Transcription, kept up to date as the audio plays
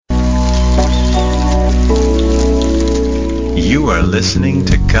You are listening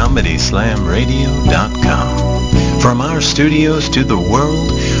to ComedySlamRadio.com. From our studios to the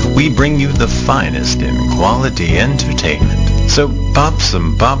world, we bring you the finest in quality entertainment. So pop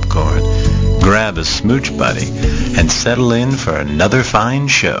some popcorn, grab a smooch buddy, and settle in for another fine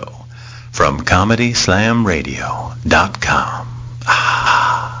show from ComedySlamRadio.com.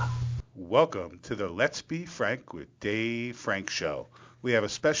 Welcome to the Let's Be Frank with Dave Frank show. We have a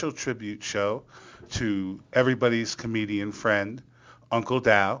special tribute show to everybody's comedian friend, Uncle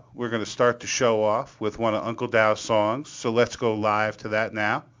Dow. We're going to start the show off with one of Uncle Dow's songs, so let's go live to that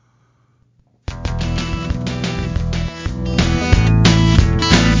now.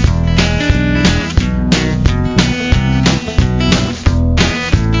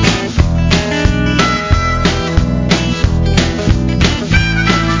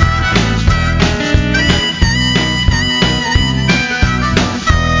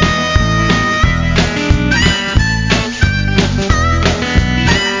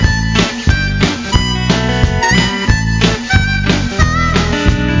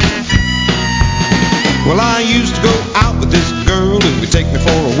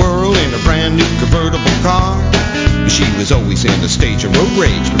 Always in a stage of road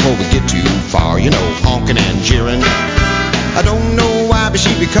rage before we get too far, you know, honking and jeering. I don't know why, but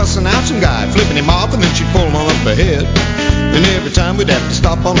she'd be cussing out some guy, flipping him off, and then she'd pull him up ahead. And every time we'd have to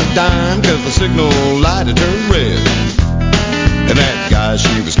stop on a dime, cause the signal light had turned red. And that guy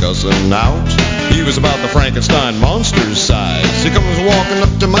she was cussing out, he was about the Frankenstein monster size. He comes walking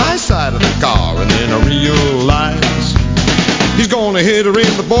up to my side of the car, and then I realize he's gonna hit her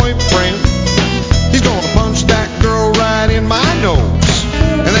in the boyfriend. He's gonna punch that girl right in my nose,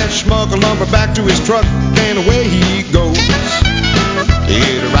 and then smuggle lumber back to his truck, and away he goes. He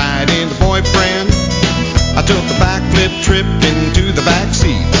hit her right in the boyfriend. I took a backflip trip into the back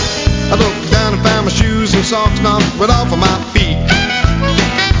seat. I looked down and found my shoes and socks knocked right off of my feet.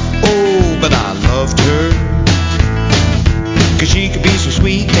 Oh, but I loved her, cause she could be so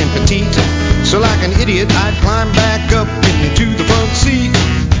sweet and petite. So like an idiot, I'd climb back up into the front seat.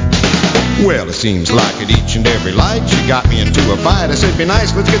 Well, it seems like at each and every light she got me into a fight. I said, be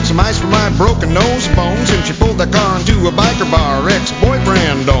nice, let's get some ice for my broken nose bones. And she pulled that car into a biker bar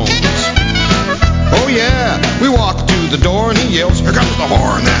ex-boyfriend owns. Oh yeah, we walked to the door and he yells, here comes the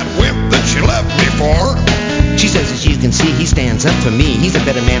whore and that wimp that she left me for. She says, as you can see, he stands up for me. He's a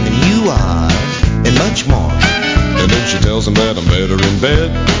better man than you are, and much more. And then she tells him that I met her in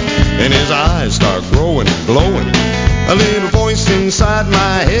bed, and his eyes start growing, glowing. A little voice inside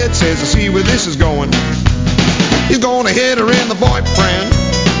my head says, I see where this is going. He's gonna hit her in the boyfriend.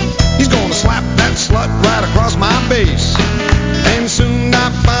 He's gonna slap that slut right across my face. And soon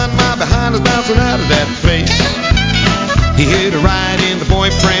I find my behind is bouncing out of that face. He hit her right in the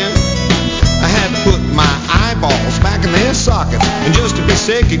boyfriend. I had to put my eyeballs back in their sockets. And just to be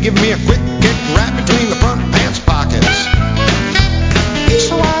safe, he gave me a quick kick right between the front pants pockets.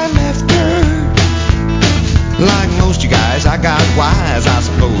 So I left her. Like most you guys, I got wise. I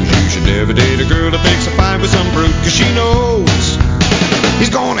suppose you should never date a girl that makes a fight with some brute, cause she knows he's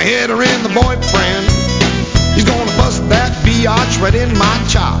gonna hit her in the boyfriend. He's gonna bust that biatch right in my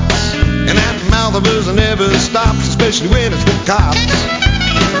chops. And that mouth of hers never stops, especially when it's the cops.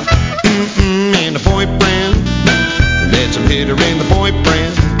 And the boyfriend lets him hit her in the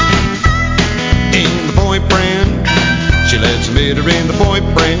boyfriend. In the boyfriend, she lets him hit her in the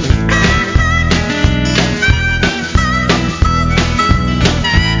boyfriend.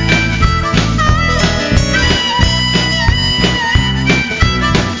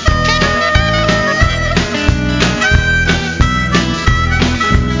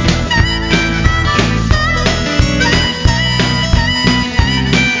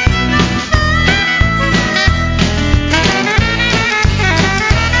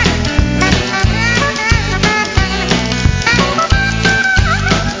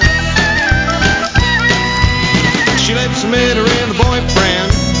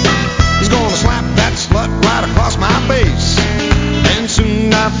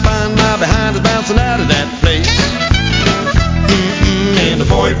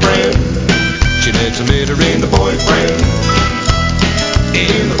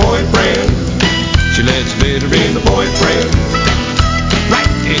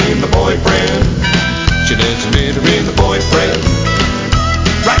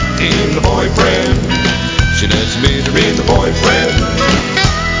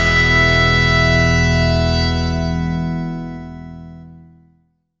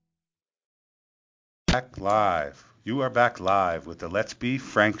 You are back live with the Let's Be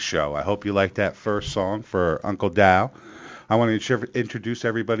Frank show. I hope you liked that first song for Uncle Dow. I want to introduce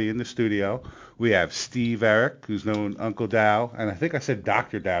everybody in the studio. We have Steve Eric, who's known Uncle Dow, and I think I said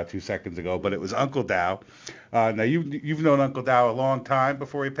Dr. Dow 2 seconds ago, but it was Uncle Dow. Now, you've known Uncle Dow a long time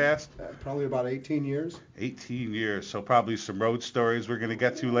before he passed? Probably about 18 years. 18 years, so probably some road stories we're going to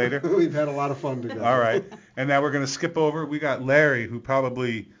get to later. We've had a lot of fun together. All right, and now we're going to skip over. We got Larry, who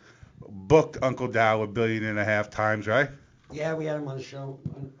probably booked Uncle Dow 1.5 billion times, right? Yeah, we had him on the show,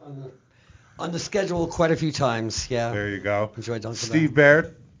 on the schedule quite a few times, yeah. There you go. Enjoyed Uncle Steve Dow.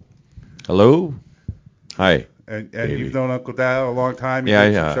 Baird. Hello. Hi. And Baby. you've known Uncle Dow a long time. You Yeah,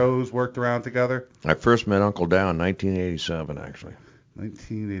 did some yeah. shows, worked around together. I first met Uncle Dow in 1987, actually.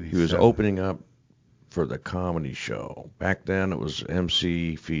 1987. He was opening up for the comedy show. Back then it was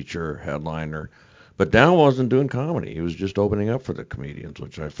MC, feature, headliner. But Dow wasn't doing comedy. He was just opening up for the comedians,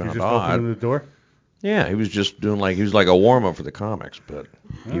 which I You found just odd. opening the door. Yeah, he was just doing he was like a warm-up for the comics, but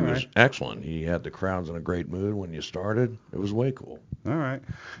he All was right. excellent. He had the crowds in a great mood when you started. It was way cool. All right.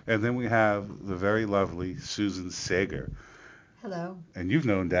 And then we have the very lovely Susan Sager. Hello. And you've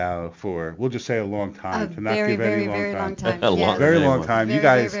known Dow for, we'll just say a long time. A to not very, give very, any long very time. long time. A long yes. Very Very long long. time. Very, You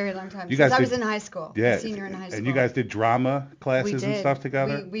guys, very, very long time. you Since guys I was did- in high school. yeah. Senior in high school. And you guys did drama we classes did. and stuff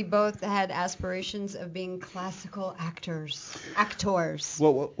together? We both had aspirations of being classical actors.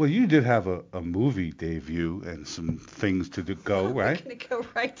 Well, you did have a movie debut and some things to go, right? I'm going to go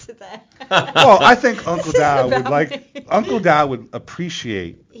right to that. Well, I think Uncle This is Dow would about me. Uncle Dow would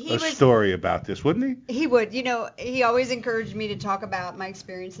appreciate He a was- story about this, wouldn't he? He would. He always encouraged me to talk about my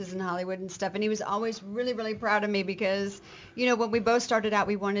experiences in Hollywood and stuff. And he was always really, really proud of me because, when we both started out,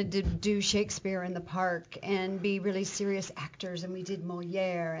 we wanted to do Shakespeare in the Park and be really serious actors. And we did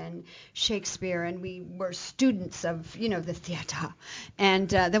Moliere and Shakespeare. And we were students of, the theater. And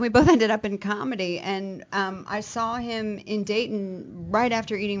then we both ended up in comedy. And I saw him in Dayton right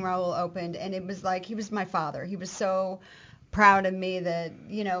after Eating Raoul opened. And it was like he was my father. He was so proud of me that,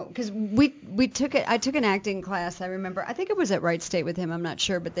 because I took an acting class, I remember, I think it was at Wright State with him, I'm not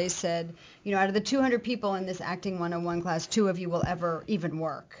sure, but they said, out of the 200 people in this acting 101 class, 2 of you will ever even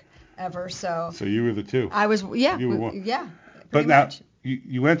work, ever, so You were the two. I was, yeah, You were one. yeah, But pretty now, much.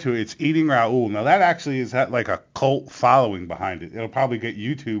 you went to It's Eating Raoul. Now, that actually is like a cult following behind it. It'll probably get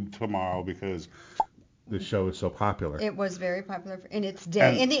YouTube tomorrow because the show is so popular. It was very popular in its day,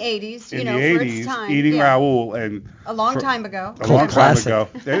 And in the 80s, in for the its 80s, time. Eating yeah. Raoul, and A long time ago. a long time Classic. ago.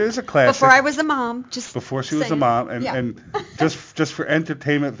 It is a classic. Before I was a mom, just Before she was a saying. mom, and, Yeah. and just for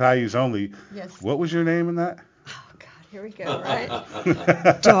entertainment values only. Yes. What was your name in that? Oh, God, here we go,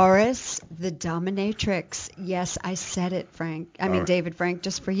 right? Doris, the Dominatrix. Yes, I said it, Frank. I mean, All right. David Frank,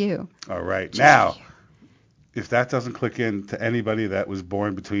 just for you. All right. Just Now, for you. if that doesn't click in to anybody that was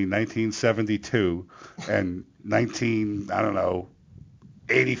born between 1972 and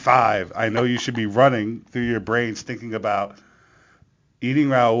 85, I know you should be running through your brains thinking about Eating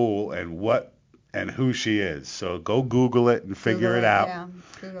Raoul and what and who she is. So go Google it and figure Google it out. Yeah,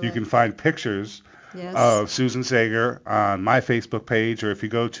 Google You it. can find pictures Yes. of Susan Sager on my Facebook page, or if you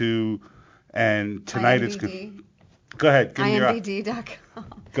go to, and tonight it's IMDb. Go ahead, give me your. IMDb.com.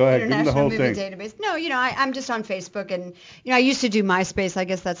 Go ahead, give me the International whole Movie thing. Database. No, I'm just on Facebook, and I used to do MySpace. I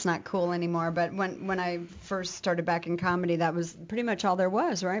guess that's not cool anymore. But when I first started back in comedy, that was pretty much all there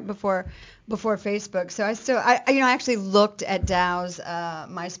was, right? Before Facebook. So I actually looked at Dow's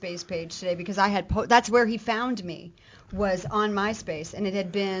MySpace page today because I had that's where he found me, was on MySpace, and it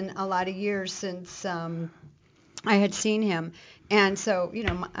had been a lot of years since I had seen him, and so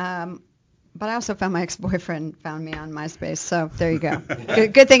but I also found my ex-boyfriend found me on MySpace, so there you go.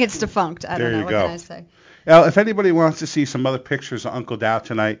 Good thing it's defunct. I There don't know. you What go. can I say? Now, if anybody wants to see some other pictures of Uncle Dow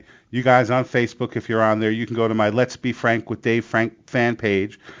tonight, you guys on Facebook, if you're on there, you can go to my Let's Be Frank with Dave Frank fan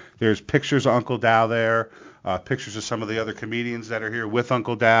page. There's pictures of Uncle Dow there, pictures of some of the other comedians that are here with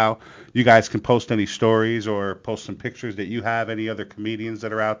Uncle Dow. You guys can post any stories or post some pictures that you have, any other comedians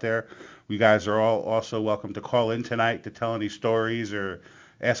that are out there. You guys are all also welcome to call in tonight to tell any stories or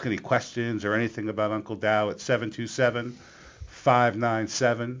ask any questions or anything about Uncle Dow at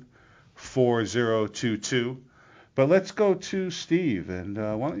 727-597-4022. But let's go to Steve, and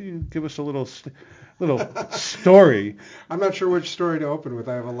why don't you give us a little story. I'm not sure which story to open with.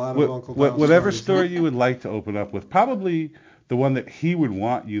 I have a lot of Uncle Dow Whatever stories. story you would like to open up with. Probably the one that he would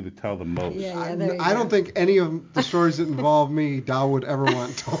want you to tell the most. Yeah, there you I go. don't think any of the stories that involve me, Dow would ever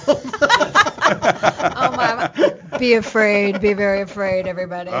want told. Oh my! Be afraid. Be very afraid,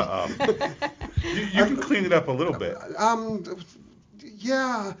 everybody. You can clean it up a little bit.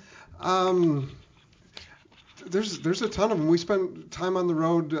 Yeah. There's a ton of them. We spent time on the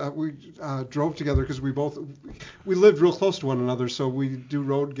road. We drove together because we lived real close to one another. So we do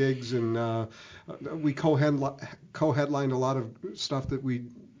road gigs, and we co-headlined a lot of stuff that we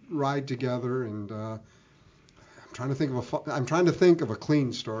ride together. And I'm trying to think of a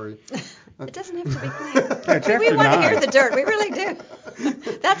clean story. It doesn't have to be clean. We want to hear the dirt. We really do.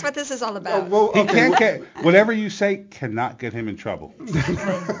 That's what this is all about. Well, He can't get whatever you say cannot get him in trouble.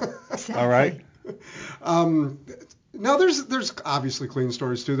 Exactly. All right. Now there's obviously clean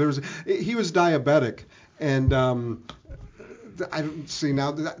stories too. He was diabetic, and I don't see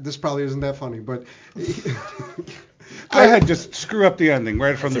now. This probably isn't that funny, but Go ahead, just screw up the ending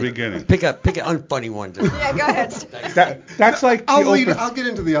right from the beginning. Pick an unfunny one. Yeah, go ahead. That's like I'll get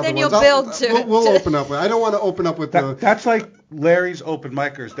into the other Then ones. you'll build to it. We'll open up. I don't want to open up with that's like Larry's open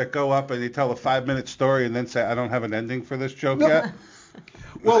micers that go up and they tell a 5-minute story and then say, I don't have an ending for this joke yet.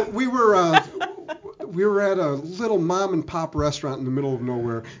 Well, we were at a little mom and pop restaurant in the middle of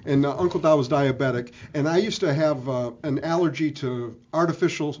nowhere, and Uncle Dow was diabetic, and I used to have an allergy to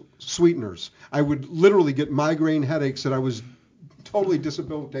artificial sweeteners. I would literally get migraine headaches that I was totally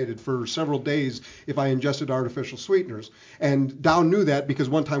disabilitated for several days if I ingested artificial sweeteners. And Dow knew that because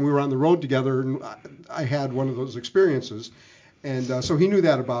one time we were on the road together and I had one of those experiences. And so he knew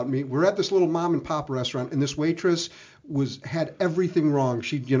that about me. We're at this little mom and pop restaurant, and this waitress had everything wrong.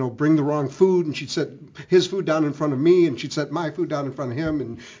 She'd bring the wrong food, and she'd set his food down in front of me, and she'd set my food down in front of him,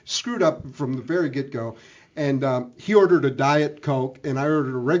 and screwed up from the very get-go. And he ordered a Diet Coke, and I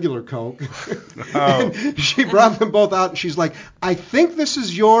ordered a regular Coke. Oh. And she brought them both out, and she's like, I think this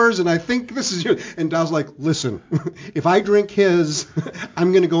is yours, and I think this is yours. And Dow's like, listen, if I drink his,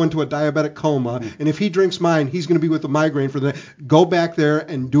 I'm going to go into a diabetic coma, and if he drinks mine, he's going to be with a migraine for the Go back there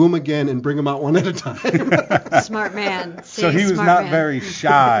and do them again and bring them out one at a time. Smart man. See, So he was smart not man. very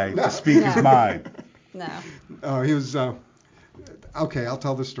shy to speak his mind. No. He was... Okay, I'll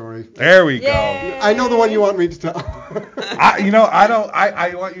tell the story. There we go. Yay. I know the one you want me to tell. I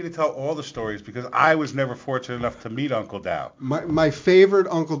want you to tell all the stories because I was never fortunate enough to meet Uncle Dow. My favorite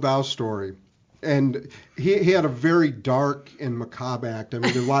Uncle Dow story, and he had a very dark and macabre act. I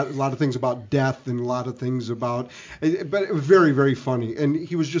mean, there were a lot of things about death and a lot of things about, but it was very, very funny. And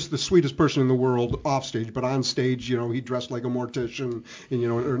he was just the sweetest person in the world off stage, but on stage, he dressed like a mortician and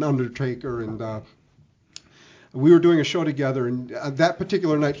or an undertaker. And we were doing a show together, and that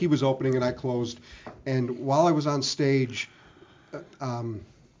particular night he was opening and I closed. And while I was on stage,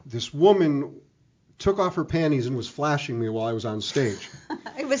 this woman took off her panties and was flashing me while I was on stage.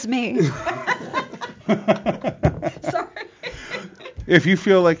 It was me. Sorry. If you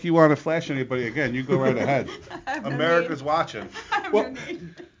feel like you want to flash anybody again, you go right ahead. America's watching. Well,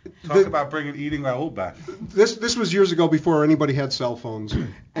 Talk about bringing Eating Raoul back. This was years ago before anybody had cell phones.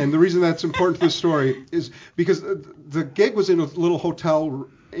 And the reason that's important to this story is because the gig was in a little hotel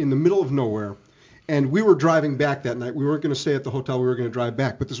in the middle of nowhere. And we were driving back that night. We weren't going to stay at the hotel. We were going to drive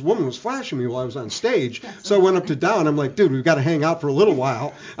back. But this woman was flashing me while I was on stage. So I went up to Dow, and I'm like, dude, we've got to hang out for a little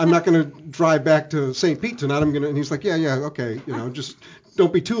while. I'm not going to drive back to St. Pete tonight. And he's like, yeah, okay, just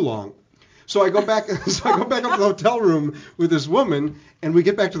don't be too long. So I go back up to the hotel room with this woman, and we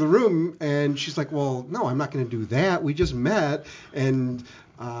get back to the room, and she's like, well, no, I'm not going to do that. We just met, and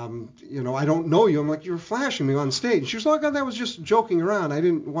I don't know you. I'm like, you were flashing me on stage. She was like, oh, that was just joking around. I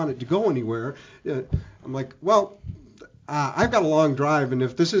didn't want it to go anywhere. I'm like, well, I've got a long drive, and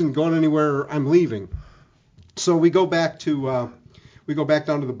if this isn't going anywhere, I'm leaving. So we go back down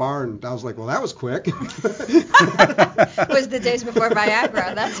to the bar, and I was like, well, that was quick. It was the days before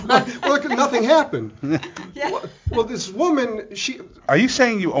Viagra. That's why. Well, nothing happened. Yeah. Well, this woman, Are you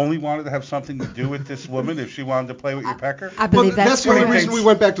saying you only wanted to have something to do with this woman if she wanted to play with your pecker? I believe that's the only reason thinks. we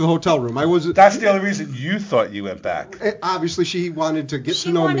went back to the hotel room. That's the only reason you thought you went back. Obviously, she wanted to get She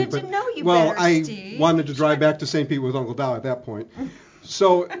to know me. wanted to know you well, better, I Steve. wanted to drive back to St. Pete with Uncle Dow at that point.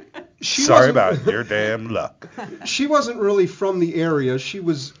 So Sorry about your damn luck. She wasn't really from the area. She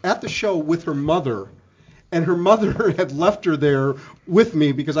was at the show with her mother, and her mother had left her there with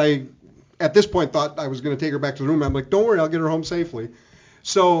me because I, at this point, thought I was going to take her back to the room. I'm like, don't worry, I'll get her home safely.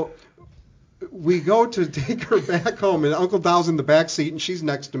 So we go to take her back home, and Uncle Dow's in the back seat, and she's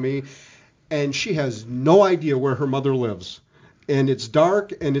next to me, and she has no idea where her mother lives. And it's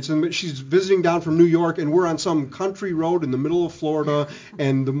dark, and she's visiting down from New York, and we're on some country road in the middle of Florida,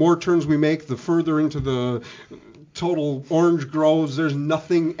 and the more turns we make, the further into the total orange groves. There's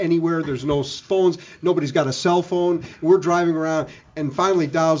nothing anywhere. There's no phones. Nobody's got a cell phone. We're driving around, and finally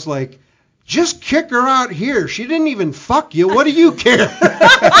Dow's like, just kick her out here. She didn't even fuck you. What do you care? That's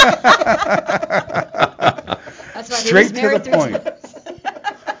why Straight he was married to the 3 point. times.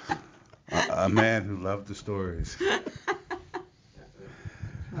 A man who loved the stories.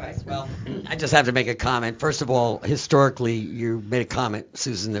 All right, well, I just have to make a comment. First of all, historically, you made a comment,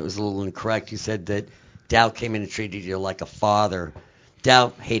 Susan, that was a little incorrect. You said that Dow came in and treated you like a father.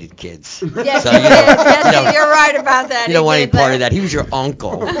 Dow hated kids. Yes, So, he you know, did. Yes, you know, you're right about that. You don't He want any did part of that. He was your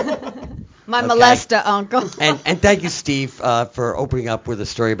uncle. My Okay. molester uncle. And thank you, Steve, for opening up with a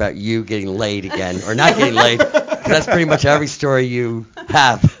story about you getting laid again, or not getting laid. 'Cause that's pretty much every story you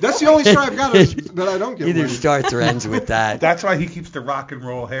have. That's the only story I've got is that I don't get Either laid. starts or ends with that. That's why he keeps the rock and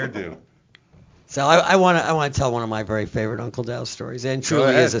roll hairdo. So I want to tell one of my very favorite Uncle Dow stories, and truly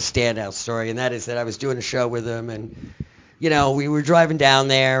ahead. is a standout story, and that is that I was doing a show with him, and we were driving down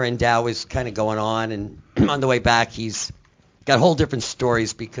there, and Dow was kind of going on, and on the way back he's got whole different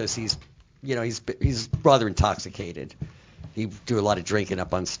stories because he's rather intoxicated. He do a lot of drinking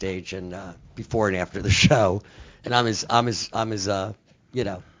up on stage and before and after the show, and I'm his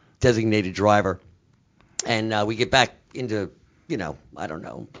designated driver, and we get back into I don't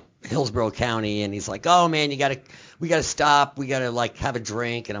know, Hillsborough County, and he's like, oh man, we gotta stop, we gotta like have a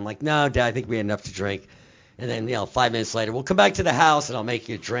drink, and I'm like, no, Dad, I think we had enough to drink. And then 5 minutes later, we'll come back to the house and I'll make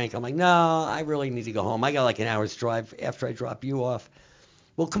you a drink. I'm like, no, I really need to go home. I got like an hour's drive after I drop you off.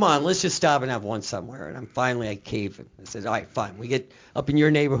 Well, come on, let's just stop and have one somewhere. And I cave. I said, all right, fine. We get up in your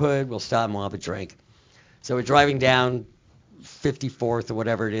neighborhood, we'll stop and we'll have a drink. So we're driving down 54th or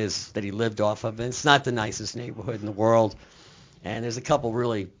whatever it is that he lived off of. And it's not the nicest neighborhood in the world. And there's a couple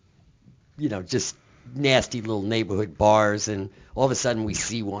really, just nasty little neighborhood bars. And all of a sudden we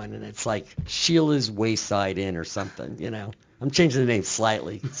see one, and it's like Sheila's Wayside Inn or something, I'm changing the name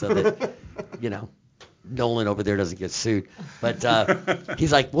slightly so that, Nolan over there doesn't get sued. But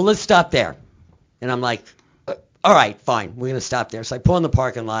he's like, well, let's stop there. And I'm like, all right, fine. We're going to stop there. So I pull in the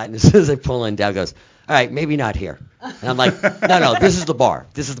parking lot, and as soon as I pull in, Dow goes, all right, maybe not here. And I'm like, no, this is the bar.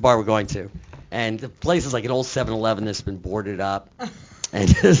 This is the bar we're going to. And the place is like an old 7-Eleven that's been boarded up. And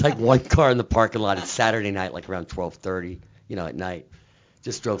there's like one car in the parking lot. It's Saturday night, like around 12:30, at night.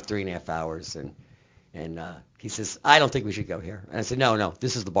 Just drove 3.5 hours. And he says, I don't think we should go here. And I said, no,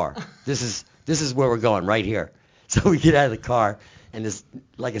 this is the bar. This is where we're going, right here. So we get out of the car, and there's,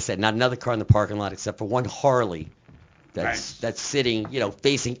 like I said, not another car in the parking lot except for one Harley that's sitting,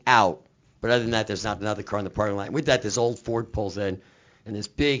 facing out. But other than that, there's not another car in the parking lot. And with that, this old Ford pulls in, and this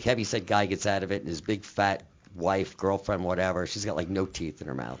big, heavy-set guy gets out of it, and his big, fat wife, girlfriend, whatever, she's got like no teeth in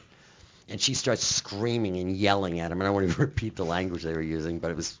her mouth. And she starts screaming and yelling at him. And I won't even repeat the language they were using,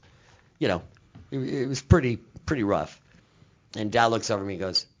 but it was, it was pretty rough. And Dow looks over at me and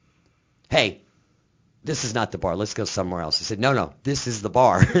goes, hey, this is not the bar. Let's go somewhere else. I said, no, this is the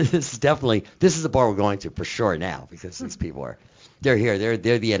bar. This is the bar we're going to for sure now, because these people they're here.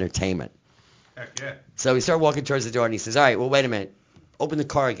 They're the entertainment. Heck yeah. So we start walking towards the door, and he says, all right, well, wait a minute. Open the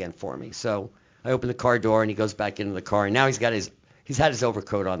car again for me. So I open the car door, and he goes back into the car, and now he's had his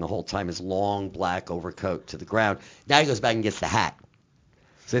overcoat on the whole time, his long black overcoat to the ground. Now he goes back and gets the hat.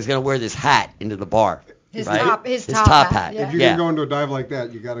 So he's going to wear this hat into the bar. His right? top hat. Yeah. If you're going to go into a dive like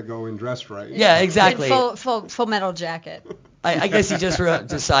that, you got to go in dressed right. Yeah, exactly. And full metal jacket. I guess he just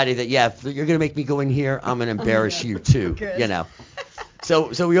decided that, if you're going to make me go in here, I'm going to embarrass you too, Good.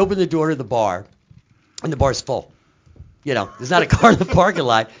 So we open the door to the bar, and the bar's full. There's not a car in the parking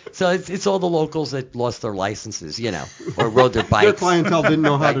lot. So it's all the locals that lost their licenses, or rode their bikes. Their clientele didn't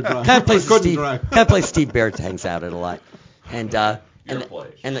know how to drive. Kind of place drive. Steve Barrett hangs out at a lot. And Your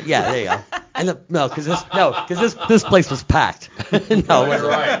place. Yeah, there you go. And because this place was packed. You're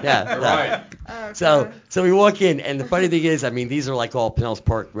right. Yeah. You're right. So we walk in, and the funny thing is, these are like all Pinellas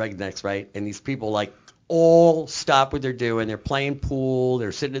Park rednecks, right? And these people like all stop what they're doing. They're playing pool.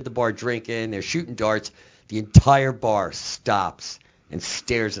 They're sitting at the bar drinking. They're shooting darts. The entire bar stops and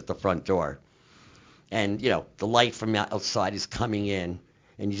stares at the front door. And, the light from outside is coming in,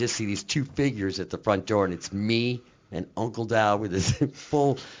 and you just see these two figures at the front door, and it's me and Uncle Dow with his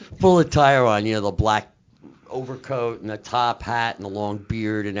full attire on, the black overcoat and the top hat and the long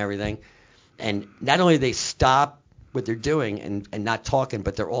beard and everything. And not only do they stop what they're doing and not talking,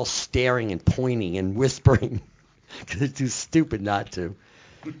 but they're all staring and pointing and whispering because they're too stupid not to.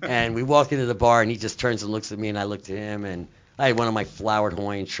 And we walk into the bar, and he just turns and looks at me, and I looked at him, and I had one of my flowered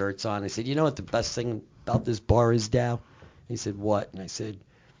Hawaiian shirts on. I said, you know what the best thing about this bar is, Dow? He said, what? And I said,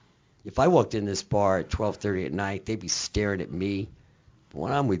 if I walked in this bar at 12:30 at night, they'd be staring at me. But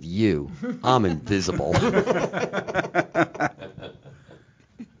when I'm with you, I'm invisible.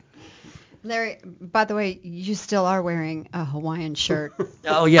 Larry, by the way, you still are wearing a Hawaiian shirt.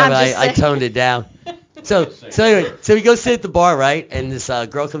 Oh, yeah, but I toned it down. So anyway, so we go sit at the bar, right? And this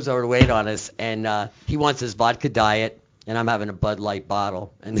girl comes over to wait on us, and he wants his vodka diet and I'm having a Bud Light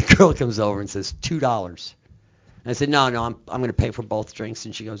bottle, and the girl comes over and says $2. And I said, no, I'm going to pay for both drinks.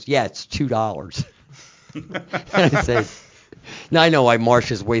 And she goes, yeah, it's $2. And I said, now I know why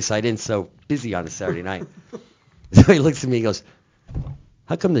Marcia's Wayside Inn's so busy on a Saturday night. So he looks at me and goes,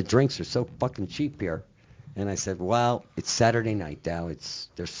 how come the drinks are so fucking cheap here? And I said, well, it's Saturday night, Dow. It's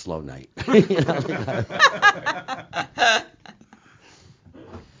their slow night. You know?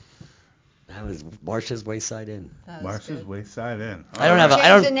 That was Marcia's Wayside Inn. Marcia's Wayside Inn. I don't have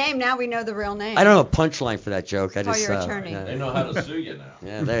Change the name. Now we know the real name. I don't have a punchline for that joke. I Call just your attorney. They know how to sue you now.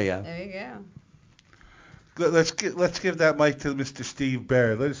 Yeah, there you go. There you go. Let's give that mic to Mr. Steve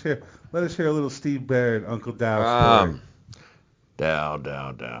Barrett. Let us hear a little Steve Barrett, Uncle Dow story.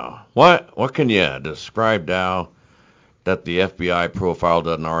 Dow. What can you describe Dow that the FBI profile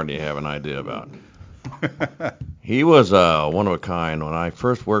doesn't already have an idea about? He was one of a kind. When I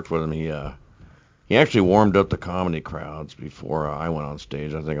first worked with him, he actually warmed up the comedy crowds before I went on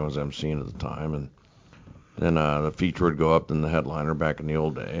stage. I think I was emceeing at the time, and then the feature would go up, and the headliner back in the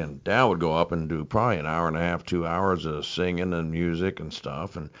old day, and Dow would go up and do probably an hour and a half, 2 hours of singing and music and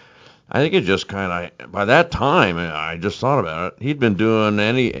stuff. And I think it just kind of, by that time, I just thought about it. He'd been doing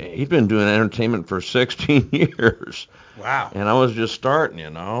entertainment for 16 years. Wow. And I was just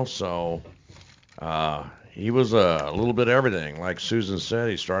starting, so he was a little bit of everything. Like Susan said,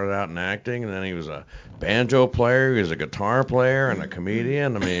 he started out in acting, and then he was a banjo player, he was a guitar player, and a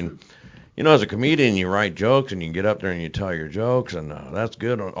comedian. I mean, as a comedian, you write jokes, and you get up there and you tell your jokes, and that's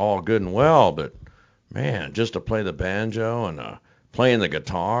good, all good and well, but, man, just to play the banjo and playing the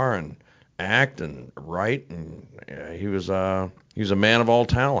guitar and act and write, and he was a man of all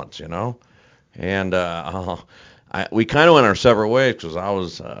talents, And we kind of went our separate ways because I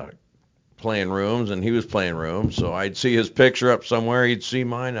was playing rooms and he was playing rooms, so I'd see his picture up somewhere, he'd see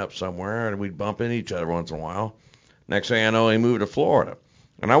mine up somewhere, and we'd bump into each other once in a while. Next thing I know, he moved to Florida,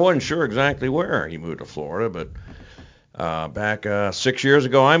 and I wasn't sure exactly where he moved to Florida, but back 6 years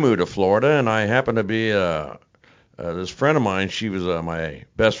ago, I moved to Florida, and I happened to be this friend of mine. She was my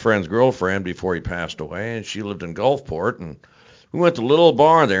best friend's girlfriend before he passed away, and she lived in Gulfport, and we went to a little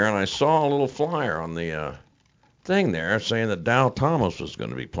bar there, and I saw a little flyer on the thing there saying that Dow Thomas was going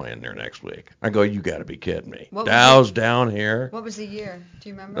to be playing there next week. I go, you got to be kidding me. Dow's down here. What was the year? Do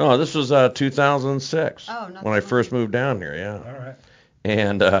you remember? Oh, this was 2006 when I first moved down here, yeah. All right.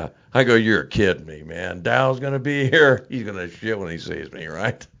 And I go, you're kidding me, man. Dow's going to be here. He's going to shit when he sees me,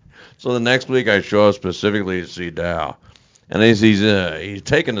 right? So the next week I show up specifically to see Dow. And as he's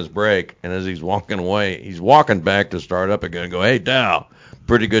taking his break, and as he's walking away, he's walking back to start up again and go, hey, Dow,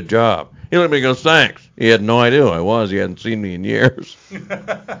 pretty good job. He looked at me and goes, thanks. He had no idea who I was. He hadn't seen me in years.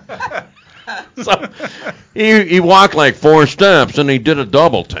 So he walked like 4 steps, and he did a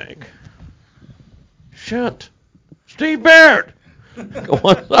double take. Shit. Steve Barrett. Go,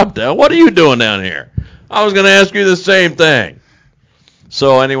 what's up, Dow? What are you doing down here? I was going to ask you the same thing.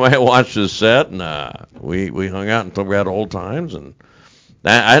 So anyway, I watched his set, and we hung out until we had old times, and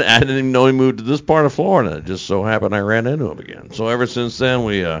I didn't even know he moved to this part of Florida. It just so happened I ran into him again. So ever since then,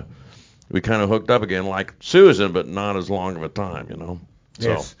 we kind of hooked up again, like Susan, but not as long of a time, So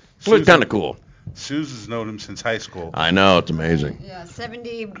Yes. it was kind of cool. Susan's known him since high school. I know, it's amazing. Yeah,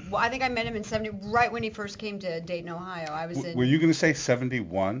 70. Well, I think I met him in 70, right when he first came to Dayton, Ohio. I was in. Were you going to say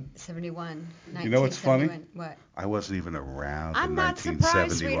 71? 71. You know what's funny? What? I wasn't even around I'm in not 1971.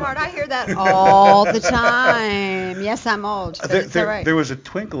 surprised, sweetheart. I hear that all the time. Yes, I'm old. So it's all right. There was a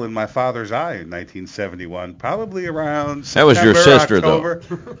twinkle in my father's eye in 1971, probably around That was your sister, October.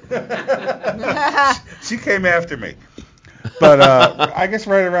 She came after me. But I guess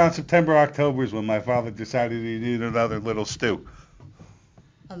right around September, October is when my father decided he needed another little stew.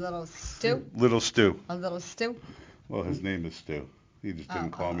 A little stew? Little stew. A little stew? Well, his name is Stu. He just didn't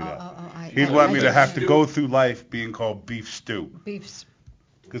call me that. He'd want me to have to go through life being called Beef Stew. Beef.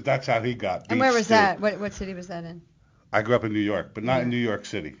 Because that's how he got Beef And where was Stew. that? What city was that in? I grew up in New York, but not in New York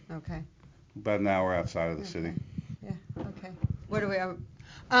City. Okay. About an hour outside of the city. Yeah, okay. What do we...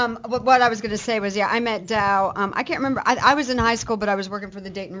 what I was going to say was, I met Dow. I can't remember. I was in high school, but I was working for the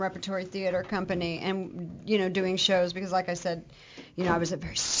Dayton Repertory Theater Company and, doing shows because, like I said, I was a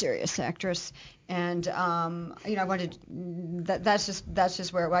very serious actress. And, I wanted, that's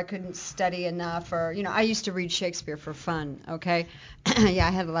just where I couldn't study enough or, I used to read Shakespeare for fun, okay? Yeah,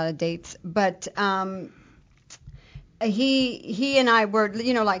 I had a lot of dates. But he and I were,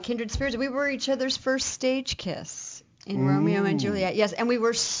 like kindred spirits. We were each other's first stage kiss. In Romeo and Juliet, yes, and we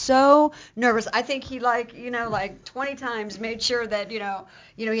were so nervous. I think he 20 times made sure that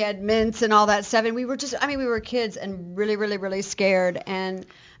he had mints and all that stuff. And we were we were kids and really, really, really scared. And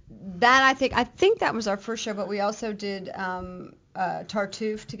that I think that was our first show, but we also did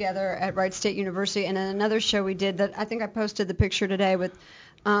Tartuffe together at Wright State University, and then another show we did that I think I posted the picture today with.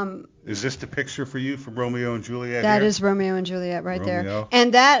 Is this the picture for you from Romeo and Juliet? That here? is Romeo and Juliet right Romeo. there.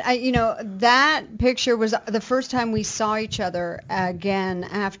 And that, that picture was the first time we saw each other again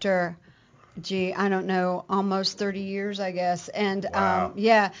after, I don't know, almost 30 years, I guess. And Wow.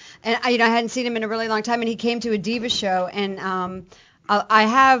 yeah, and I hadn't seen him in a really long time, and he came to a Diva show, and I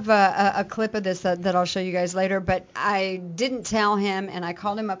have a clip of this that I'll show you guys later, but I didn't tell him, and I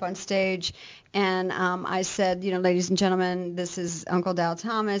called him up on stage. And I said, ladies and gentlemen, this is Uncle Dal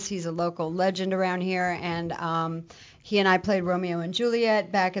Thomas. He's a local legend around here, and he and I played Romeo and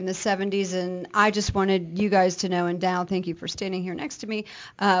Juliet back in the 70s, and I just wanted you guys to know, and Dal, thank you for standing here next to me,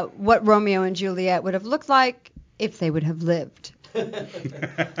 what Romeo and Juliet would have looked like if they would have lived.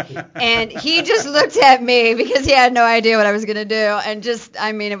 And he just looked at me because he had no idea what I was going to do, and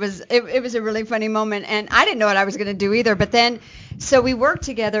it was a really funny moment, and I didn't know what I was going to do either. But then, so we worked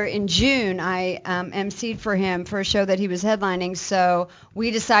together in June. I emceed for him for a show that he was headlining, so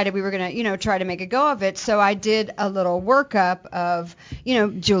we decided we were going to, try to make a go of it. So I did a little workup of,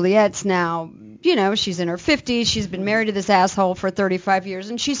 Juliet's now, she's in her 50s. She's been married to this asshole for 35 years,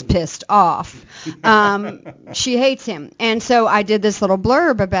 and she's pissed off. She hates him. And so I did this little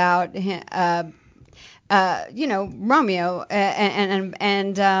blurb about him, Romeo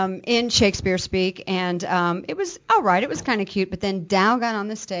and in Shakespeare speak, and it was all right. It was kind of cute. But then Dal got on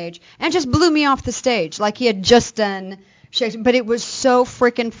the stage and just blew me off the stage like he had just done Shakespeare. But it was so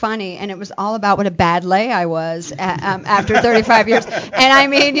freaking funny, and it was all about what a bad lay I was after 35 years. And I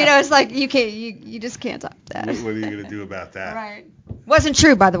mean, it's like you just can't top that. What are you going to do about that? Right. Wasn't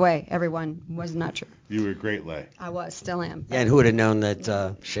true, by the way, everyone. Was not true. You were a great lay. I was, still am. Yeah, and who would have known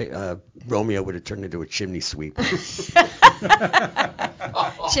that Romeo would have turned into a chimney sweep?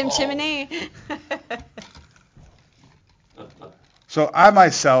 Chimney. So I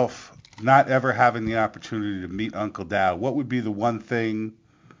myself, not ever having the opportunity to meet Uncle Dal, what would be the one thing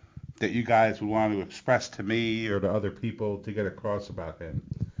that you guys would want to express to me or to other people to get across about him?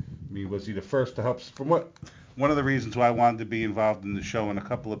 I mean, was he the first to help? One of the reasons why I wanted to be involved in the show, and a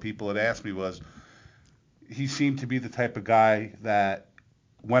couple of people had asked me, was he seemed to be the type of guy that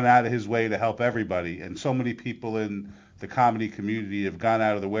went out of his way to help everybody, and so many people in the comedy community have gone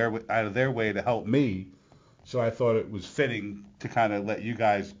out of their way to help me. So I thought it was fitting to kind of let you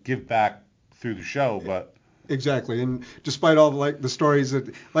guys give back through the show, but. Exactly, and despite all the stories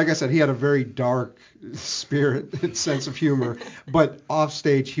that, like I said, he had a very dark spirit and sense of humor, but off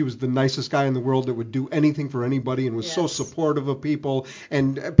stage he was the nicest guy in the world that would do anything for anybody and was so supportive of people,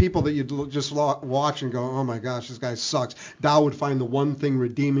 and people that you'd just watch and go, oh my gosh, this guy sucks. Dal would find the one thing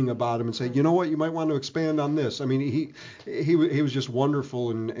redeeming about him and say, you know what, you might want to expand on this. I mean, he was just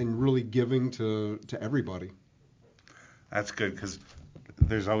wonderful and really giving to everybody. That's good, because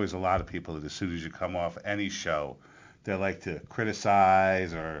there's always a lot of people that as soon as you come off any show, they like to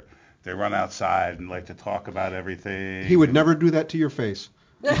criticize or they run outside and like to talk about everything. He would never do that to your face.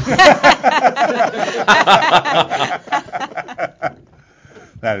 That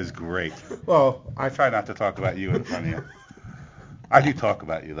is great. Well, I try not to talk about you in front of you. I do talk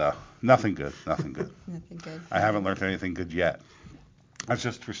about you, though. Nothing good. Nothing good. I haven't learned anything good yet. That's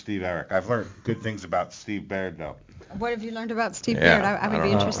just for Steve Eric. I've learned good things about Steve Baird, though. What have you learned about Steve Baird? I would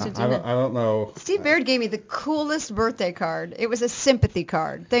be interested to know. I don't know. Steve Baird gave me the coolest birthday card. It was a sympathy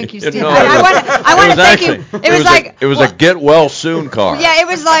card. Thank you, Steve. No, I want to thank you. It was a get well soon card. Yeah, it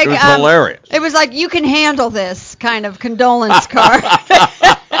was like it was hilarious. It was like, you can handle this kind of condolence card.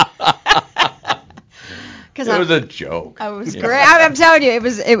 It was a joke. It was great. I'm telling you,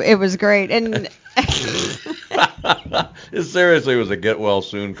 it was great. And it seriously was a get well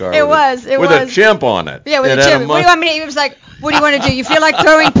soon card. It was. With a chimp on it. Yeah, with a chimp. What do you want me to? He was like, what do you want to do? You feel like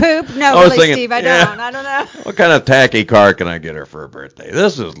throwing poop? No, really, thinking, Steve, I don't know. What kind of tacky card can I get her for her birthday?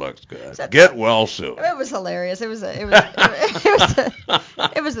 Looks good. Get well soon. It was hilarious. It was the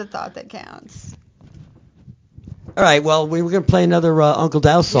thought that counts. All right. Well, we were going to play another Uncle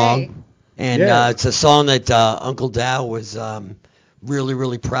Dal song. Yay. And it's a song that Uncle Dal was really,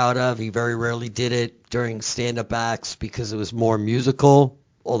 really proud of. He very rarely did it during stand-up acts because it was more musical,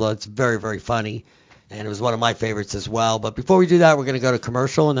 although it's very, very funny. And it was one of my favorites as well. But before we do that, we're going to go to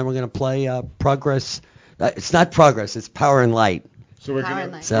commercial, and then we're going to play Progress. It's not Progress. It's Power and Light. So we're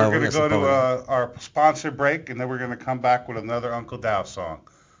going to go to our sponsor break, and then we're going to come back with another Uncle Dal song.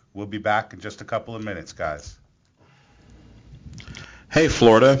 We'll be back in just a couple of minutes, guys. Hey,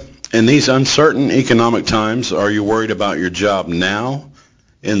 Florida. In these uncertain economic times, are you worried about your job now,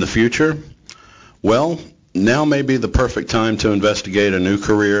 in the future? Well, Now may be the perfect time to investigate a new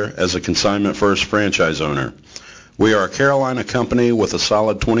career as a Consignment First franchise owner. We are a Carolina company with a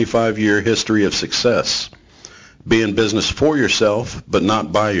solid 25-year history of success. Be in business for yourself, but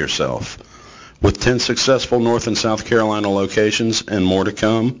not by yourself. With 10 successful North and South Carolina locations and more to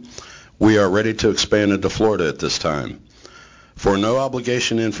come, we are ready to expand into Florida at this time. For a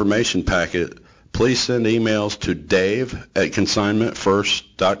no-obligation information packet, please send emails to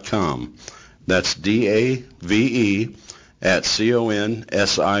dave@consignmentfirst.com. That's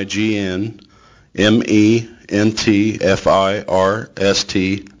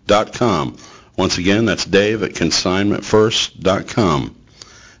DAVE@consignmentfirst.com. Once again, that's dave@consignmentfirst.com.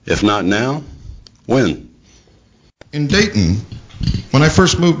 If not now, when? In Dayton, when I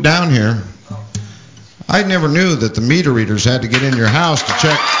first moved down here, I never knew that the meter readers had to get in your house to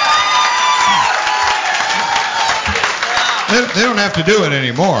check. They don't have to do it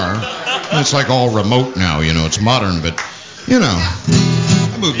anymore. It's like all remote now, it's modern, but,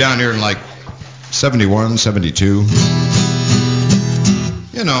 I moved down here in like 71, 72,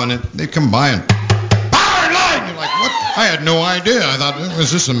 and they'd come by and power and light. You're like, what? I had no idea. I thought,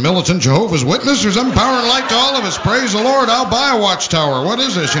 is this a militant Jehovah's Witness or something? Power and light to all of us. Praise the Lord. I'll buy a watchtower. What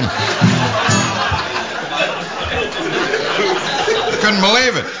is this? I couldn't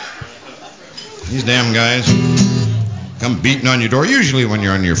believe it. These damn guys come beating on your door. Usually when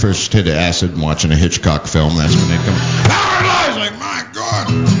you're on your first hit of acid and watching a Hitchcock film, that's when they come. Power and light! Like, my God.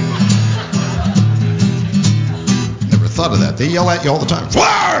 Never thought of that. They yell at you all the time.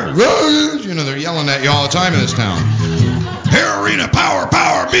 Fire! They're yelling at you all the time in this town. Hair Arena, power,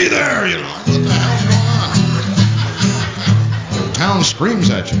 power, be there! What the hell's going on? The town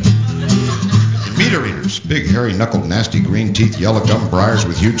screams at you. Meter readers, big, hairy, knuckled, nasty, green teeth, yellow gum briars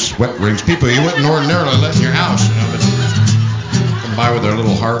with huge sweat rings. People you wouldn't ordinarily let in your house, but come by with their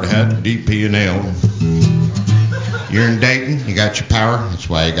little hard hat, DP and ale. You're in Dayton, you got your power, that's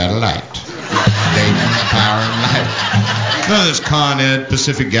why you got a light. Dayton, power and light. None of this Con Ed,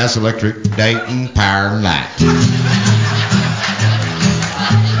 Pacific Gas Electric, Dayton, power and light.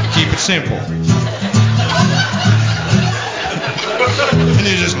 Keep it simple. And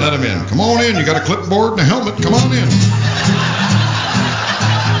you just let them in. Come on in. You got a clipboard and a helmet. Come on in.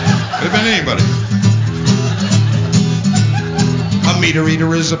 Could have been anybody. A meter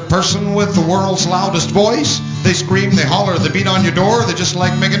reader is a person with the world's loudest voice. They scream, they holler, they beat on your door. They just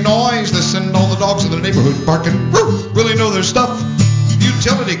like making noise. They send all the dogs in the neighborhood barking. Really know their stuff. The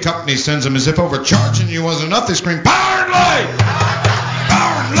utility company sends them as if overcharging you wasn't enough. They scream, power and light!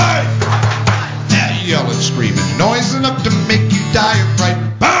 Power and light! Now you yell and scream and noise enough to make you die of fright.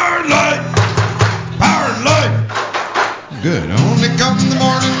 Power and light! Power and light! Good. Only come in the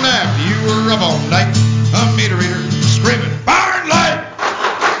morning after you were up all night. A meter reader screaming, power and light!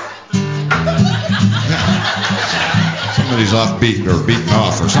 Somebody's off beat or beaten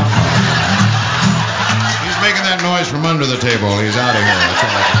off or something. He's making that noise from under the table. He's out of here. That's all.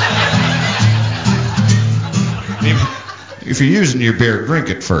 If you're using your beer, drink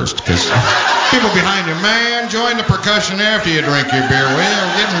it first, because people behind you, man, join the percussion after you drink your beer.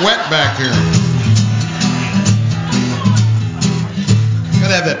 We're getting wet back here.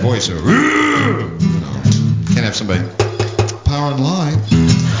 Gotta have that voice of, can't have somebody power and light.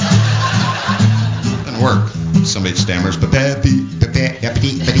 Doesn't work. Somebody stammers, just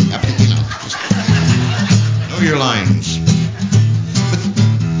know your lines. But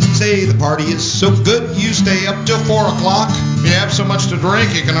say the party is so good, you stay up till 4 o'clock. You have so much to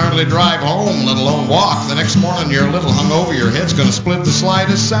drink, you can hardly drive home, let alone walk. The next morning, you're a little hungover, your head's gonna split the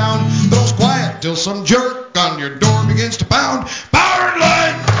slightest sound. But all's quiet till some jerk on your door begins to pound. Power and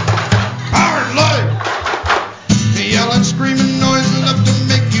light! Power and light! Yelling, screaming, noise enough to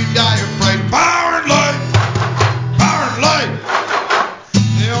make you die of fright. Power and light! Power and light!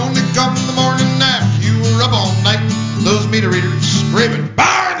 They only come in the morning after you were up all night. Those meter readers screaming,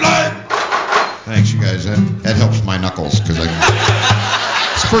 power and light! Thanks, you guys. That helps my knuckles, because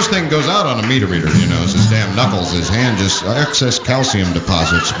it's the first thing goes out on a meter reader, is his damn knuckles. His hand just, excess calcium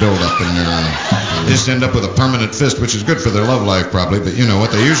deposits build up in there. They just end up with a permanent fist, which is good for their love life probably, but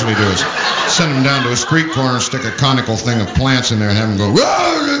what they usually do is send them down to a street corner, stick a conical thing of plants in there and have them go, "Roar!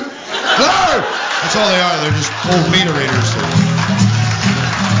 Roar!" That's all they are. They're just old meter readers.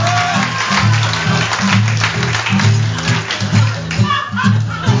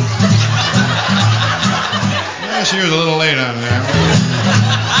 She was a little late on that.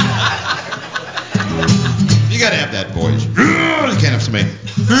 You gotta have that voice. You can't have somebody.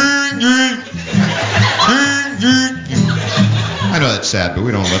 I know that's sad, but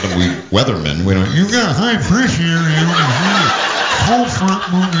we don't let them. We weathermen. We don't. You got high pressure.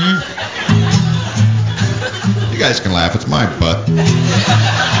 guys can laugh. It's my butt. I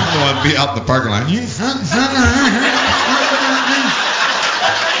don't want to be out in the parking lot.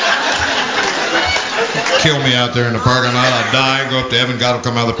 Kill me out there in the parking lot. I'll die, go up to heaven. God will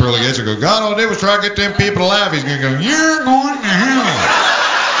come out of the pearly gates and go, God, all I did was try to get them people to laugh. He's going to go, you're going to hell.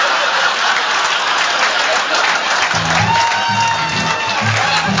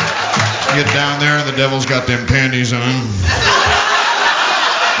 Get down there and the devil's got them panties on.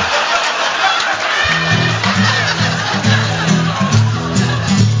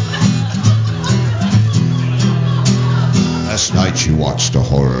 Last night you watched a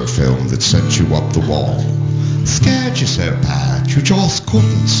horror film that sent you up the wall. Scared you so bad you just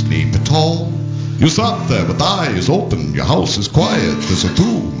couldn't sleep at all. You sat there with eyes open, your house is quiet as a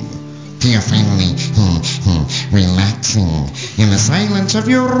tomb. You're finally relaxing in the silence of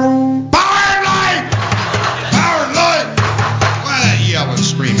your room. Power light! Power light! Why that yelling,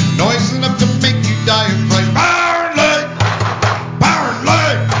 screaming noise enough to make you die of fright? Power light! Power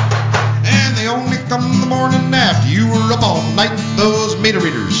light! And they only come in the morning after you were up all night. Those meter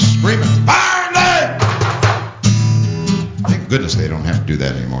readers screaming, power light! Thank goodness they don't have to do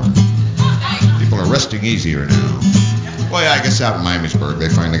that anymore. People are resting easier now. Well, yeah, I guess out in Miamisburg, they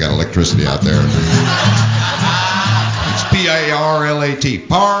finally got electricity out there. It's P-A-R-L-A-T,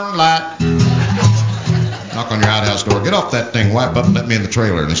 power light. Knock on your outhouse door. Get off that thing. Wipe up and let me in the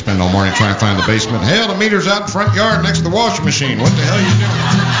trailer. And they spend all morning trying to find the basement. Hell, the meter's out in the front yard next to the washing machine. What the hell are you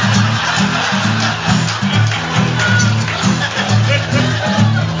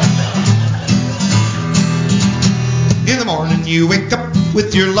doing? In the morning, you wake up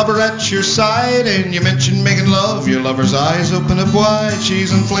with your lover at your side, and you mention making love. Your lover's eyes open up wide.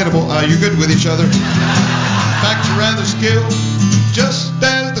 She's inflatable. Are you good with each other? Facts are rather skilled. Just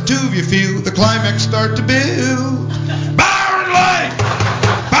as the two of you feel the climax start to build. Power light!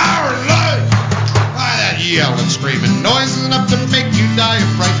 Power light! Why that yelling, screaming noise is enough to make you die of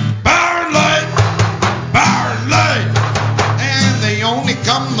fright. Power light! Power light! And they only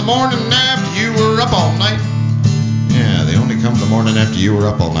come the morning after you were up all night. Yeah, they only come the morning after you were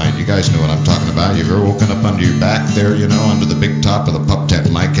up all night. You guys know what I'm talking about. You've ever woken up under your back there, you know, under the big top of the pup tent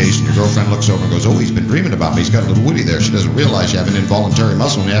in my case, and your girlfriend looks over and goes, oh, he's been dreaming about me. He's got a little woody there. She doesn't realize you have an involuntary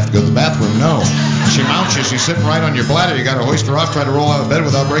muscle and you have to go to the bathroom. No. She mounts you. She's sitting right on your bladder. You got to hoist her off, try to roll out of bed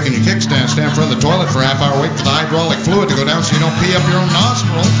without breaking your kickstand. Stand in front of the toilet for a half hour, wait for the hydraulic fluid to go down so you don't pee up your own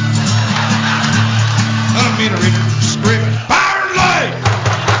nostrils. Let a meter reader screaming, power light!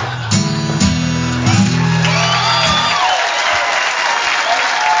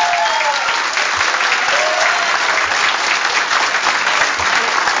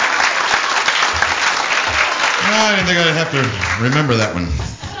 I didn't think I'd have to remember that one.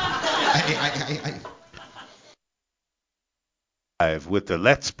 Live with the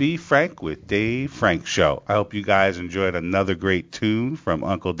Let's Be Frank with Dave Frank show. I hope you guys enjoyed another great tune from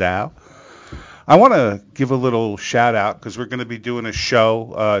Uncle Dow. I want to give a little shout out because we're going to be doing a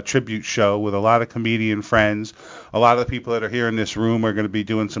show, tribute show with a lot of comedian friends. A lot of the people that are here in this room are going to be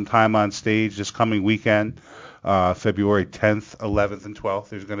doing some time on stage this coming weekend, February 10th, 11th, and 12th.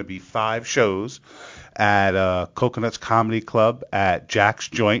 There's going to be 5 shows at Coconuts Comedy Club at Jack's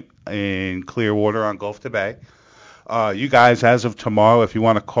Joint in Clearwater on Gulf to Bay. You guys, as of tomorrow, if you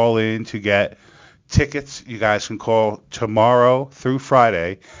want to call in to get tickets, you guys can call tomorrow through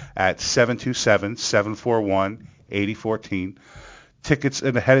Friday at 727-741-8014. Tickets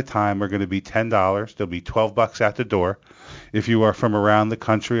ahead of time are going to be $10. They'll be $12 at the door. If you are from around the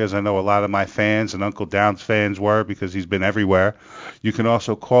country, as I know a lot of my fans and Uncle Down's fans were because he's been everywhere, you can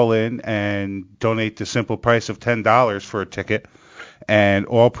also call in and donate the simple price of $10 for a ticket. And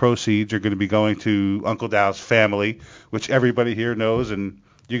all proceeds are going to be going to Uncle Dow's family, which everybody here knows, and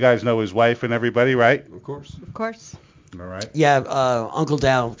you guys know his wife and everybody, right? Of course. Of course. All right. Yeah, Uncle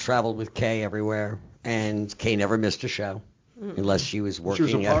Dow traveled with Kay everywhere, and Kay never missed a show unless she was working.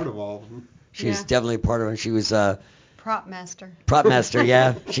 She was a part of all of them. She was definitely a part of it. She was prop master. Prop master,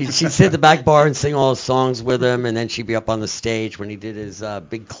 yeah. She'd sit at the back bar and sing all his songs with him, and then she'd be up on the stage when he did his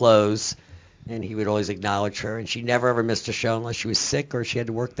big close, and he would always acknowledge her. And she never ever missed a show unless she was sick or she had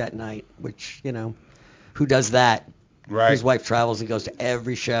to work that night, which, you know, who does that? Right. His wife travels and goes to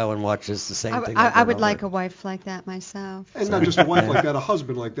every show and watches the same thing. I would like a wife like that myself. And not just a wife like that, a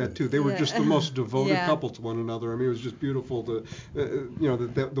husband like that too. They were just the most devoted couple to one another. I mean, it was just beautiful to,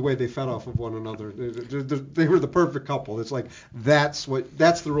 the way they fed off of one another. They were the perfect couple. It's like that's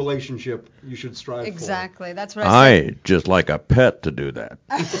the relationship you should strive for. Exactly. That's what I said. I just like a pet to do that.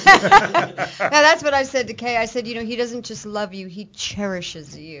 Now, that's what I said to Kay. I said, you know, he doesn't just love you, he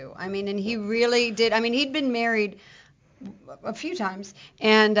cherishes you. I mean, and he really did. I mean, he'd been married a few times,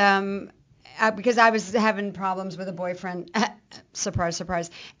 and because I was having problems with a boyfriend. Surprise, surprise.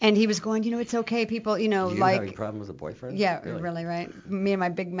 And he was going, it's okay, people, You like. having a problem with a boyfriend? Yeah, really, right? Me and my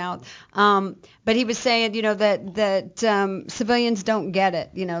big mouth. But he was saying, that civilians don't get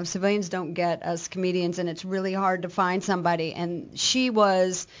it. Civilians don't get us comedians, and it's really hard to find somebody. And she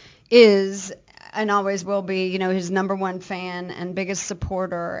is, and always will be, his number one fan and biggest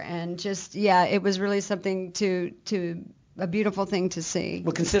supporter. And just, it was really something a beautiful thing to see.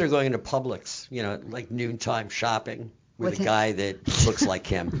 Well, consider going into Publix, like noontime shopping with a him. guy that looks like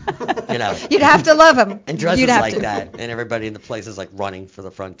him, You'd have to love him. and dresses You'd have like to. that, and everybody in the place is like running for the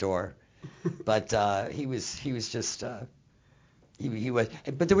front door. But he was just he was.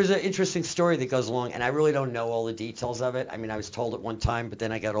 But there was an interesting story that goes along, and I really don't know all the details of it. I mean, I was told it one time, but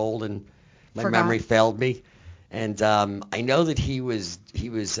then I got old and my Forgot. memory failed me. And I know that he was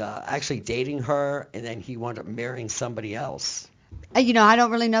actually dating her, and then he wound up marrying somebody else. I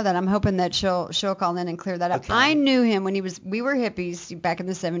don't really know that. I'm hoping that she'll call in and clear that up. Okay. I knew him when we were hippies back in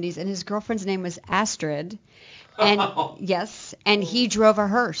the 70s, and his girlfriend's name was Astrid. And yes, and he drove a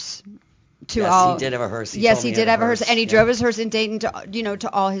hearse to Yes, all. he did have a hearse. Yes, told me he did had have a hearse, and he yeah. drove his hearse in Dayton to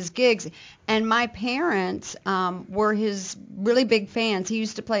all his gigs. And my parents were his really big fans. He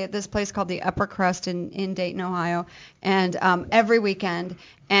used to play at this place called the Upper Crust in Dayton, Ohio, and every weekend.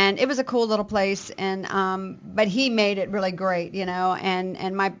 And it was a cool little place, and but he made it really great,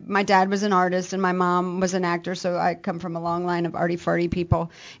 And my dad was an artist, and my mom was an actor, so I come from a long line of arty-farty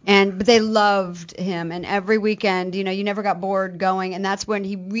people. But they loved him, and every weekend, you never got bored going. And that's when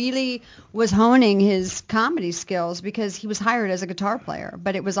he really was honing his comedy skills, because he was hired as a guitar player,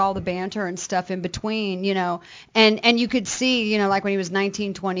 but it was all the banter and stuff in between, And you could see, like when he was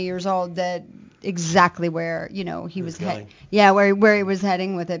 19, 20 years old, that exactly where he was going. where he was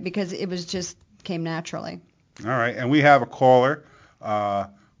heading with it, because it was just came naturally. All right, and we have a caller.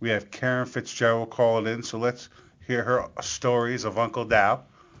 We have Karen Fitzgerald calling in, so let's hear her stories of Uncle Dow.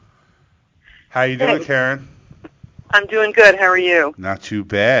 How you doing, Hey. Karen? I'm doing good. How are you? Not too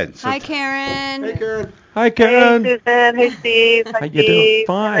bad. So Hi, Karen. Hey, Karen. Hi, Hey, Karen. Susan. Hey, Steve. Hi, How you doing? Steve.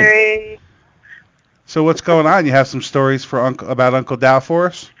 Fine. Hey. So what's going on? You have some stories for about Uncle Dow for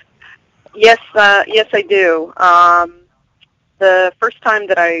us? Yes, I do. The first time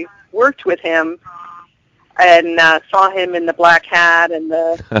that I worked with him and saw him in the black hat and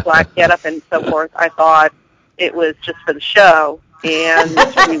the black getup and so forth, I thought it was just for the show. And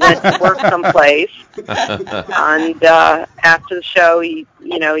we went to work someplace. And after the show, he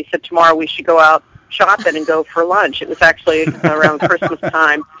said, tomorrow we should go out shopping and go for lunch. It was actually around Christmas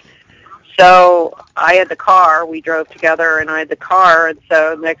time. So I had the car. We drove together, and I had the car. And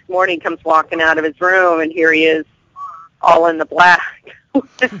so the next morning, he comes walking out of his room, and here he is, all in the black.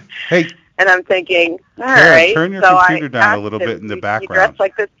 Hey, And I'm thinking, all Karen, right. turn your so computer I down a asked little him, bit in the You background. dress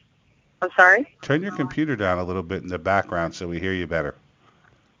like this? I'm sorry? Turn your computer down a little bit in the background so we hear you better.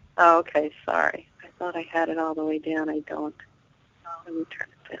 Oh, okay. Sorry. I thought I had it all the way down. I don't. Let me turn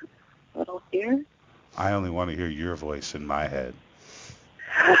it down a little here. I only want to hear your voice in my head.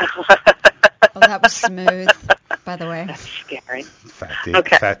 Oh, that was smooth, by the way. That's scary. Fat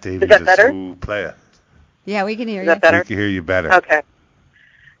Okay. Davy's that a better? smooth player. Yeah, we can hear Is you. that better? We can hear you better. Okay.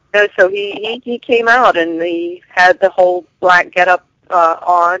 No, so he came out and he had the whole black getup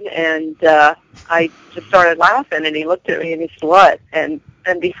on, and I just started laughing, and he looked at me and he said, "What?" And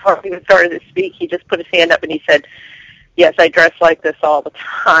before we even started to speak, he just put his hand up and he said, "Yes, I dress like this all the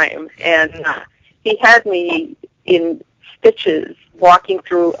time." And he had me in stitches walking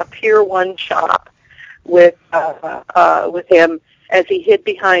through a Pier 1 shop with him as he hid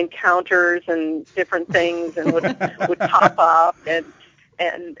behind counters and different things and would pop up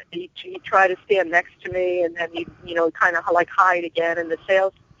and he tried to stand next to me, and then he kind of like hide again, and the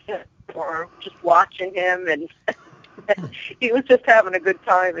sales were just watching him, and he was just having a good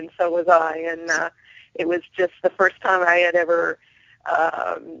time, and so was I, and it was just the first time I had ever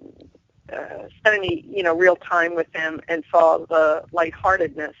spent any real time with him and saw the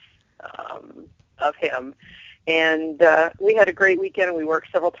lightheartedness of him. And we had a great weekend, and we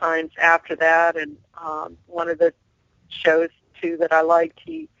worked several times after that. And one of the shows too that I liked,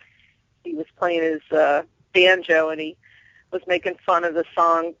 he was playing his banjo, and he was making fun of the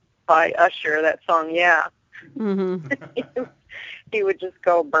song by Usher, that song, Yeah. Mm-hmm. He would just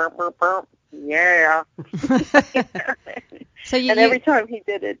go burp, burp, burp, yeah. So And every time he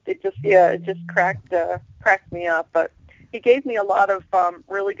did it, it just cracked me up. But he gave me a lot of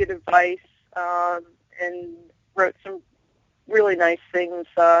really good advice and wrote some really nice things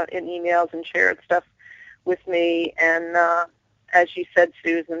in emails and shared stuff with me. And as you said,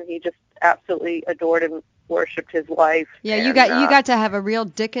 Susan, he just absolutely adored him worshipped his wife. Yeah, and, you got to have a real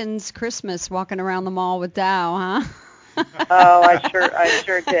Dickens Christmas walking around the mall with Dow, huh? Oh, I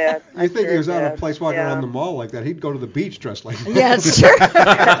sure did. I think he was sure out of did. place walking Yeah. around the mall like that. He'd go to the beach dressed like that. Yeah, it's true.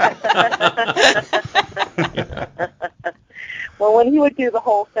 Well, when he would do the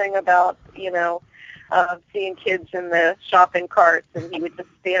whole thing about, seeing kids in the shopping carts, and he would just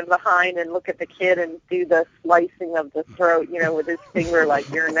stand behind and look at the kid and do the slicing of the throat, with his finger like,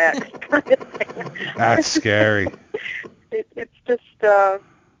 you're next. kind of thing. That's scary. It's just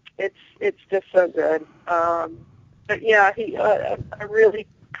so good. But yeah, he a really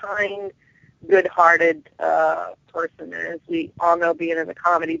kind, good-hearted person. And as we all know, being in the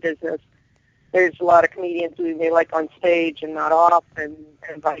comedy business, there's a lot of comedians who they like on stage and not off, and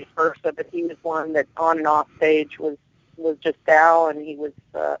vice versa. But he was one that on and off stage was just Dow, and he was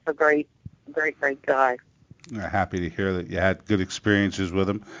a great guy. Happy to hear that you had good experiences with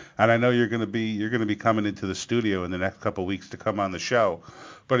him, and I know you're going to be coming into the studio in the next couple of weeks to come on the show.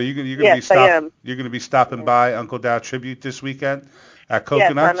 But you're going to be stopping by Uncle Dow Tribute this weekend at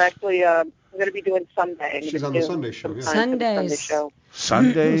Coconuts? Yes, I'm actually I'm going to be doing Sunday. She's on the Sunday show. Yeah.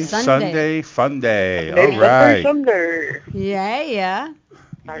 Sunday fun day. Maybe All right. Sunday. Yeah.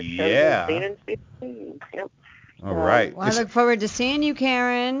 Our Yeah. show is 16. Yep. All right. Well, I look forward to seeing you,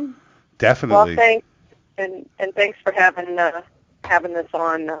 Karen. Definitely. Well, thanks, and thanks for having this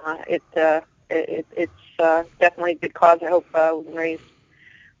on. It's definitely a good cause. I hope we can raise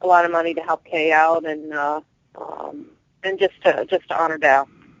a lot of money to help Kay out, and just to honor Dow.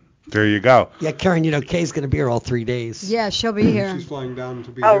 There you go. Yeah, Karen, Kay's going to be here all 3 days. Yeah, she'll be here. She's flying down to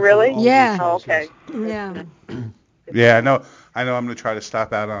be Oh, here for really? all Yeah. these Oh, shows, okay. yes. Yeah. Yeah, I know I'm going to try to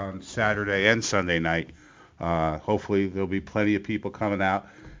stop out on Saturday and Sunday night. Hopefully there'll be plenty of people coming out.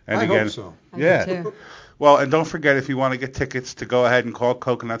 And I again, hope so. Yeah. I do too. Well, and don't forget, if you want to get tickets, to go ahead and call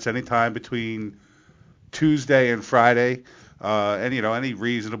Coconuts anytime between Tuesday and Friday. Any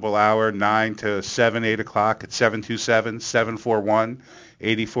reasonable hour, 9 to 7, 8 o'clock at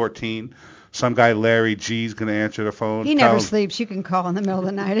 727-741-8014. Some guy, Larry G, is going to answer the phone. He never sleeps. You can call in the middle of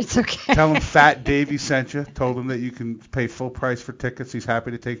the night. It's okay. Tell him Fat Davey sent you. Told him that you can pay full price for tickets. He's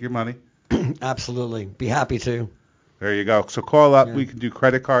happy to take your money. Absolutely. Be happy to. There you go. So call up. Yeah. We can do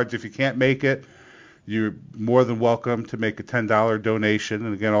credit cards. If you can't make it, you're more than welcome to make a $10 donation.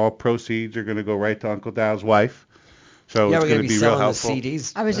 And again, all proceeds are going to go right to Uncle Dow's wife. So Yeah, it's we're going going to to be real selling helpful. the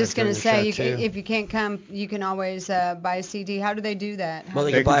CDs. I was just going during to the say, show, too. if you can't come, you can always buy a CD. How do they do that? Well,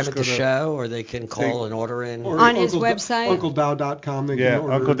 they They can buy can them at just the go to- show, or they can call and order in. Or On his Uncle website? UncleDow.com. They Yeah, can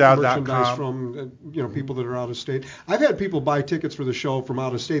order UncleDow.com. merchandise from people that are out of state. I've had people buy tickets for the show from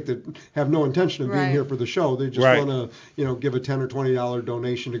out of state that have no intention of being Right. here for the show. They just Right. want to give a $10 or $20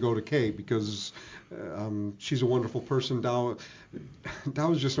 donation to go to Kay because she's a wonderful person. Dow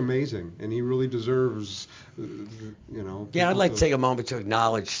is just amazing, and he really deserves. Yeah, I'd people like to take a moment to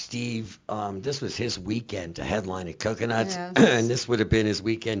acknowledge Steve. This was his weekend to headline at Coconuts, Yes. and this would have been his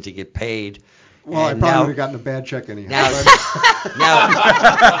weekend to get paid. Well, I And probably now- would have gotten a bad check anyhow. Now,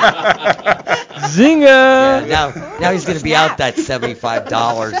 Zinger! now he's going to be out that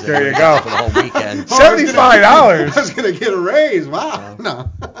 $75. There you go. For the whole weekend. $75. I was going to get a raise. Wow.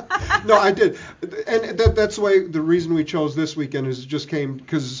 No, I did. And that's the way, the reason we chose this weekend is it just came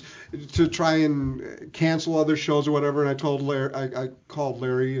because to try and cancel other shows or whatever. And I told Larry, I called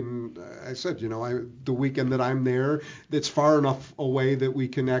Larry and I said, the weekend that I'm there, it's far enough away that we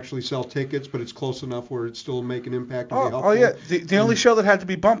can actually sell tickets, but it's close enough where it still make an impact and be helpful. Oh yeah. The only show that had to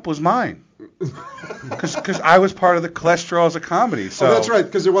be bumped was mine. Because I was part of the Cholesterol as a comedy. So that's right,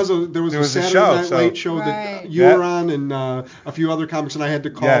 because there was a Saturday show, Night so- Late show Right. that you were on, and a few other comics, and I had to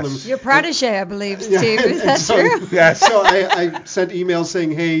call Yes. them. Your protege, I believe, Yeah, Steve. and Is that so, true? Yes. So I sent emails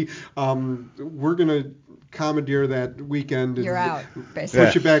saying, hey, we're going to commandeer that weekend. And You're out, basically.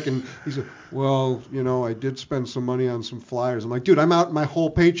 Push it back. And he said, well, I did spend some money on some flyers. I'm like, dude, I'm out my whole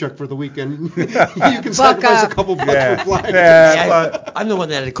paycheck for the weekend. You can sacrifice up. a couple bucks Yeah. for flyers. Yeah, Yeah, but I'm the one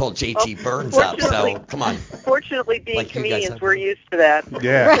that had called JT Burns up, so come on. Fortunately, being Like you guys comedians, have. we're used to that.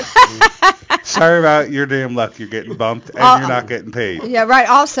 yeah. Sorry about your damn luck. You're getting bumped and you're not getting paid. Yeah, right.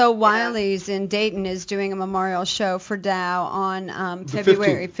 Also, Wiley's in Dayton is doing a memorial show for Dow on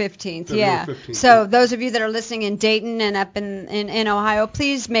February 15th. February Yeah. 15th, So yeah. those of you that are listening in Dayton and up in Ohio,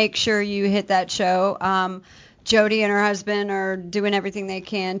 please make sure you hit that show. Jody and her husband are doing everything they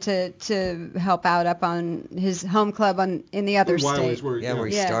can to help out up on his home club in the other Wiley's state. where, Where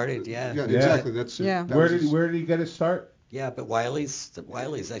he Yeah. started, yeah. Yeah, exactly. That's it. Yeah. That was his- Where did he get his start? Yeah, but Wiley's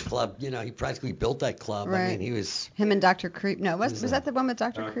that club, he practically built that club. I Right. mean, he was... Him and Dr. Creep. No, was that the one with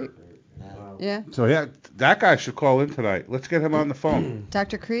Dr. Creep? Yeah. So yeah, that guy should call in tonight. Let's get him on the phone.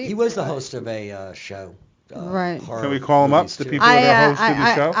 Dr. Creep? He was the host of a show Right. Can we call them up, the people that are hosting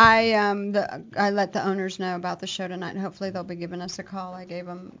the show? I let the owners know about the show tonight, and hopefully they'll be giving us a call. I gave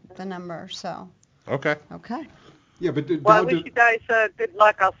them the number, so. Okay. Yeah, but Well, I wish you guys good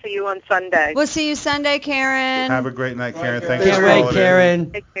luck. I'll see you on Sunday. We'll see you Sunday, Karen. Have a great night, Karen. Thanks for All right, calling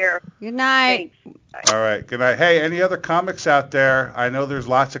Karen. Take care. Good night. Thanks. All right. Good night. Hey, any other comics out there? I know there's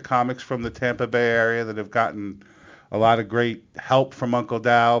lots of comics from the Tampa Bay area that have gotten a lot of great help from Uncle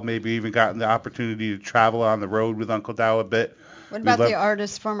Dow, maybe even gotten the opportunity to travel on the road with Uncle Dow a bit. What about the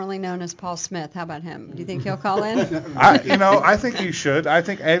artist formerly known as Paul Smith? How about him? Do you think he'll call in? I think he should. I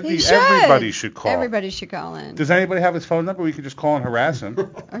think everybody should call. Everybody should call in. Does anybody have his phone number? We could just call and harass him.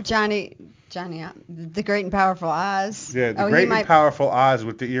 Or Johnny, the great and powerful Oz. Yeah, the great and powerful Oz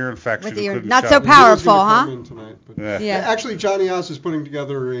with the ear infection. With the ear, not so powerful, huh? Tonight, Yeah. Actually, Johnny Oz is putting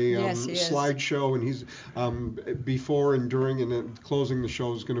together a Yes, he is. slideshow, and he's before and during and then closing the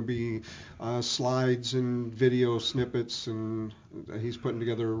show is going to be slides and video snippets, and he's putting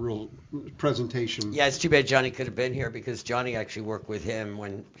together a real presentation. Yeah, it's too bad Johnny could have been here because Johnny actually worked with him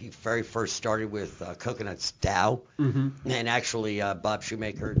when he very first started with Coconuts Dow. Mm-hmm. And actually, Bob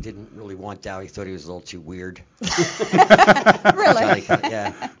Shoemaker didn't really want Dow. He thought he was a little too weird. Really?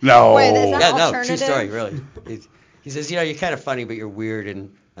 Yeah. No. Wait, is that Yeah, no, alternative? true story, really. He says, you're kind of funny, but you're weird,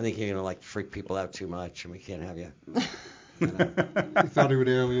 and I think you're going to, freak people out too much, and we can't have you. He thought he would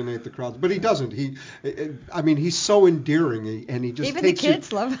alienate the crowd, but he doesn't. He's so endearing, and he just Even the takes you-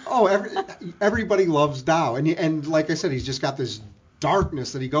 kids love him. Oh, everybody loves Dow, and like I said, he's just got this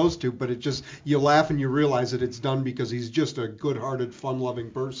darkness that he goes to, but you laugh and you realize that it's done because he's just a good-hearted,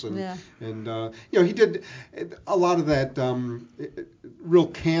 fun-loving person. Yeah. And he did a lot of that real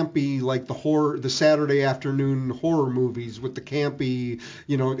campy, like the Saturday afternoon horror movies with the campy,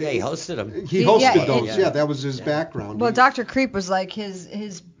 Yeah, he hosted them. He hosted Yeah, those. Yeah, that was his background. Well, Dr. Creep was like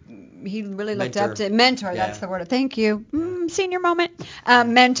his he really looked Mentor. up to mentor. Yeah. That's the word. Thank you. Senior moment.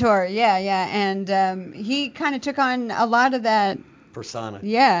 Mentor. Yeah. And he kind of took on a lot of that. Persona.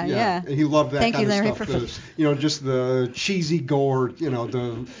 Yeah. And he loved that Thank kind you, Larry, of stuff. for Just the cheesy gore.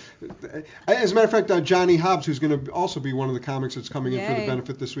 As a matter of fact, Johnny Hobbs, who's going to also be one of the comics that's coming in for the Yay.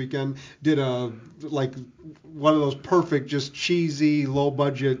 benefit this weekend, did one of those perfect, just cheesy,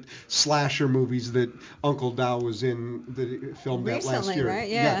 low-budget slasher movies that Uncle Dow was in. That he filmed that last Recently, year. right?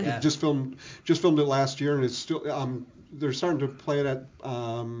 Yeah. Just filmed it last year, and it's still. They're starting to play it at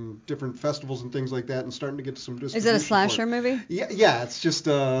different festivals and things like that, and starting to get some distribution. Is it a for slasher movie? Yeah, it's just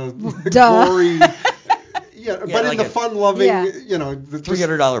Duh. gory. But like in the a- fun-loving, Yeah.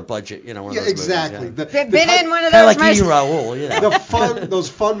 $300 budget, one of those exactly. movies, Been in one of yeah. those. Kind of like Raoul, Those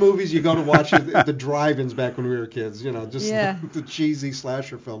fun movies you go to watch at the drive-ins back when we were kids, Yeah. the cheesy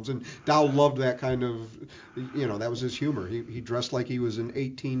slasher films. And Dow loved that kind of, that was his humor. He dressed like he was an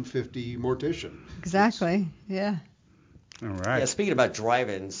 1850 mortician. Exactly. Yeah. All right. Yeah, speaking about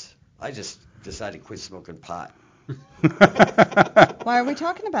drive-ins, I just decided to quit smoking pot. Why are we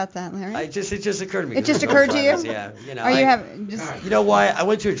talking about that, Larry? It just occurred to me. It just occurred to you? Yeah. Are you having just? You know why? I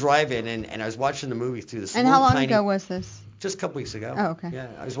went to a drive-in and I was watching the movie through this. And little how long tiny, ago was this? Just a couple weeks ago. Oh, okay. Yeah,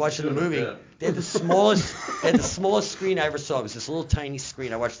 I was watching the movie. They had the smallest screen I ever saw. It was this little tiny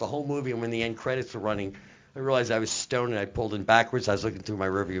screen. I watched the whole movie, and when the end credits were running, I realized I was stoned and I pulled in backwards. I was looking through my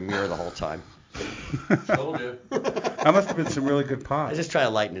rearview mirror the whole time. Told you. That must have been some really good I pot. just try to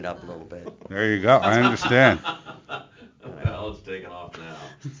lighten it up a little bit. There you go. I understand. Well, it's taking off now.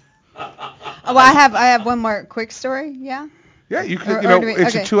 Oh, well, I have one more quick story. Yeah. Yeah, you can. Or do we-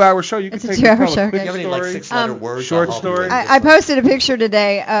 It's okay. a 2-hour show. You can It's a take 2-hour tell show, a quick okay. You have any like story. 6-letter words? short I'll help you story? with I posted a picture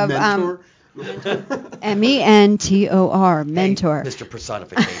today of Mentor. Mentor, mentor. Hey, Mr.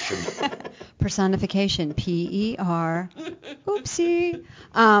 Personification. Personification, PER. Oopsie.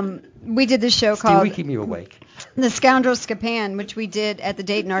 We did this show Steve, called we keep you awake. The Scoundrel Scapan, which we did at the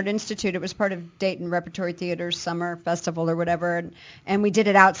Dayton Art Institute. It was part of Dayton Repertory Theater's summer festival or whatever, and we did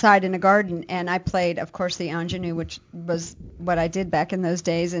it outside in a garden. And I played, of course, the ingenue, which was what I did back in those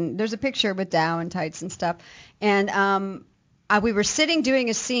days. And there's a picture with Dow and tights and stuff. And we were sitting doing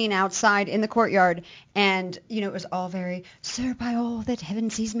a scene outside in the courtyard, and it was all very, "Sir, by all that heaven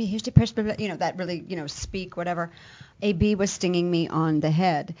sees me, here's to press," blah, blah, that really, speak whatever. A bee was stinging me on the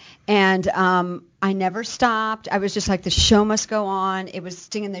head, and I never stopped. I was just like, the show must go on. It was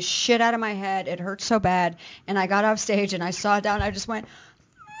stinging the shit out of my head. It hurt so bad, and I got off stage and I saw it down. I just went,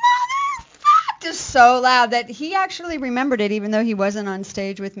 "Motherfuck!" just so loud that he actually remembered it, even though he wasn't on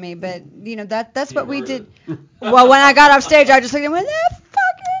stage with me. But that's what we did. Well, when I got off stage, I just looked and went,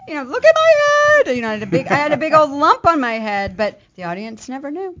 fucking, look at my head. I had a big old lump on my head, but the audience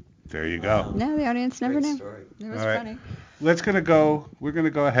never knew. There you go. No, the audience never Great knew. story. It was All right. funny. We're gonna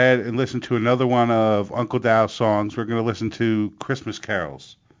go ahead and listen to another one of Uncle Dow's songs. We're gonna listen to Christmas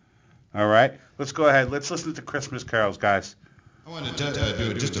carols. All right, let's go ahead. Let's listen to Christmas carols, guys. I want to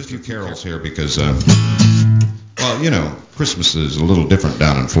do just a few carols here because, well, you know, Christmas is a little different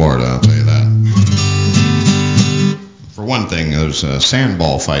down in Florida, I'll tell you that. For one thing, those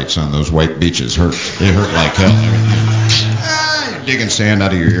sandball fights on those white beaches hurt. They hurt like hell. You're digging sand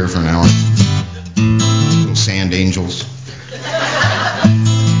out of your ear for an hour. Little sand angels.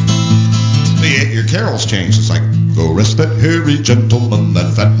 But yet your carols change. It's like, go rest that hairy gentleman,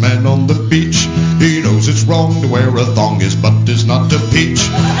 that fat man on the beach. He knows it's wrong to wear a thong, his butt is not to peach.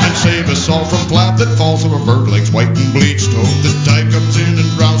 And save us all from flap that falls over bird legs white and bleached. Hope the tide comes in and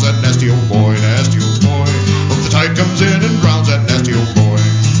drowns that nasty old boy, nasty old boy. Hope the tide comes in and drowns that nasty old boy.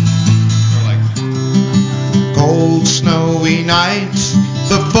 They're like, cold, snowy nights,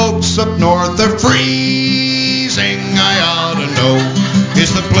 the folks up north are freezing. I ought to know,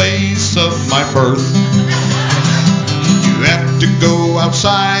 it's the place of my birth. You have to go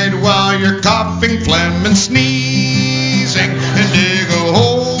outside while you're coughing, phlegm, and sneezing, and dig a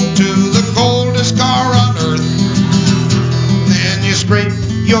hole to the coldest car on earth. Then you scrape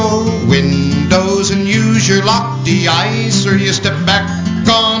your windows and use your lock de-ice, or you step back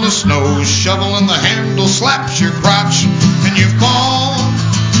on a snow shovel and the handle slaps your crotch, and you fall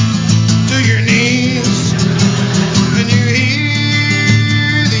to your knees, and you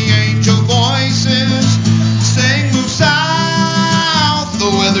hear the angel voices saying, move south, the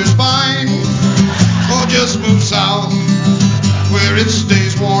weather's fine. Oh, just move south where it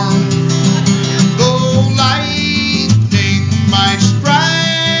stays warm. Though lightning might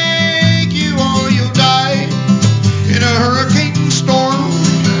strike you or you'll die in a hurricane storm.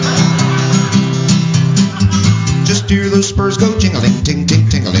 Just hear those spurs go jingling, ting, ting,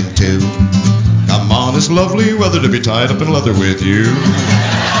 tingling too. Come on, it's lovely weather to be tied up in leather with you.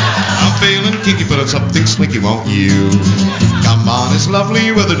 I'm feeling kinky, but it's something slinky, won't you? Come on, it's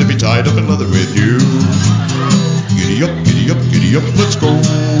lovely weather to be tied up in leather with you. Giddy up, giddy up, giddy up, let's go.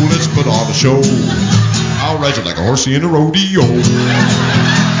 Let's put on a show. I'll ride you like a horsey in a rodeo.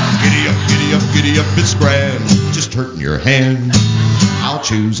 Giddy up, giddy up, giddy up, it's grand. Just hurting your hand. I'll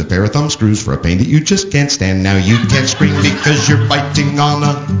choose a pair of thumb screws for a pain that you just can't stand. Now you can't scream because you're biting on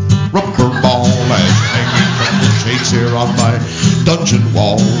a rubber ball. As hanging from the shades here on my dungeon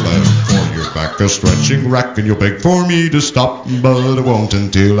wall. And for your back a stretching rack, and you'll beg for me to stop, but I won't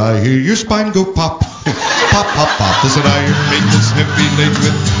until I hear your spine go pop. Pop, pop, pop. There's an iron maintenance heavy laid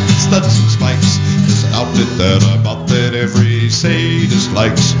with studs and spikes. There's an outfit that I bought that every sadist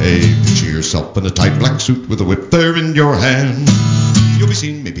likes. Hey, picture yourself in a tight black suit with a whip there in your hand. You'll be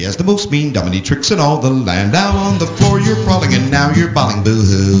seen maybe as the most mean dominatrix in all the land. Now on the floor you're crawling and now you're bawling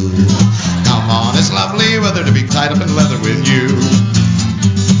boo-hoo. Come on, it's lovely weather to be tied up in leather with you.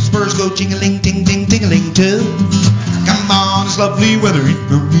 Spurs go jingling, ting, ting, tingling too. Come on, it's lovely weather, it's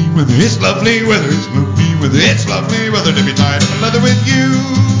lovely weather, it's lovely weather, it's lovely weather, it's lovely weather to be tied up in leather with you.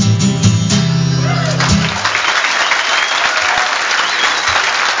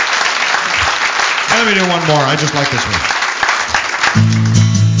 Let me do one more. I just like this one.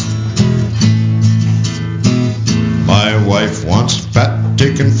 My wife wants fat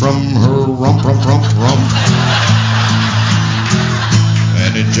taken from her rump, rump, rump, rump,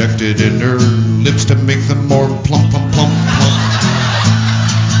 and injected in her lips to make them more plump, plump, plump, plump.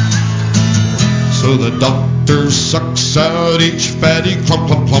 So the doctor sucks out each fatty clump,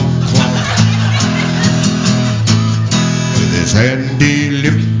 clump, clump, clump with his handy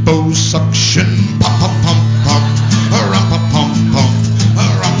liposuction. Pump, pump, pump, pump, rump, pump, pump, pump,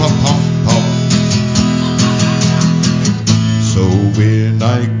 rump, pump, pump, pump. So when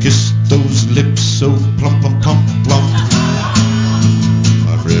I kiss those lips so plump, plump, plump, plump,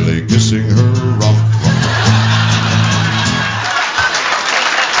 I'm really kissing her rump, rump.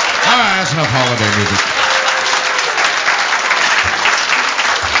 All right, that's enough holiday music.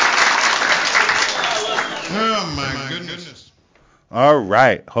 Oh my goodness. All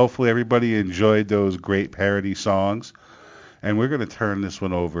right. Hopefully everybody enjoyed those great parody songs. And we're going to turn this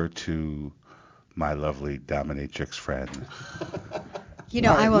one over to my lovely dominatrix friend. You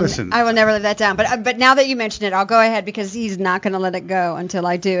know, Right, I will never let that down. But now that you mention it, I'll go ahead because he's not going to let it go until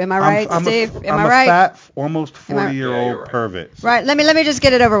I do. Am I right, Steve? Am I right? I'm a fat, almost 40-year-old pervert. Right. Let me just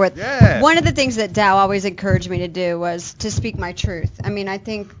get it over with. Yeah. One of the things that Dow always encouraged me to do was to speak my truth. I mean, I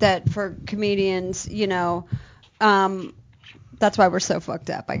think that for comedians, you know, that's why we're so fucked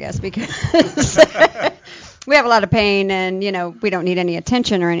up, I guess, because we have a lot of pain and, you know, we don't need any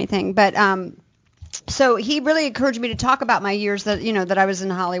attention or anything. But So he really encouraged me to talk about my years that, that I was in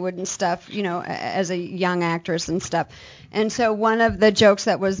Hollywood and stuff, as a young actress and stuff. And so one of the jokes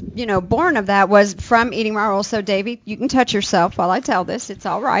that was, born of that was from Eating Raoul. So, Davey, you can touch yourself while I tell this. It's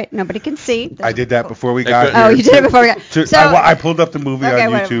all right. Nobody can see. I did that before we got here. Oh, you did it before we got here. So I pulled up the movie on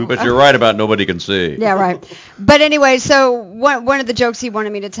YouTube. But you're right about nobody can see. Yeah, right. But anyway, so one of the jokes he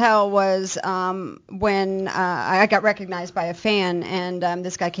wanted me to tell was when I got recognized by a fan, and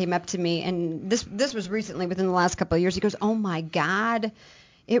this guy came up to me, and this was recently, within the last couple of years. He goes, "Oh, my God.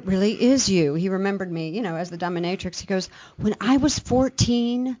 It really is you." He remembered me, as the dominatrix. He goes, "When I was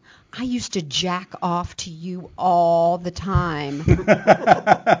 14, I used to jack off to you all the time."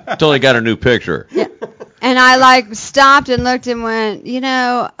 Until he got a new picture. Yeah. And I stopped and looked and went,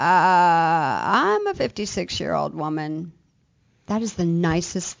 I'm a 56-year-old woman. That is the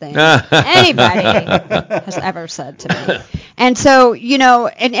nicest thing anybody has ever said to me. And so,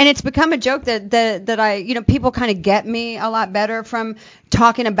 and it's become a joke that I, people kind of get me a lot better from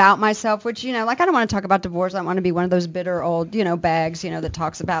talking about myself, which, I don't want to talk about divorce. I don't want to be one of those bitter old, bags, that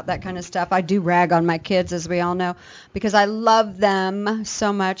talks about that kind of stuff. I do rag on my kids, as we all know, because I love them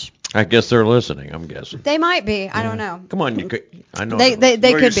so much. I guess they're listening, I'm guessing. They might be. I don't know. Come on, I know. They could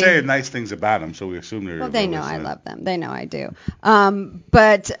you're be saying nice things about them, so we assume they're. Well, they know listening. I love them. They know I do.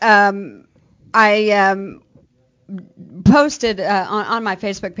 But I posted on my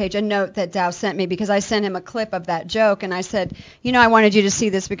Facebook page a note that Dow sent me because I sent him a clip of that joke, and I said, I wanted you to see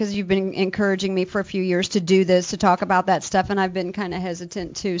this because you've been encouraging me for a few years to do this, to talk about that stuff, and I've been kind of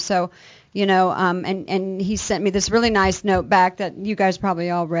hesitant too. So, and he sent me this really nice note back that you guys probably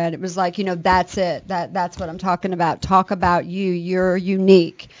all read. It was like, that's it. That's what I'm talking about. Talk about you. You're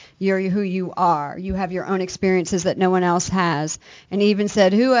unique. You're who you are. You have your own experiences that no one else has. And he even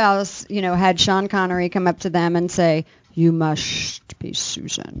said, who else, had Sean Connery come up to them and say, "You must be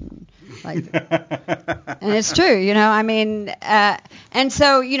Susan." And it's true, and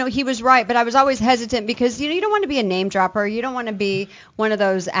so, he was right, but I was always hesitant because, you don't want to be a name dropper. You don't want to be one of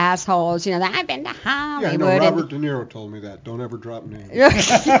those assholes, that I've been to Hollywood. Yeah, Robert De Niro told me that. Don't ever drop names.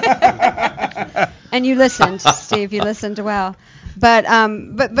 And you listened, Steve, you listened well. But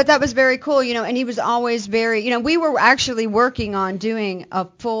that was very cool, and he was always very, we were actually working on doing a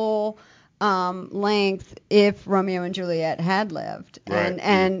full length if Romeo and Juliet had lived, right.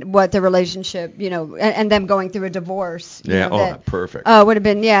 and what the relationship, and them going through a divorce. Yeah, perfect. Oh, would have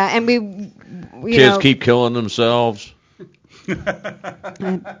been, yeah, and we, kids keep killing themselves.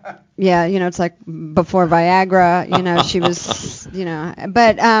 Yeah, it's like before Viagra, she was,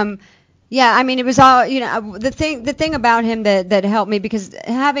 but yeah, I mean, it was all, the thing about him that helped me, because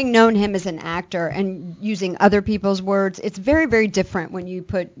having known him as an actor and using other people's words, it's very, very different when you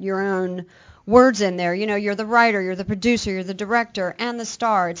put your own words in there. You're the writer, you're the producer, you're the director, and the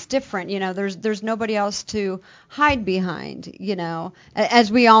star. It's different. There's nobody else to hide behind, as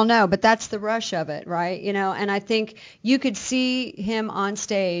we all know, but that's the rush of it, right? And I think you could see him on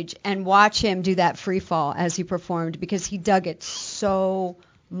stage and watch him do that free fall as he performed, because he dug it so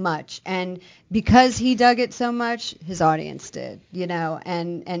much, and because he dug it so much, his audience did,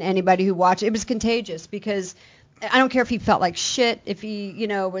 and anybody who watched it was contagious, because I don't care if he felt like shit, if he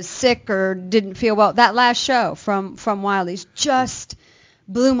was sick or didn't feel well. That last show from Wiley's just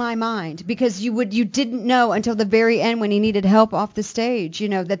blew my mind, because you didn't know until the very end, when he needed help off the stage,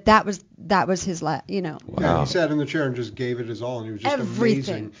 that was his Wow. Yeah, he sat in the chair and just gave it his all, and he was just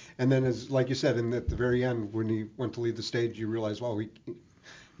Everything. amazing. And then, as like you said, and at the very end, when he went to leave the stage, you realize, wow,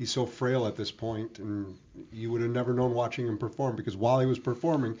 he's so frail at this point, and you would have never known watching him perform, because while he was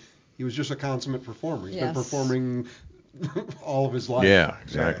performing, he was just a consummate performer. He's been performing all of his life. Yeah,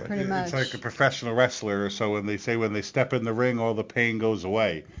 exactly. Pretty much. It's like a professional wrestler. So when they step in the ring, all the pain goes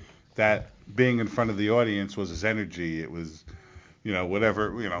away. That being in front of the audience was his energy. It was,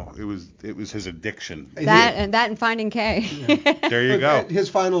 whatever, it was his addiction. And Finding K. Yeah. There you go. His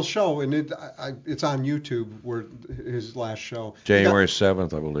final show, and it's on YouTube, where his last show. January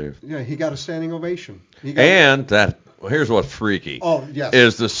 7th, I believe. Yeah, he got a standing ovation. Here's what's freaky. Oh, yes.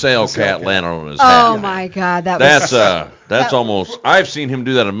 Is the sail cat landing on his head. Oh my God, that's almost. I've seen him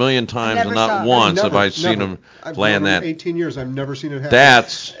do that a million times, and not once have I seen him land that. 18 years, I've never seen it happen.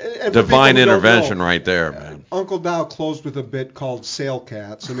 That's divine intervention know, right there, man. Uncle Dow closed with a bit called Sail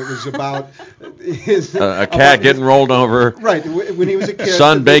Cats, and it was about his a cat getting rolled over. Right, when he was a kid.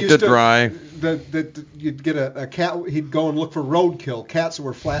 Sun baked it dry. You'd get a cat. He'd go and look for roadkill, cats that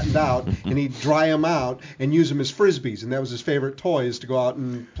were flattened out, and he'd dry them out and use them as frisbees. And that was his favorite toy, is to go out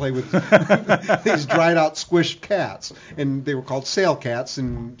and play with these dried out, squished cats. And they were called sail cats,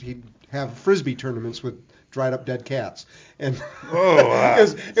 and he'd have frisbee tournaments with dried up dead cats. And Oh, wow.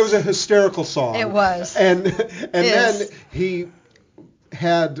 it was a hysterical song. It was. And Yes. then he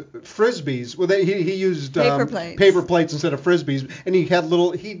had frisbees. Well, he used Paper plates. paper plates instead of frisbees, and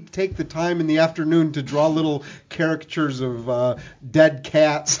he'd take the time in the afternoon to draw little caricatures of dead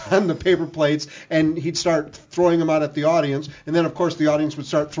cats on the paper plates, and he'd start throwing them out at the audience, and then of course the audience would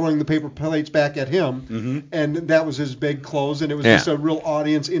start throwing the paper plates back at him, and that was his big close, and it was just a real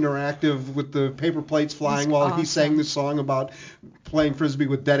audience interactive with the paper plates flying while he sang this song about playing frisbee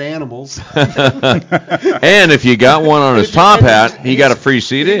with dead animals. And if you got one on his top hat, he got a free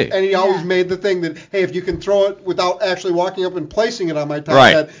CD. And he always made the thing that, hey, if you can throw it without actually walking up and placing it on my top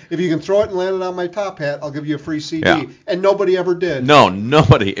Right. hat, if you can throw it and land it on my top hat, I'll give you a free CD. Yeah. And nobody ever did. No,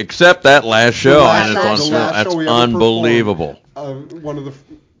 nobody except that last show, and The it's last show we ever unbelievable. performed, one of the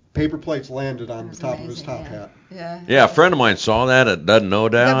paper plates landed on the top of his top hat. Yeah. Yeah, a friend of mine saw that at Doesn't Know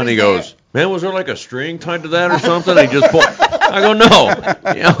Down, That and he was goes, "Man, was there like a string tied to that or something?" He just pulled. I go,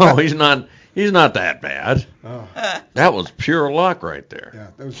 "No, he's not that bad. Oh, That was pure luck right there." yeah,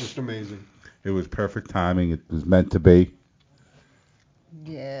 that was just amazing. It was perfect timing. It was meant to be.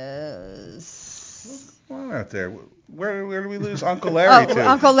 Yes. What's going on out there? Where did we lose Uncle Larry to?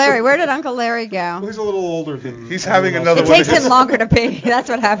 Uncle Larry. Where did Uncle Larry go? He's a little older than. He's having everyone another else. It one takes of his- him longer to pee. That's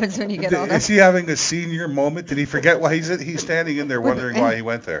what happens when you get older. Is he having a senior moment? Did he forget why he's standing in there wondering why he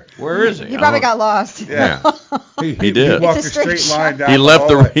went there? Where is he? He probably got lost. Yeah. He did. He walked It's a a straight straight line down He left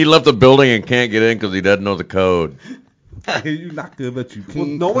hallway. he left the building and can't get in because he doesn't know the code. You're not good, but you can't. Well,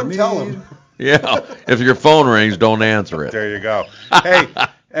 no one come tell in. him. Yeah, if your phone rings, don't answer it. There you go. Hey,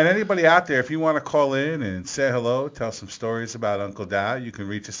 and anybody out there, if you want to call in and say hello, tell some stories about Uncle Dow, you can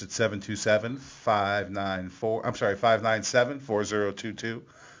reach us at 597-4022.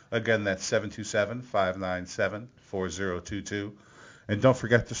 Again, that's 727-597-4022. And don't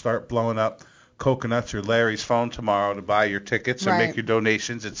forget to start blowing up Coconuts or Larry's phone tomorrow to buy your tickets or Right. make your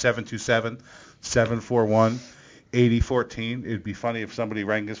donations at 727-741-8014. It'd be funny if somebody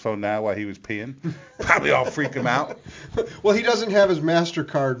rang his phone now while he was peeing. Probably all freak him out. Well, he doesn't have his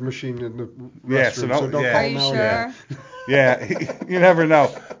MasterCard machine in the Yeah, restroom, so so don't- don't yeah. call Are him you out. sure? Yeah, you never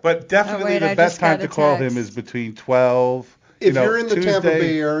know. But definitely Oh, wait, the I best just time got to a call text. him is between 12. If you're in the Tuesday. Tampa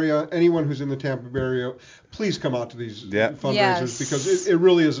Bay area, anyone who's in the Tampa Bay area, please come out to these Yeah. fundraisers Yes. because it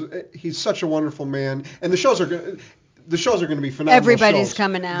really is. He's such a wonderful man, and the shows are going to be phenomenal. Everybody's shows.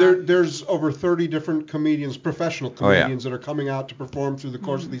 coming out. There's over 30 different comedians, professional Oh, yeah. comedians that are coming out to perform through the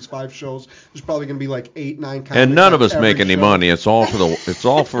course of these 5 shows. There's probably going to be like 8, 9 comics. And none of us every make any show. money. It's all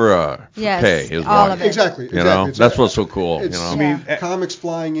for Yes, pay. Is all what. of it. Exactly. You know, It's- that's what's so cool. It's, You know, Yeah. comics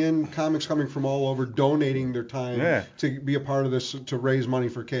flying in, comics coming from all over, donating their time Yeah. to be a part of this to raise money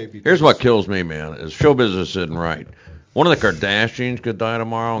for K. here's what kills me, man: is show business isn't right. One of the Kardashians could die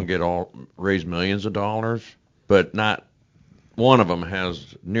tomorrow and raise millions of dollars, but not one of them has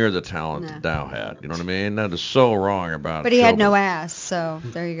near the talent that Dow had. You know what I mean? That is so wrong about. But he had show no business. ass, so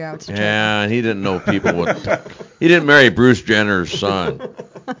there you go. It's a joke. Yeah, and he didn't know people would. He didn't marry Bruce Jenner's son.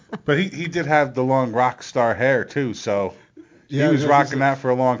 But he did have the long rock star hair too, so Yeah, he was he's rocking a- that for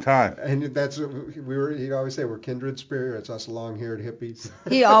a long time. And that's he'd always say we're kindred spirits, us long-haired hippies.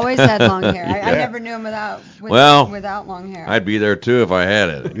 He always had long hair. I Yeah. never knew him without long hair. I'd be there too if I had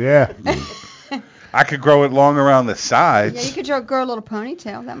it. Yeah. I could grow it long around the Yeah, sides. you could grow a little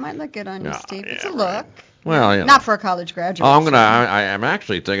ponytail. That might look good on you, Yeah, Steve. It's a yeah, look. right. Well, you know. Not for a college graduate. Oh, I'm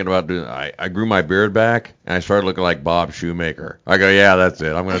actually thinking about doing. I grew my beard back and I started looking like Bob Shoemaker. I go, yeah, that's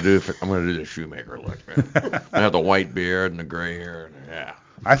it. I'm gonna do the Shoemaker look. Man. I have the white beard and the gray hair. And, yeah,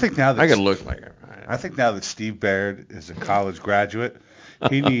 I think now that I could look like it. I think now that Steve Baird is a college graduate,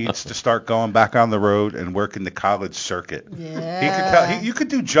 he needs to start going back on the road and working the college circuit. Yeah. You could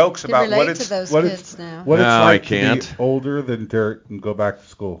do jokes Could about relate what to it's those what kids it's now. what it's No, like I can't. to be older than dirt and go back to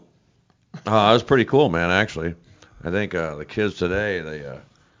school. That was pretty cool, man. Actually, I think the kids today, they,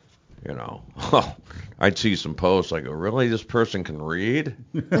 I'd see some posts. I go, really, this person can read?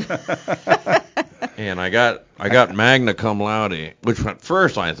 And I got magna cum laude, which at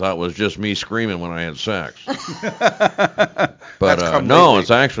first I thought was just me screaming when I had sex. But come no, lately.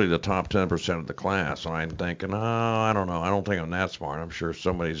 it's actually the top 10% of the class. And I'm thinking, I don't know. I don't think I'm that smart. I'm sure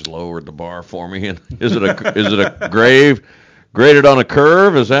somebody's lowered the bar for me. And is it a graded on a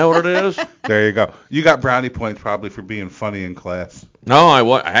curve? Is that what it is? There you go. You got brownie points probably for being funny in class. No, I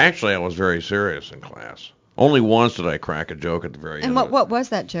was very serious in class. Only once did I crack a joke at the very And end. what was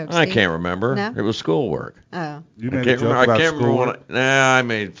that joke, I Steve? can't remember. No? It was schoolwork. Oh. You I made a can't joke remember. about I can't remember schoolwork? what.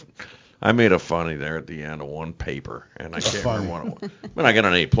 I made a funny there at the end of one paper, and I can't remember what it was. But I got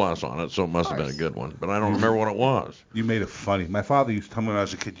an A+ on it, so it must have been a good one. But I don't remember what it was. You made a funny. My father used to tell me when I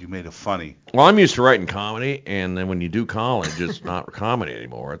was a kid, you made a funny. Well, I'm used to writing comedy, and then when you do college, it's not comedy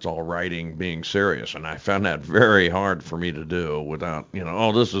anymore. It's all writing, being serious, and I found that very hard for me to do without,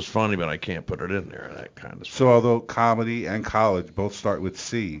 oh, this is funny, but I can't put it in there, that kind of stuff. So although comedy and college both start with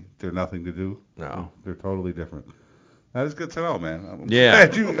C, they're nothing to do? No. They're totally different. That is good to know, man. I'm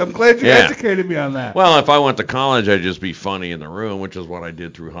glad you educated me on that. Well, if I went to college, I'd just be funny in the room, which is what I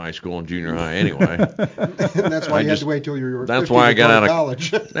did through high school and junior high anyway. And that's why you had to wait till you were 50 That's why I got out of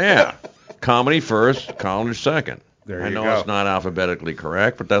college. Yeah. Comedy first, college second. There I you know go. It's not alphabetically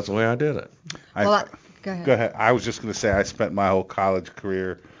correct, but that's the way I did it. Go ahead. Go ahead. I was just going to say I spent my whole college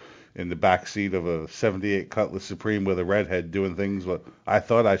career in the back seat of a 78 Cutlass Supreme with a redhead doing things what I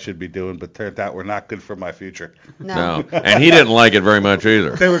thought I should be doing, but turned out were not good for my future. No. And he didn't like it very much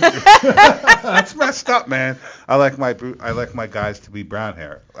either. They were. That's messed up, man. I like my guys to be brown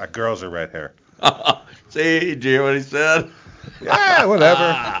hair. Like girls are red hair. See, did you hear what he said? Yeah,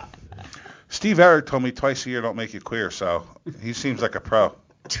 whatever. Steve Eric told me twice a year don't make you queer, so he seems like a pro.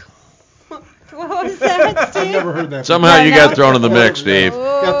 What was that, Steve? I've never heard that. Somehow you got thrown in the mix, Steve.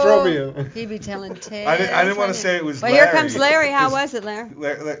 Yeah, throw me in. He'd be telling tales. I didn't want to say it was Well, Larry. here comes Larry. How was it, Larry?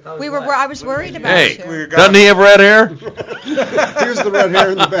 I was worried about Hey, you. doesn't he have red hair? Here's the red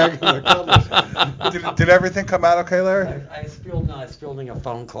hair in the back of the Cutlass. Did everything come out okay, Larry? I was fielding a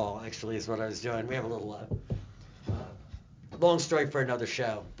phone call, actually, is what I was doing. We have a little long story for another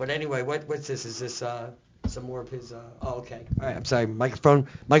show. But anyway, what's this? Is this some more of his? Oh, okay. All right. I'm sorry. Microphone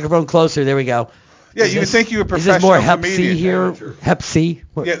closer. There we go. Yeah, you would think you were a professional comedian. Is this more Hep C comedian. here? Hep C?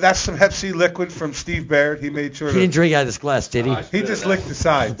 What? Yeah, that's some Hep C liquid from Steve Baird. He made sure He didn't drink out of this glass, did he? He just licked the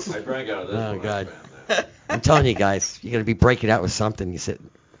sides. I drank out of this Oh, one. God. I'm telling you guys, you're going to be breaking out with something. You sit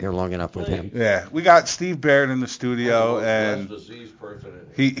here long enough with him. Yeah, we got Steve Baird in the studio, and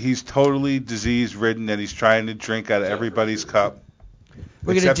he's totally disease-ridden, and he's trying to drink out of everybody's cup.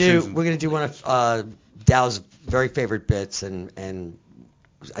 We're gonna do one of Dow's very favorite bits, and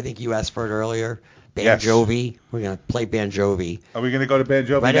I think you asked for it earlier. Bon Yes. Jovi. We're gonna play Bon Jovi. Are we going to go to Bon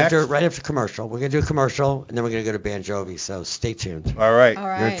Jovi right next? after commercial. We're gonna do a commercial, and then we're gonna go to Bon Jovi. So stay tuned. All right.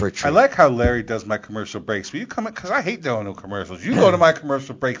 You're in for a treat. I like how Larry does my commercial breaks. Will you come in? Because I hate doing no commercials. You go to my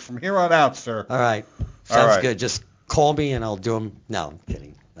commercial breaks from here on out, sir. All right. Sounds good. Just call me, and I'll do them. No, I'm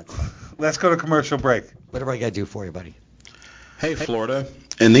kidding. That's fine. Let's go to commercial break. Whatever I gotta do for you, buddy. Hey, Florida.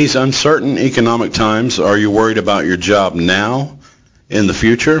 In these uncertain economic times, are you worried about your job now, in the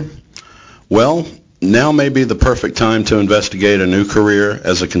future? Well, now may be the perfect time to investigate a new career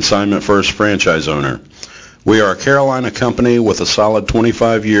as a consignment first franchise owner. We are a Carolina company with a solid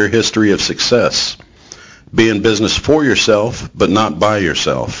 25-year history of success. Be in business for yourself, but not by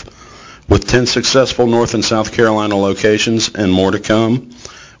yourself. With 10 successful North and South Carolina locations and more to come,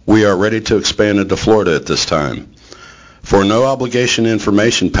 we are ready to expand into Florida at this time. For a no-obligation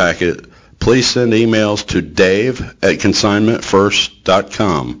information packet, please send emails to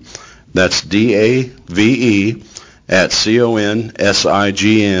dave@consignmentfirst.com. That's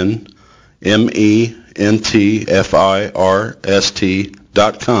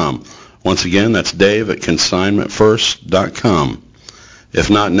DAVE@consignmentfirst.com. Once again, that's dave@consignmentfirst.com. If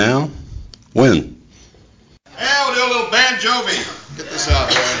not now, when? Hey, we'll do a little Bon Jovi. Get this out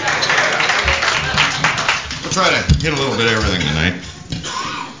there. We'll try to hit a little bit of everything tonight.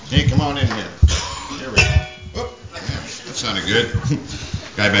 Hey, come on in here. There we go. Whoop. Yeah, that sounded good.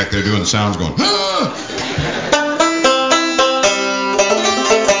 Guy back there doing the sounds going, ah!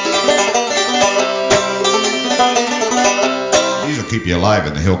 These will keep you alive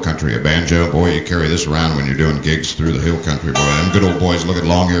in the hill country. A banjo, boy, you carry this around when you're doing gigs through the hill country, boy. Them good old boys look at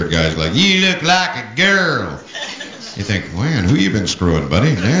long-haired guys like, you look like a girl. You think, man, who you been screwing,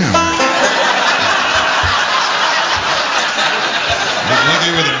 buddy? Damn.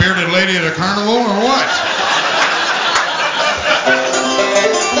 Lucky with a bearded lady at a carnival or what?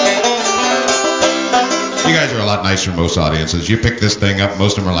 You guys are a lot nicer than most audiences. You pick this thing up,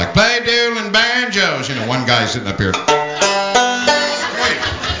 most of them are like, play dueling banjos. You know, one guy sitting up here. Great.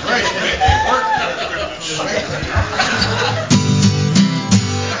 It worked.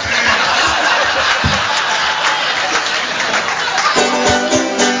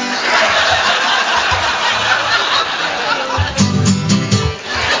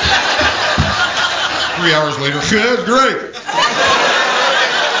 3 hours later, that's great.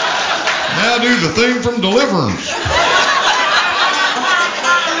 Now do the theme from Deliverance.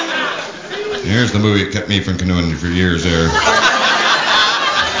 Here's the movie that kept me from canoeing for years there.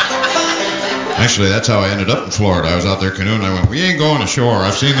 Actually, that's how I ended up in Florida. I was out there canoeing. I went, we ain't going ashore.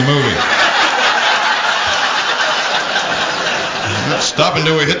 I've seen the movie. Let's stop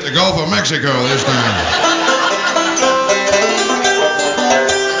until we hit the Gulf of Mexico this time.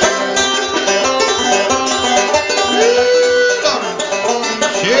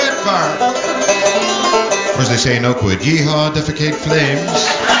 Shit fire. Of course, they say no quid. Yeehaw, defecate flames.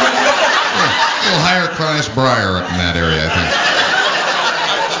 Yeah, a little higher class briar up in that area, I think.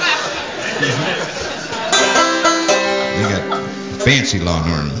 They got fancy lawn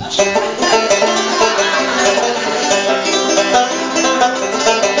ornaments.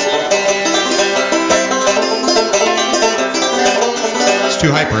 It's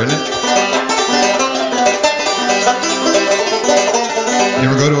too hyper, isn't it? You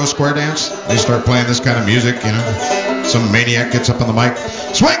ever go to a square dance? They start playing this kind of music, you know? Some maniac gets up on the mic.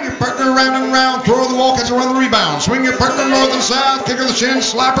 Swing your partner around and round, throw the wall, catch her on the rebound. Swing your partner north and south, kick her the shin,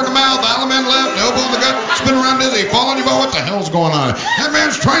 slap her in the mouth, element left, elbow in the gut, spin around dizzy, fall on your bow. What the hell's going on? That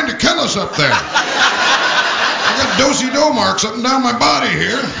man's trying to kill us up there. I got do-si-do marks up and down my body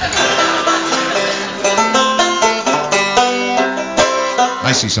here.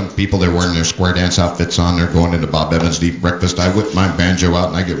 I see some people, they're wearing their square dance outfits on. They're going into Bob Evans' Deep Breakfast. I whip my banjo out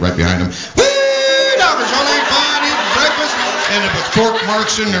and I get right behind them. Whee! Doggers, all ain't fine eating breakfast. And with fork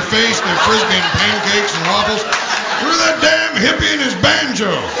marks in their face, they're frisbeeing pancakes and waffles. Where's that damn hippie and his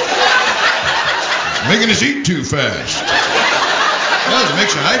banjo? It's making us eat too fast. Well, it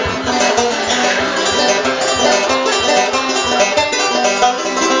makes you hyper.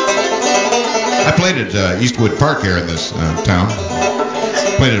 I played at Eastwood Park here in this town.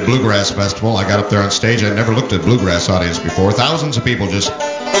 Played at a bluegrass festival. I got up there on stage. I'd never looked at a bluegrass audience before. Thousands of people just... Yeah,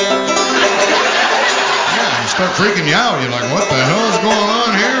 you start freaking you out. You're like, what the hell is going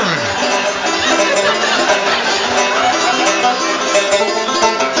on here?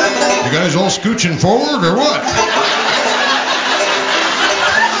 You guys all scooching forward or what?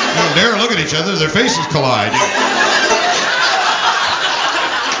 You don't dare look at each other. Their faces collide.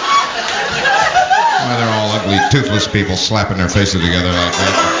 Well, they're all ugly, toothless people slapping their faces together like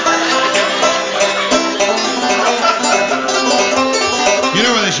that. You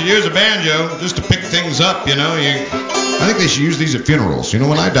know where they should use a banjo just to pick things up, you know? I think they should use these at funerals. You know,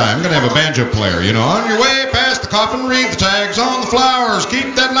 when I die, I'm going to have a banjo player. You know, on your way past the coffin, read the tags on the flowers.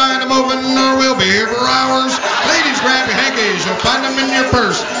 Keep that line a-moving or we'll be here for hours. Ladies, grab your hankies. You'll find them in your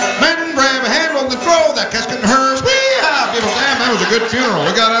purse. Men, grab a handle and throw that casket in hers. Wee-haw! People, damn, that was a good funeral.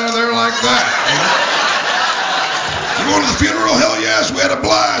 We got out of there like that. You know? You going to the funeral? Hell yes, we had a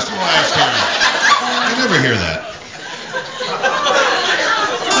blast the last time. You never hear that.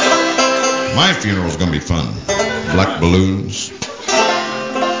 My funeral's going to be fun. Black balloons.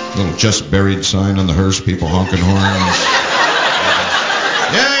 Little just buried sign on the hearse, people honking horns.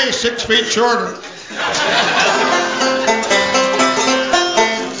 Yay, 6 feet shorter.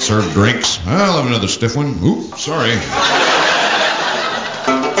 Serve drinks. I'll have another stiff one. Oop, sorry.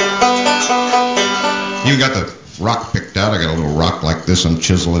 You got the rock picked out. I got a little rock like this I'm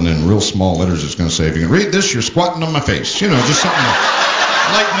chiseling in real small letters. It's going to say, if you can read this, you're squatting on my face. You know, just something to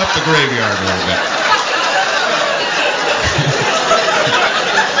lighten up the graveyard a little bit.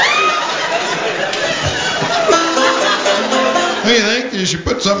 What do you think? You should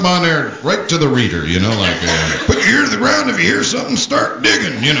put something on there right to the reader, you know, like put your ear to the ground. If you hear something, start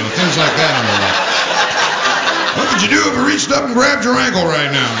digging, you know, things like that on the rock. What would you do if I reached up and grabbed your ankle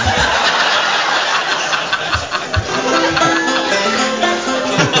right now?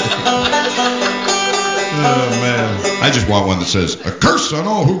 Oh, man. I just want one that says, a curse on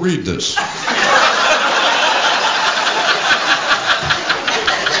all who read this.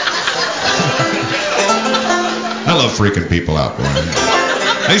 I love freaking people out, boy.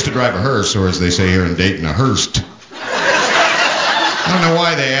 I used to drive a hearse, or as they say here in Dayton, a hearst. I don't know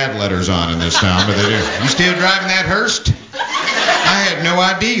why they add letters on in this town, but they do. You still driving that hearse? I had no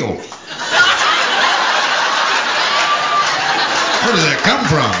idea. Where does that come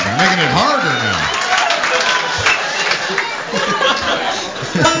from? They're making it harder now.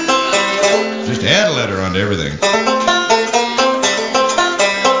 Just add a letter onto everything.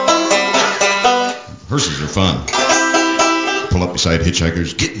 Hearses are fun. Pull up beside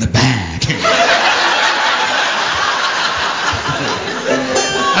hitchhikers. Get in the back. You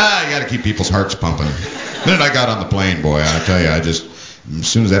got to keep people's hearts pumping. The minute I got on the plane, boy, I tell you, as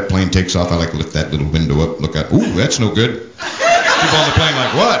soon as that plane takes off, I like to lift that little window up, look out. Ooh, that's no good. People on the plane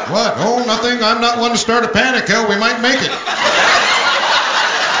like, what? Oh, nothing. I'm not one to start a panic. Hell, we might make it.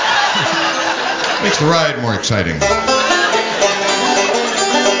 Makes the ride more exciting.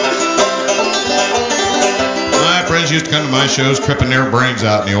 My friends used to come to my shows tripping their brains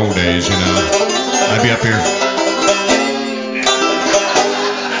out in the old days, you know. I'd be up here.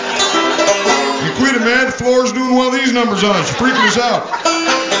 You quit it, man. The floor's doing one of these numbers on it. It's freaking us out.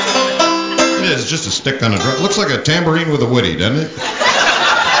 It is just a stick on a drum. Looks like a tambourine with a woody, doesn't it?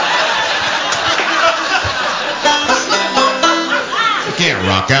 You can't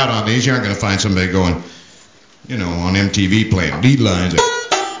rock out on these. You aren't going to find somebody going, you know, on MTV playing lead lines.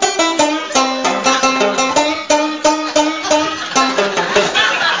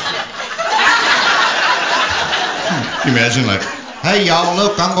 Can you imagine, like, hey, y'all,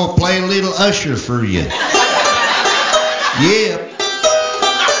 look, I'm going to play a little Usher for you. Yep. Yep.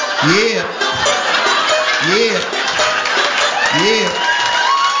 Yep. Yep.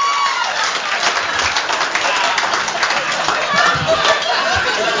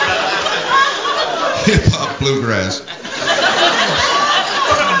 Hip-hop bluegrass.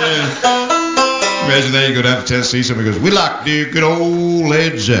 Imagine that, you go down to Tennessee, somebody goes, we'd like to do a good old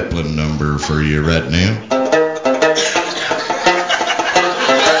Led Zeppelin number for you right now.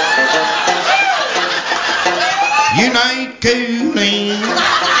 You ain't coolin',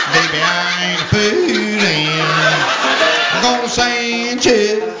 baby, I ain't fooling. I'm gonna send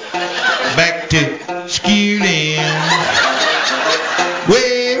you back to schooling.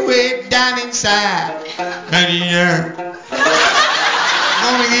 Way down inside, honey,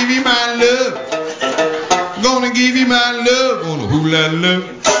 gonna give you my love. Gonna give you my love. Gonna hula love.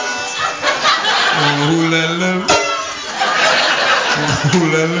 Gonna hula love. Gonna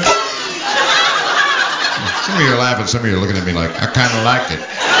hula love. Some of you are laughing, some of you are looking at me like, I kind of like it.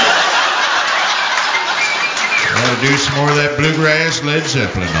 I ought to do some more of that bluegrass Led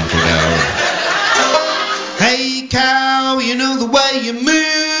Zeppelin Uncle Dow. Hey, cow, you know the way you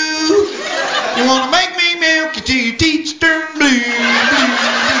move. You want to make me milk you till your teeth turn blue.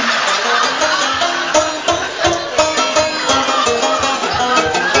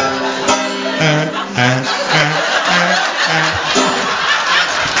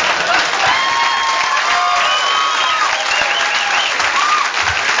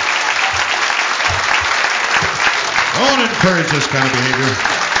 Encourage this kind of behavior.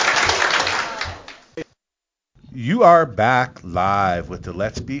 You are back live with the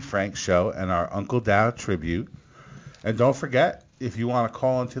Let's Be Frank show and our Uncle Dow tribute. And don't forget, if you want to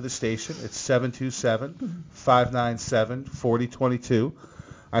call into the station, it's 727-597-4022.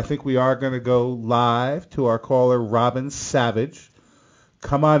 I think we are going to go live to our caller, Robin Savage.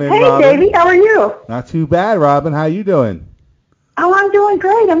 Come on in, Robin. Hey, Davey, how are you? Not too bad, Robin. How you doing? Oh, I'm doing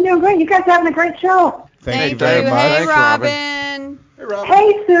great. You guys are having a great show. Thank you very much. Hey, Robin. Hey, Robin.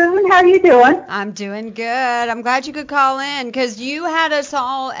 Hey, Susan, how are you doing? I'm doing good. I'm glad you could call in because you had us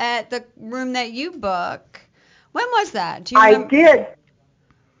all at the room that you book. When was that? Do you remember? I did.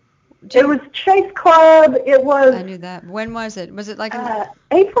 It was Chase Club. It was. I knew that. When was it? Was it like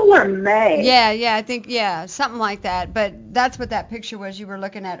April or May? Yeah, I think, something like that. But that's what that picture was you were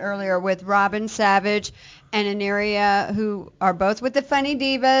looking at earlier with Robin Savage and Aneria, who are both with the Funny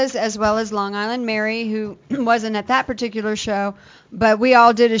Divas, as well as Long Island Mary, who wasn't at that particular show. But we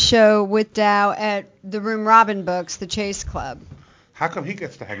all did a show with Dow at the room Robin books, the Chase Club. How come he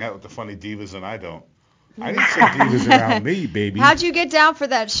gets to hang out with the Funny Divas and I don't? I didn't say divas around me, baby. How'd you get down for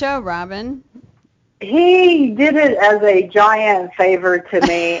that show, Robin? He did it as a giant favor to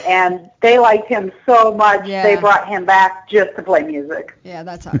me, and they liked him so much, they brought him back just to play music. Yeah,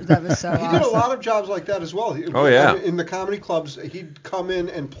 that was so awesome. He did a lot of jobs like that as well. Oh, yeah. In the comedy clubs, he'd come in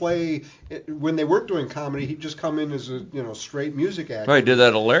and play. When they weren't doing comedy, he'd just come in as a straight music act. Oh, he did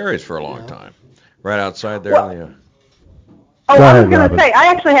that at Larry's for a long time. Right outside there. I was going to say, I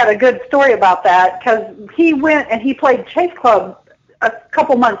actually had a good story about that because he went and he played Chase Club a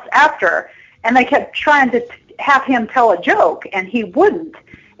couple months after, and they kept trying to have him tell a joke, and he wouldn't.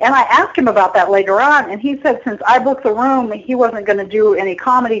 And I asked him about that later on, and he said since I booked the room, he wasn't going to do any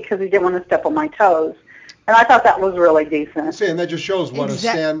comedy because he didn't want to step on my toes. And I thought that was really decent. And that just shows what a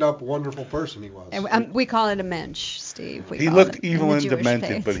stand-up, wonderful person he was. And we call it a mensch, Steve. He looked evil and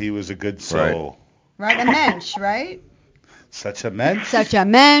demented, but he was a good soul. Right, a mensch, right? Such a mensch. Such a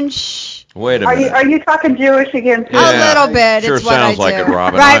mensch. Wait a minute. Are you talking Jewish again, too? A little bit. Sure it's what sounds I like do. it,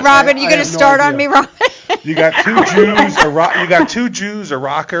 Robin. Right, Robin? You going to start on me, Robin? You got two Jews, a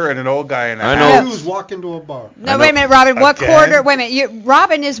rocker, and an old guy in a I house. know. Jews walk into a bar. No, wait a minute, Robin. What Again? quarter? Wait a minute.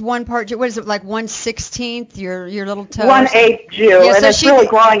 Robin is one part Jew. What is it, like 1/16th? Your little toe? 1/8 Jew, Yeah, and so it's really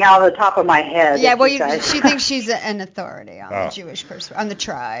growing out of the top of my head. Yeah, well, guys. she thinks she's an authority on the Jewish person, on the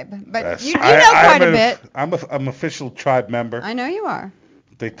tribe. But Yes. you know quite a bit. I'm official tribe member. I know you are.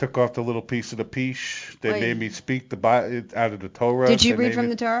 They took off the little piece of the pish. They made me speak the out of the Torah. Did you read from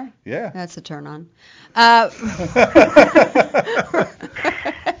the Torah? Yeah. That's a turn on. I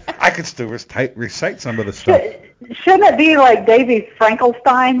could still recite some of the stuff. Shouldn't it be like Davy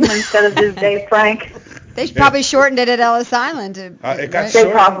Frankenstein instead of just Dave Frank? They probably shortened it at Ellis Island. It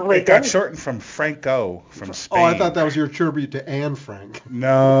got shortened from Franco from Spain. Oh, I thought that was your tribute to Anne Frank.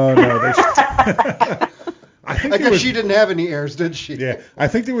 No. I guess she didn't have any heirs, did she? Yeah, I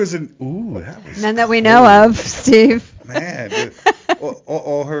think there was that was none that we know of, Steve. Man,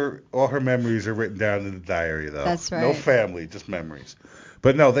 all her memories are written down in the diary, though. That's right. No family, just memories.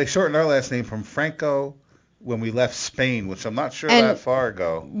 But no, they shortened our last name from Franco when we left Spain, which I'm not sure that far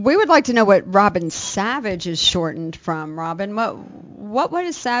ago. We would like to know what Robin Savage is shortened from. Robin, what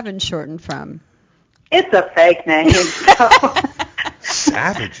is Savage shortened from? It's a fake name.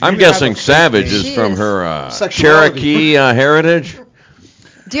 Savage. I'm guessing Savage is from her Cherokee heritage.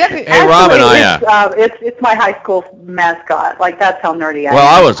 Do you have? Hey, Robin, it's my high school mascot. Like that's how nerdy I am.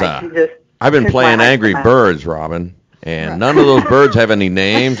 Well, I've been playing Angry Birds, Robin. And none of those birds have any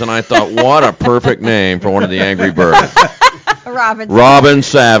names, and I thought, what a perfect name for one of the Angry Birds. Robin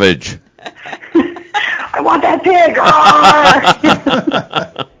Savage. I want that pig.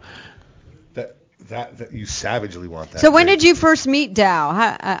 that you savagely want that. So when did you first meet Dow?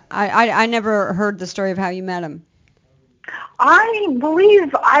 I never heard the story of how you met him. I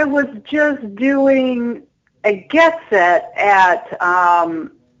believe I was just doing a get set at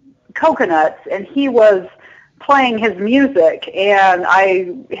Coconuts, and he was playing his music, and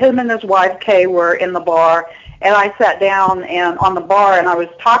him and his wife Kay were in the bar, and I sat down and on the bar, and I was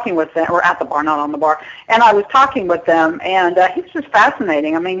talking with them, or at the bar, not on the bar, and I was talking with them, and he was just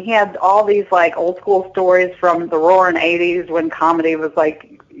fascinating. I mean, he had all these like old school stories from the roaring '80s when comedy was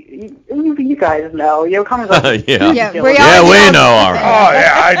like, you guys know, comedy was like, we know. All right. Oh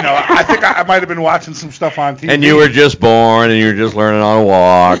yeah, I know. I think I might have been watching some stuff on TV. And you were just born, and you were just learning how to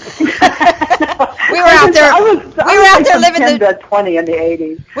walk. We were out there. We were out there living the 20 in the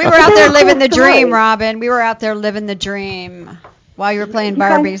 80s. We were out there living the dream, Robin. We were out there living the dream while you were playing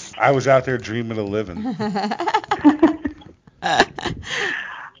Barbies. I was out there dreaming of living.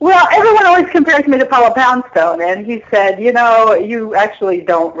 Well, everyone always compares me to Paula Poundstone, and he said, you actually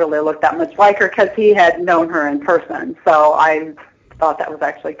don't really look that much like her because he had known her in person. So I thought that was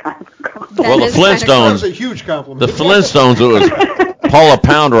actually kind of cool. Well, the Flintstones. That was a huge compliment. The Flintstones, it was Paula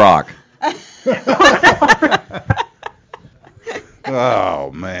Poundrock. Oh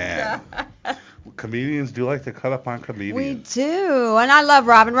man, comedians do like to cut up on comedians. We do, and I love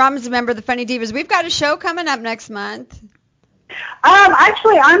Robin. Robin's a member of the Funny Divas. We've got a show coming up next month.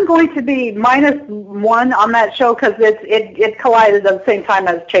 Actually, I'm going to be -1 on that show because it collided at the same time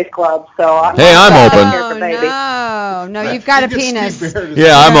as Chase Club. So I'm open. No, you've got a penis.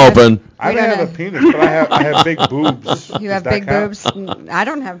 Yeah, I'm open. I don't have a penis, but I have big boobs. You have big boobs. I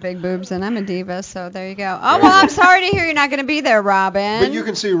don't have big boobs, and I'm a diva. So there you go. Oh well, I'm sorry to hear you're not going to be there, Robin. But you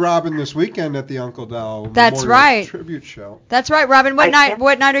can see Robin this weekend at the Uncle Dow Memorial Tribute Show. That's right, Robin. What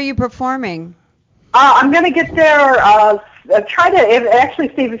night are you performing? I'm going to get there. Actually,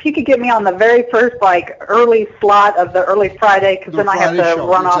 Steve, if you could get me on the very first early slot of the early Friday, because then I have to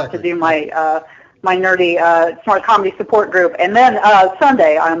run off to do my nerdy smart comedy support group, and then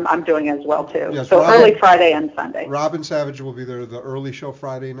Sunday I'm doing it as well too. Yes, so early Friday and Sunday. Robin Savage will be there the early show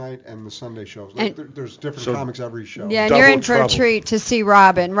Friday night and the Sunday shows. There's different comics every show. Yeah, and you're in for a treat to see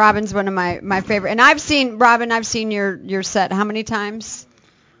Robin. Robin's one of my favorite, and I've seen your set how many times?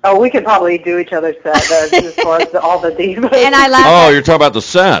 Oh, we could probably do each other's set as far as all the divas. And I laugh. Oh, you're talking about the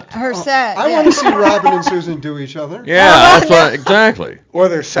set. Her set. I want to see Robin and Susan do each other. Yeah, that's what exactly. Or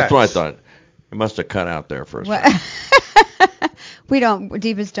their sets. That's what I thought. It must have cut out there for a second.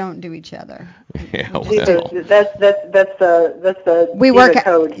 Divas don't do each other. Yeah, well. That's the diva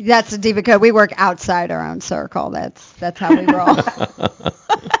code. That's the diva code. We work outside our own circle. That's how we roll.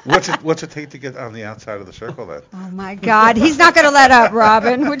 What's it take to get on the outside of the circle then? Oh my God, he's not going to let up,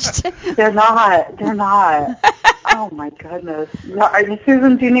 Robin. They're not. Oh my goodness.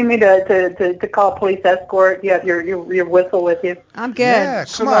 Susan, do you need me to call a police escort? You have your whistle with you? I'm good. Yeah,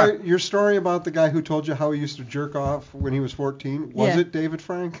 so now, your story about the guy who told you how he used to jerk off when he was 14, was it David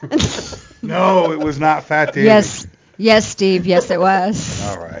Frank? No, it was not Fat David. Yes, Steve. Yes, it was.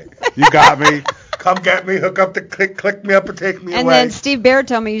 All right. You got me. Come get me, hook up the click me up and take me away. And then Steve Baird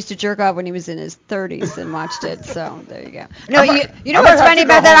told me he used to jerk off when he was in his 30s and watched it. So there you go. No, you know what's funny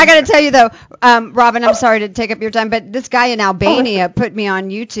about that? I got to tell you though, Robin, I'm sorry to take up your time, but this guy in Albania put me on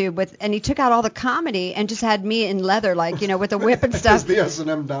YouTube and he took out all the comedy and just had me in leather, with a whip and stuff. As the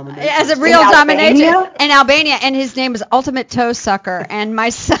S&M dominatrix. As a real dominatrix in Albania, and his name was Ultimate Toe Sucker. And my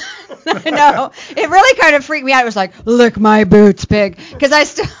son, it really kind of freaked me out. It was like, lick my boots, pig, because I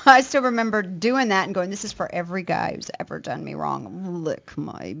still remember doing that and going, this is for every guy who's ever done me wrong. Lick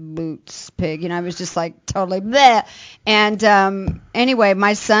my boots, pig. I was just like totally bleh. And anyway,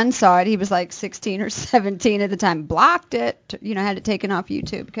 my son saw it. He was like 16 or 17 at the time. Blocked it. Had it taken off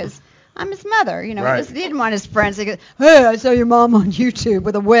YouTube because I'm his mother. Right. He didn't want his friends to go, hey, I saw your mom on YouTube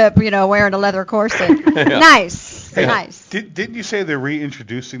with a whip, wearing a leather corset. Nice. Hey, nice. Didn't you say they're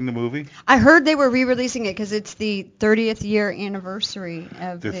reintroducing the movie? I heard they were re-releasing it because it's the 30th year anniversary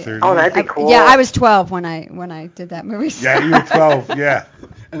of The 30th? Oh, that'd be cool. Yeah, I was 12 when I did that movie. So. Yeah, you were 12. Yeah.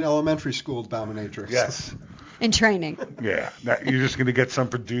 An elementary school dominatrix. Yes. In training. Yeah. Now, you're just gonna get some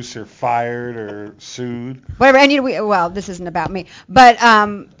producer fired or sued. Whatever. And well, this isn't about me, but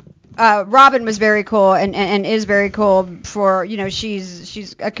Robin was very cool and is very cool for,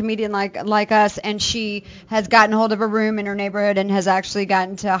 she's a comedian like us, and she has gotten hold of a room in her neighborhood and has actually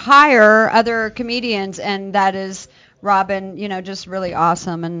gotten to hire other comedians, and that is Robin, just really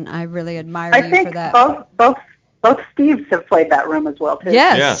awesome, and I really admire you for that. I think both Steves have played that room as well, too.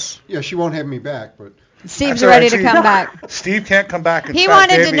 Yes. Yeah, she won't have me back, but Steve's ready to come back. Steve can't come back. He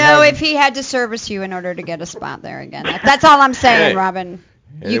wanted to know if he had to service you in order to get a spot there again. That's all I'm saying, Robin.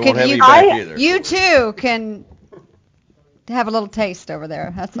 You too can have a little taste over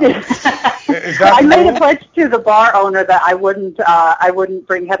there. That's all. I made a pledge to the bar owner that I wouldn't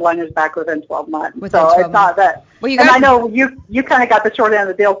bring headliners back within 12 months. It's not that. Well, I know you kind of got the short end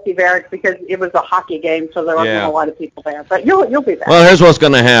of the deal, Steve Eric, because it was a hockey game, so there wasn't a lot of people there. But you'll be back. Well, here's what's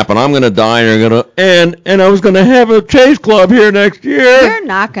going to happen. I'm going to die, and you're going to and I was going to have a Chase Club here next year. You're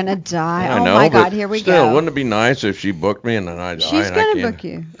not going to die. I know, my God, here we still, go. Wouldn't it be nice if she booked me and then I die? She's going to book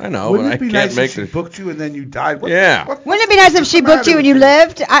you. I know, Wouldn't but it be I can't nice make if she booked you and then you died? Wouldn't it be nice if she booked you and you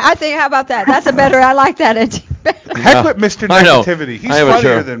lived? I think, how about that? That's a better, I like that. Heck with Mr. Negativity. He's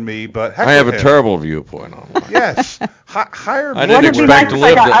funnier than me, but heck I have with a him. terrible viewpoint on life. Yes. Hire me. I didn't expect to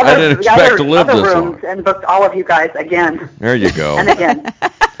live. I didn't expect to live this long. And booked all of you guys again. There you go. And again.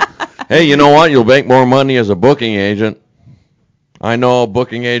 Hey, you know what? You'll make more money as a booking agent. I know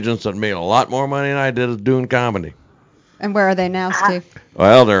booking agents that made a lot more money than I did doing comedy. And where are they now, Steve?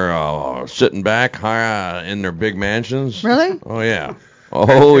 Well, they're sitting back in their big mansions. Really? Oh, yeah.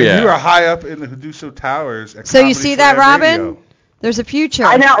 Oh, and yeah. You are high up in the Haduso Towers. So you see that, Robin? There's a future.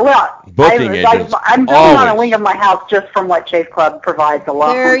 I know. Well, Booking agents. I'm building on a wing of my house just from what Chase Club provides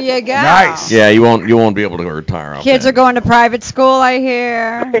alone. There you go. Nice. Yeah, you won't be able to retire off Kids that. are going to private school, I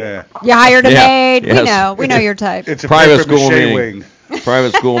hear. Yeah. You hired a maid. Yes. We know your type. It's a private school wing. meaning.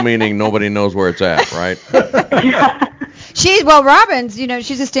 Private school meaning nobody knows where it's at, right? Robin's,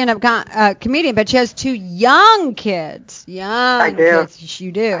 she's a stand-up comedian, but she has 2 young kids. I do. Kids.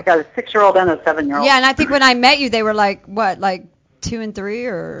 You do. I got a 6-year-old and a 7-year-old. Yeah, and I think when I met you, they were like 2 and 3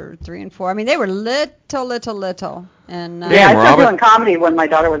 or 3 and 4. I mean, they were little. And I started doing comedy when my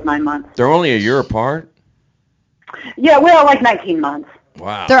daughter was 9 months. They're only a year apart? Yeah, well, like 19 months.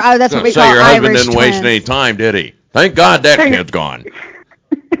 Wow. That's what we call your husband Irish didn't waste twins. any time, did he? Thank God that kid's gone.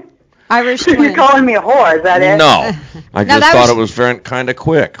 Irish You're twins. calling me a whore, is that it? No. I No, just thought it was kind of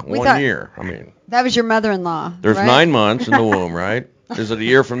quick. We 1 thought- year. I mean, That was your mother-in-law. there's right? 9 months in the womb, right? Is it a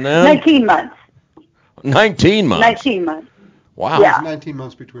year from then? 19 months. 19 months. 19 months. Wow. Yeah. 19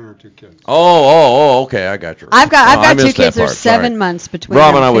 months between her 2 kids. Oh, okay, I got you. I've got I 2 missed kids. that There's part. 7 Sorry. months between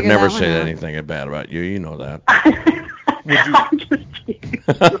Robin, them. I would Figure never that one say out. anything bad about you. You know that.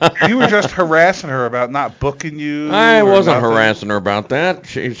 You were just harassing her about not booking you. I or wasn't nothing. harassing her about that.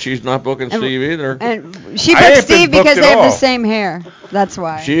 She's not booking Steve either. And she I booked ain't been Steve booked because at they have all. the same hair. That's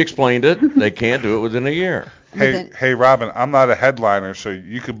why. She explained it. They can't do it within a year. Hey, Robin, I'm not a headliner, so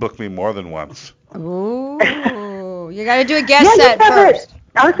you could book me more than once. Ooh, you got to do a guest set first.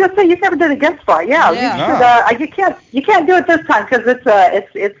 I was gonna say you never did a guest spot. Yeah, you can't do it this time because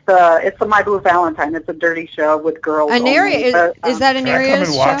it's the My Blue Valentine. It's a dirty show with girls. An area is that an Can I come area's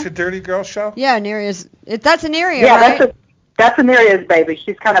and watch show? a dirty girl show? Yeah, an area's. That's an area, Yeah, right? that's an area's baby.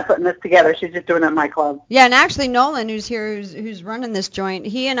 She's kind of putting this together. She's just doing it in my club. Yeah, and actually Nolan, who's here, who's running this joint,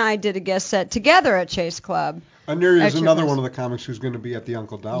 he and I did a guest set together at Chase Club. Aneria is At your another place. one of the comics who's going to be at the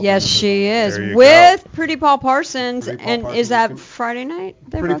Uncle Dal. Yes, she is, There you with Pretty Paul Parsons. Pretty Paul And Parsons is that is Friday night?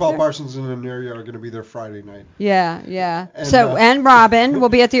 They're Pretty both Paul there? Parsons and Aneria are going to be there Friday night. Yeah. And, So and Robin will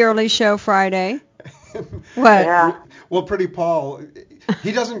be at the early show Friday. What? Yeah. Well, Pretty Paul,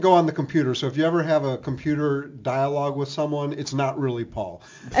 he doesn't go on the computer, so if you ever have a computer dialogue with someone, it's not really Paul.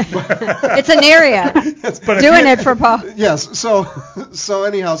 It's an area doing it for Paul. Yes. So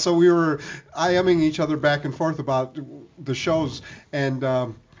anyhow, so we were IMing each other back and forth about the shows, and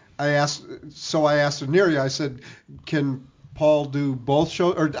I asked Aneria, I said, can Paul do both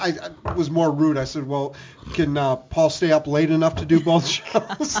shows? Or I was more rude. I said, well, can Paul stay up late enough to do both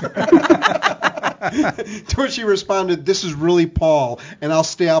shows? To which he responded, "This is really Paul, and I'll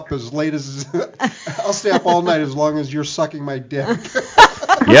stay up all night as long as you're sucking my dick."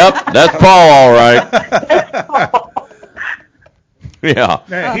 Yep, that's Paul, all right. Yeah.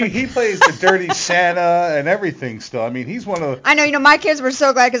 Man, he plays the dirty Santa and everything still. I mean, he's one of the... I know, my kids were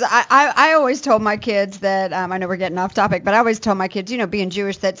so glad because I always told my kids that, I know we're getting off topic, but I always told my kids, being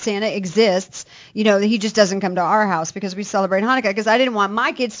Jewish, that Santa exists. He just doesn't come to our house because we celebrate Hanukkah, because I didn't want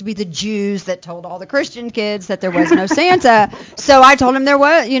my kids to be the Jews that told all the Christian kids that there was no Santa. So I told them there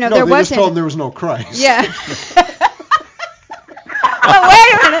was, there was Santa. Santa. Told them there was no Christ. Yeah. But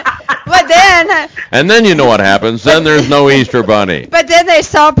wait a minute. But then... And then you know what happens. Then there's no Easter bunny. But then they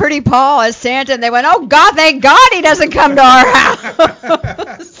saw Pretty Paul as Santa, and they went, "Oh, God, thank God he doesn't come to our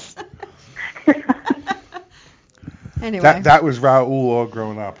house." Anyway. That was Raul all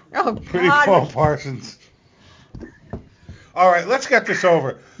grown up. Oh, Pretty God. Paul Parsons. All right, let's get this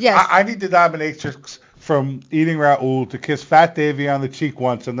over. Yes. I need the dominatrix from Eating Raul to kiss Fat Davy on the cheek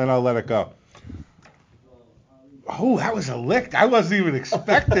once, and then I'll let it go. Oh, that was a lick. I wasn't even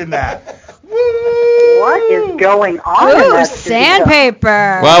expecting that. What is going on? in Ooh, that studio?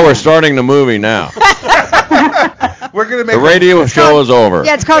 sandpaper. Well, we're starting the movie now. We're gonna make The radio show is over.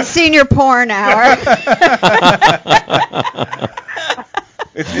 Yeah, it's called Senior Porn Hour.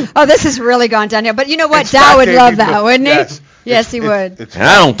 Oh, this has really gone downhill. But you know what? It's Dow would Fat love Davy, that, wouldn't he? yes. Yes, he would. And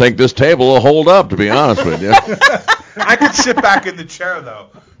I don't think this table will hold up, to be honest with you. I could sit back in the chair though.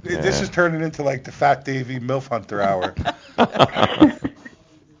 This is turning into like the Fat Davy MILF Hunter hour.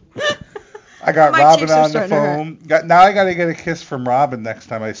 I got My Robin cheeks are on the starting to phone. Now I got to get a kiss from Robin next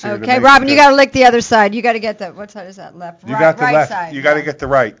time I see her. to Okay, make Robin, it you good. got to lick the other side. You got to get the, what side is that? Left? You got the right left. side. You got to get the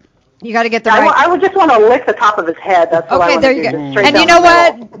right. You got to get the I right. would just want to lick the top of his head. That's what I Okay, want there to you do. go. just straight And you down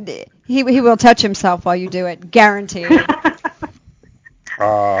know the middle. what? He will touch himself while you do it. Guaranteed.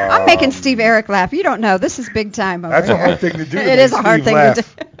 I'm making Steve Eric laugh. You don't know. This is big time over That's a here. hard thing to do. It is a hard thing to do.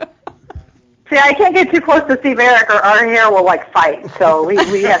 See, I can't get too close to Steve Eric or our hair will fight. So we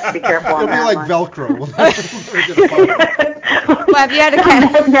have to be careful on It'll be that like one. Velcro. Well, have you had a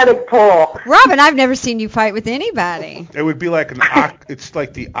magnetic pull? Robin, I've never seen you fight with anybody. It would be like it's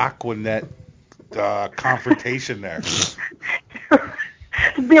like the Aquanet confrontation there.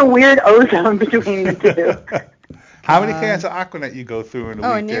 It'd be a weird ozone between the two. How many cans of Aquanet you go through in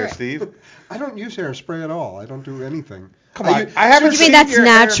a week there, near- Steve? I don't use hairspray at all. I don't do anything. Come on, I haven't You seen mean that's your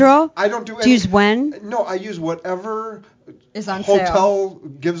hair- natural? I don't do Do you use when? No, I use whatever Is on sale. hotel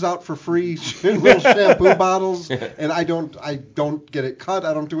gives out for free little shampoo bottles, and I don't get it cut.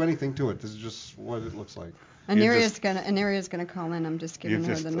 I don't do anything to it. This is just what it looks like. Aneria's gonna call in. I'm just You're giving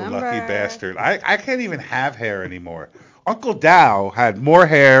her just the a number. lucky bastard. I can't even have hair anymore. Uncle Dow had more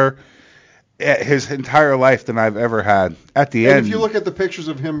hair his entire life than I've ever had. At the And end, if you look at the pictures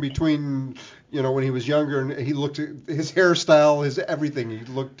of him between, when he was younger, and he looked at his hairstyle, his everything, he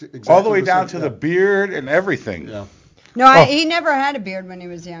looked exactly all the way down to same. the beard and everything. Yeah. No, he never had a beard when he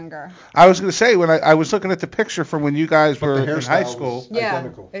was younger. I was going to say, when I was looking at the picture from when you guys But were the in high hairstyle school. was Yeah,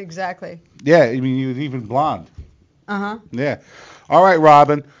 identical. exactly. Yeah, I mean, you was even blonde. Uh-huh. Yeah. All right,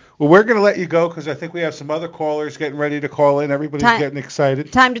 Robin. Well, we're going to let you go because I think we have some other callers getting ready to call in. Everybody's getting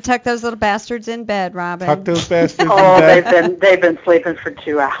excited. Time to tuck those little bastards in bed, Robin. Tuck those bastards Oh, in bed. they've been sleeping for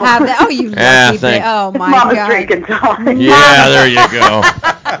 2 hours. Oh, you lucky baby. Oh, my Mama's God. drinking time. Yeah, there you go.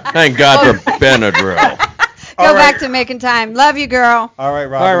 Thank God for Benadryl. Go back to making time. Love you, girl. All right,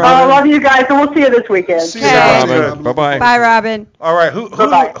 Robin. Bye, I Robin. love you guys, and we'll see you this weekend. See you, Okay. Robin. Bye-bye. Bye, Robin. All right, who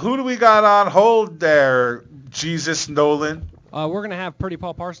Bye-bye. do we got on hold there, Jesus Nolan? We're gonna have Pretty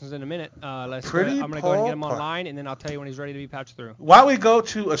Paul Parsons in a minute. I'm gonna go ahead and get him online, and then I'll tell you when he's ready to be patched through. Why don't we go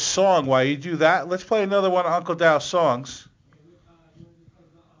to a song while you do that? Let's play another one of Uncle Dow's songs.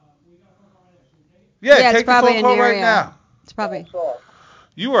 Yeah, it's take the probably phone call an right area. now. It's probably.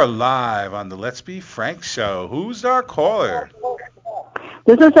 You are live on the Let's Be Frank show. Who's our caller?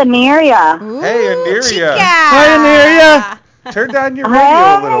 This is Aniria. Hey, Aniria. Chica. Hi, Aniria. Turn down your radio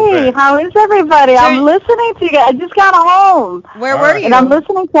a little Hey, bit. how is everybody? I'm listening to you guys. I just got home. Where were you? And I'm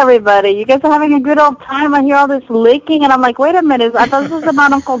listening to everybody. You guys are having a good old time. I hear all this licking, and I'm like, wait a minute. I thought this was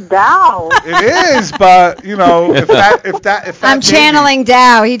about Uncle Dow. It is, but if that I'm channeling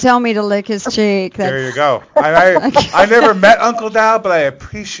Dow. He told me to lick his cheek. There you go. I never met Uncle Dow, but I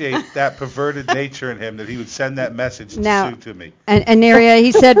appreciate that perverted nature in him that he would send that message to me. And Aniria,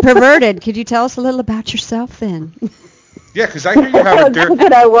 he said perverted. Could you tell us a little about yourself then? Yeah, because I hear you have a dirty.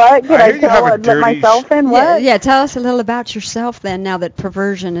 Could I what? Could I hear you have a let dirty myself in? What? Yeah, tell us a little about yourself then. Now that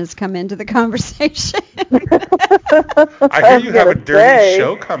perversion has come into the conversation. I hear you have a dirty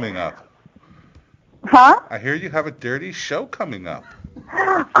show coming up. Huh? I hear you have a dirty show coming up.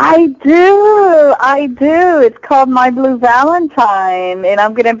 I do. It's called My Blue Valentine, and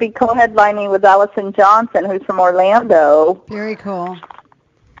I'm going to be co-headlining with Allison Johnson, who's from Orlando. Very cool.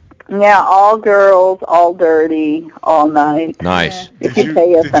 Yeah, all girls, all dirty, all night. Nice. If you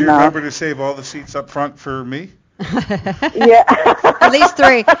pay us Did you enough. remember to save all the seats up front for me? Yeah. At least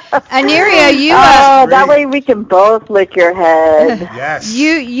 3. Aniria, you that way we can both lick your head. Yes.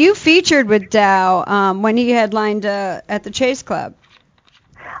 You featured with Dow when he headlined at the Chase Club.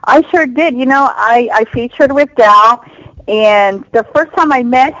 I sure did. You know, I featured with Dow, and the first time I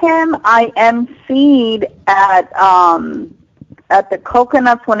met him, I emceed at the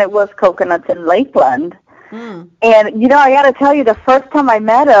Coconuts when it was Coconuts in Lakeland. And, you know, I got to tell you, the first time I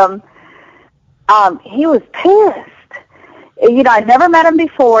met him, he was pissed. You know, I never met him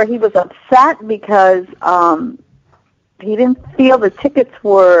before. He was upset because he didn't feel the tickets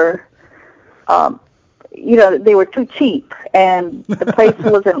were, you know, they were too cheap, and the place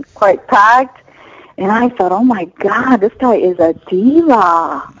wasn't quite packed. And I thought, oh, my God, this guy is a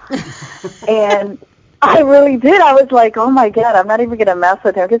diva. And I really did. I was like, oh, my God, I'm not even going to mess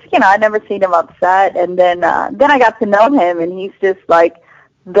with him. Because, you know, I'd never seen him upset. And then I got to know him, and he's just like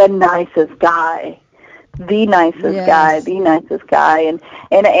the nicest guy. The nicest guy.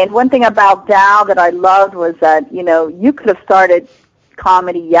 And one thing about Dow that I loved was that, you know, you could have started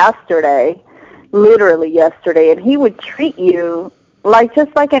comedy yesterday, literally yesterday, and he would treat you like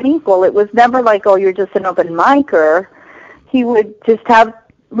just like an equal. It was never like, oh, you're just an open micer. He would just have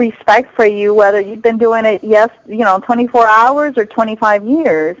respect for you, whether you've been doing it, 24 hours or 25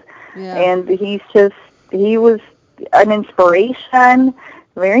 years. Yeah. And he was an inspiration,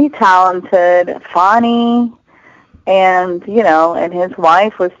 very talented, funny, and, you know, and his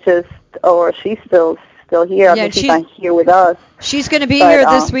wife was just, she's still here. I think she's not here with us. She's going to be here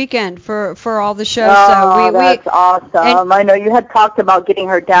this weekend for all the shows. That's awesome. I know you had talked about getting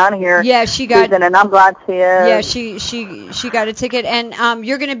her down here. Yeah, she got. Susan, and I'm glad she is. Yeah, she got a ticket, and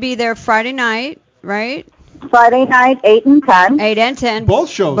you're going to be there Friday night, right? Friday night, 8 and 10. 8 and 10. Both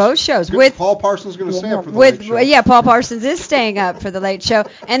shows. With Paul Parsons going to stay up for the late show. Yeah, Paul Parsons is staying up for the late show,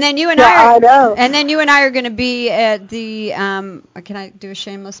 and then you and I know. And then you and I are going to be at the. Can I do a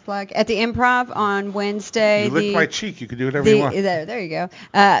shameless plug? At the Improv on Wednesday. You licked my cheek. You can do whatever you want. There you go.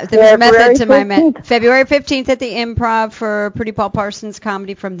 There's method to my madness. February 15th at the Improv for Pretty Paul Parsons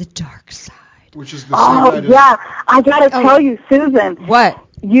comedy from the dark side. Which is the same night yeah. I got to tell you, Susan. What?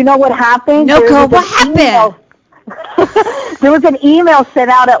 You know what happened? No, what happened? There was an email sent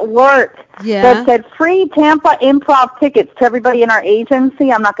out at work that said free Tampa Improv tickets to everybody in our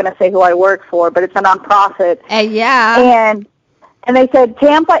agency. I'm not going to say who I work for, but it's a nonprofit. And they said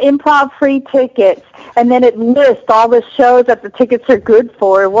Tampa Improv free tickets, and then it lists all the shows that the tickets are good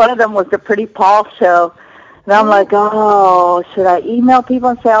for. One of them was the Pretty Paul show. And I'm like, oh, should I email people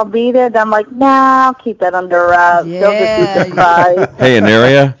and say I'll be there? And I'm like, nah, I'll keep that under wraps. They'll just be surprised. Hey,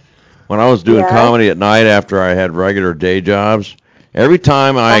 Aniria, when I was doing comedy at night after I had regular day jobs, every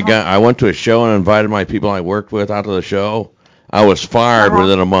time I went to a show and invited my people I worked with out to the show, I was fired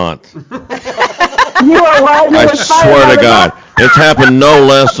within a month. You were what? I swear to God, it's happened no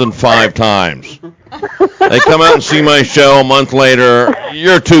less than 5 times. They come out and see my show a month later.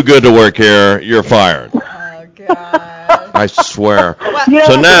 You're too good to work here. You're fired. I swear.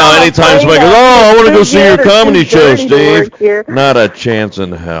 So now, anytime somebody goes, I want to go see your comedy show, Steve. Not a chance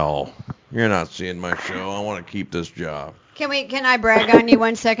in hell. You're not seeing my show. I want to keep this job. Can I brag on you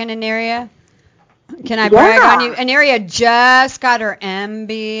 1 second, Aniria? Can I brag on you? Aniria just got her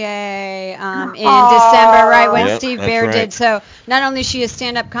MBA in December, right when Steve Bear did. So not only is she a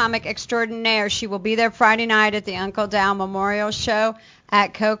stand-up comic extraordinaire, she will be there Friday night at the Uncle Dow Memorial Show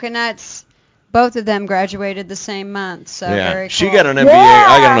at Coconuts. Both of them graduated the same month, so very cool. She got an MBA.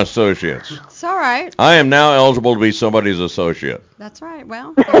 I got an associate's. It's all right. I am now eligible to be somebody's associate. That's right.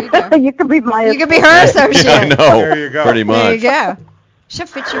 Well, there you go. You could be my associate. You could be her associate. I know. There you go. Pretty much. There you go. She'll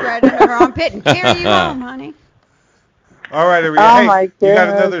fit you right under her armpit and carry you home, honey. All right, Ariel. Oh, hey, my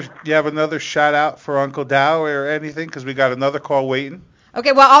goodness. You have another shout out for Uncle Dow or anything? Because we got another call waiting.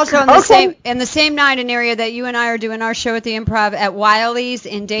 Okay, well, also on the same night, an area that you and I are doing our show at the Improv at Wiley's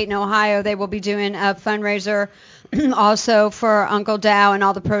in Dayton, Ohio, they will be doing a fundraiser also for Uncle Dow, and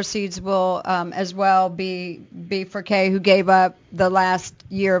all the proceeds will as well be for Kay, who gave up the last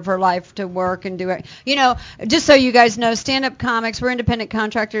year of her life to work and do it. You know, just so you guys know, stand-up comics, we're independent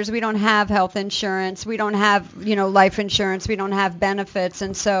contractors. We don't have health insurance. We don't have, life insurance. We don't have benefits.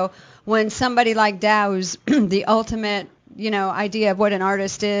 And so when somebody like Dow, who's the ultimate idea of what an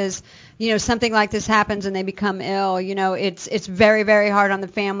artist is. Something like this happens and they become ill. It's very, very hard on the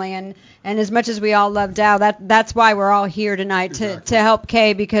family. And as much as we all love Dow, that's why we're all here tonight to help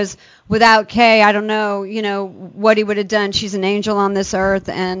Kay, because without Kay, I don't know, what he would have done. She's an angel on this earth,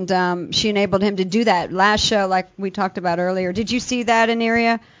 and she enabled him to do that last show, like we talked about earlier. Did you see that in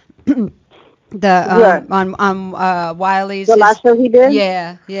area? On Wiley's. The last show he did?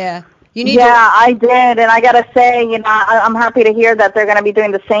 Yeah. I did, and I gotta say, I'm happy to hear that they're gonna be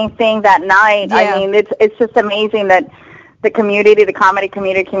doing the same thing that night. Yeah. I mean, it's just amazing that the comedy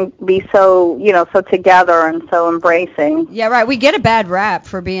community can be so, so together and so embracing. Yeah, right. We get a bad rap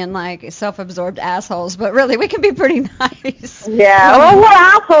for being like self-absorbed assholes, but really we can be pretty nice. Yeah, well, we're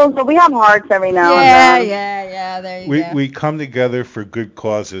assholes, but we have hearts every now and then. Yeah. There you go. We come together for good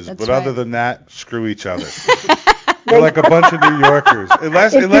causes, That's but right. other than that, screw each other. We're like a bunch of New Yorkers.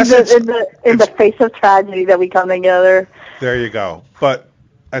 Unless in the face of tragedy that we come together. There you go. But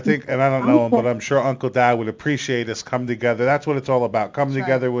I think, and I don't know him, but I'm sure Uncle Dow would appreciate us come together. That's what it's all about. Come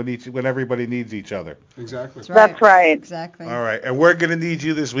together when everybody needs each other. Exactly. That's right. Exactly. All right. And we're going to need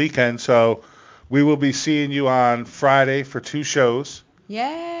you this weekend, so we will be seeing you on Friday for 2 shows.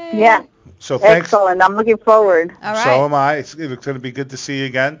 Yay. Yeah. So thanks. Excellent. I'm looking forward. All right. So am I. It's going to be good to see you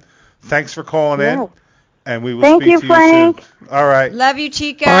again. Thanks for calling in. And we will Thank speak you, to Frank. you soon. All right. Love you,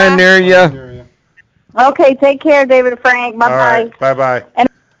 Chica. Bye, Neria. Okay, take care, David Frank. Bye-bye. All right. Bye-bye. And-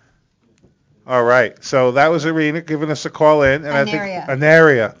 All right. So that was Arena giving us a call in. And Anaria. I think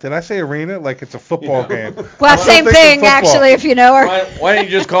Anaria. Did I say Arena? Like it's a football game. Well, same thing, actually, if you know her. Why didn't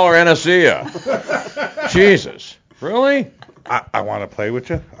you just call her Anasia? Jesus. Really? I want to play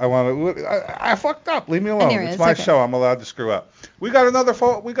with you. I fucked up. Leave me alone. Anaria, It's my okay. show. I'm allowed to screw up. We got another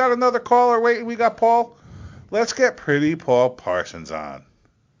caller waiting. We got Paul. Let's get Pretty Paul Parsons on.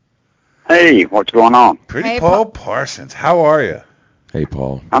 Hey, what's going on? Pretty Paul Parsons. How are you? Hey,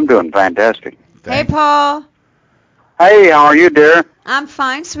 Paul. I'm doing fantastic. Hey, Paul. Hey, how are you, dear? I'm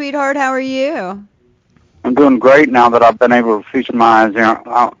fine, sweetheart. How are you? I'm doing great now that I've been able to feast my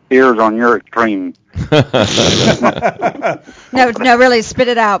ears on your extreme. No, really, spit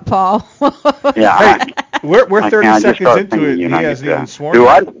it out, Paul. Yeah. We're I 30 just seconds started into it, thinking, and he hasn't even sworn Do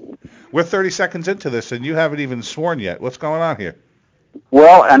yet. what? We're 30 seconds into this, and you haven't even sworn yet. What's going on here?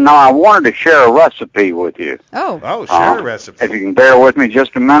 Well, and now I wanted to share a recipe with you. Oh, share a recipe. If you can bear with me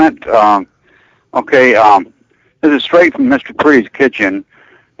just a minute. This is straight from Mr. Pretty's kitchen,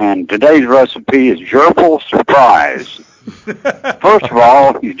 and today's recipe is gerbil surprise. First of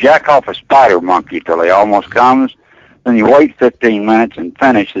all, you jack off a spider monkey till he almost comes. Then you wait 15 minutes and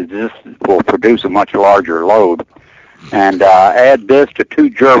finish. This will produce a much larger load. And add this to 2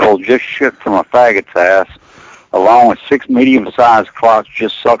 gerbils just shipped from a faggot's ass, along with 6 medium-sized clocks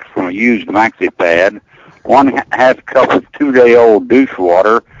just sucked from a used maxi pad, 1/2 cup of 2-day-old douche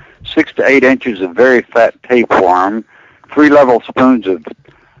water, 6 to 8 inches of very fat tapeworm, 3 level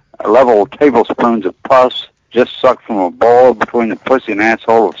tablespoons of pus just sucked from a boil between the pussy and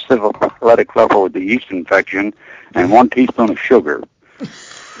asshole of syphilitic level with the yeast infection, and 1 teaspoon of sugar.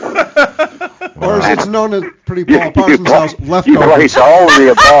 Or as it's known as Pretty Paul Parsons' house, You leftovers. place all of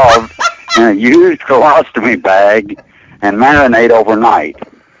the above in a used colostomy bag and marinate overnight.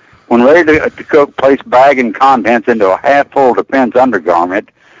 When ready to cook, place bag and contents into a half-full Depends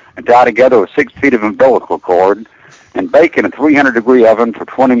undergarment and tie together with 6 feet of umbilical cord and bake in a 300-degree oven for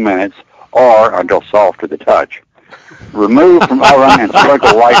 20 minutes or until soft to the touch. Remove from oven and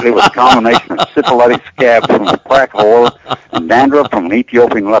sprinkle lightly with a combination of syphilitic scab from a crack whore and dandruff from an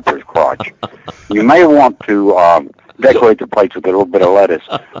Ethiopian leper's crotch. You may want to decorate the plates with a little bit of lettuce,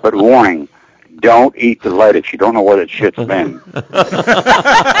 but warning, don't eat the lettuce. You don't know what that shit's been.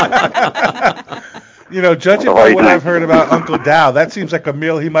 Judging by what I've heard about Uncle Dow, that seems like a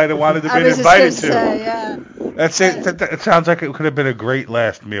meal he might have wanted to be invited to. It sounds like it could have been a great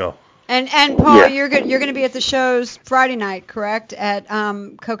last meal. And Paul, you're going to be at the shows Friday night, correct? At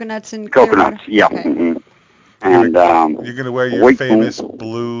Coconuts and Coconuts, yeah. Okay. Mm-hmm. And you're going to wear your famous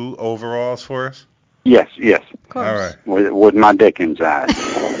blue overalls for us? Yes. Of course. All right. With my dick inside.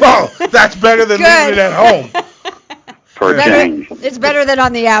 Well, that's better than leaving it at home. For a change. It's better than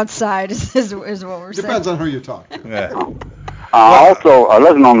on the outside, is what we're saying. Depends on who you talk to. Yeah. Also,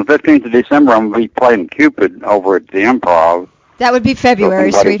 listen, on the 15th of December, I'm going to be playing Cupid over at the Improv. That would be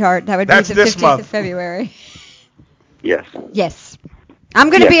February, Somebody- sweetheart. That would be That's the this 15th month. of February. Yes. Yes. I'm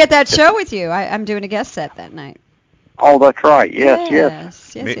going to Yes. be at that show with you. I'm doing a guest set that night. Oh, that's right.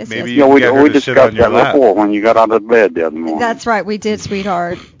 Yes. Maybe Yeah, you we can get her to sit discussed on your that lap. before when you got out of bed the other morning. That's right. We did,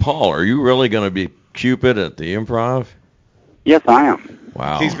 sweetheart. Paul, are you really going to be Cupid at the Improv? Yes, I am.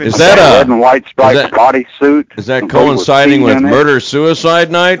 Wow. Is that a red and white striped bodysuit? Is that coinciding with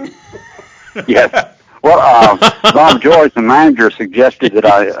murder-suicide night? Yes. Well, Bob Joyce, the manager, suggested that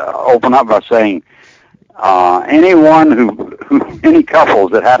I open up by saying, any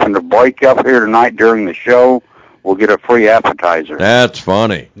couples that happen to break up here tonight during the show will get a free appetizer. That's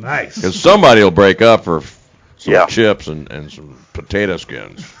funny. Nice. Because somebody will break up for some chips and some potato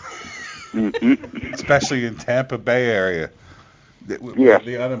skins. Mm-hmm. Especially in Tampa Bay area.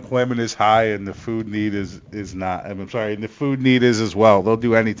 The unemployment is high and the food need is not. I'm sorry, and the food need is as well. They'll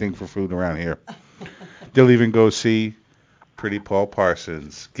do anything for food around here. They'll even go see Pretty Paul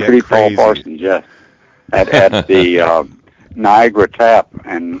Parsons. Get crazy. Paul Parsons, yes. At the Niagara Tap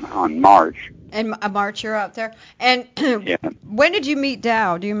on March. And March, you're out there. And when did you meet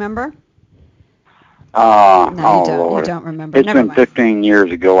Dow? Do you remember? Lord. You don't remember. It's been 15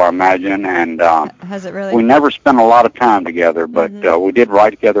 years ago, I imagine, and has it really? We never spent a lot of time together, but we did write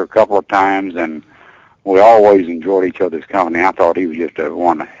together a couple of times, and we always enjoyed each other's company. I thought he was just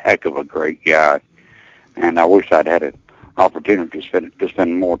one heck of a great guy, and I wish I'd had an opportunity to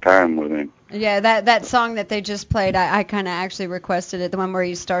spend more time with him. Yeah, that song that they just played, I kind of actually requested it, the one where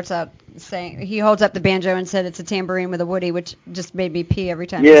he starts out saying, he holds up the banjo and said it's a tambourine with a woody, which just made me pee every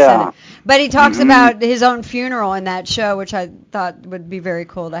time he said it. But he talks about his own funeral in that show, which I thought would be very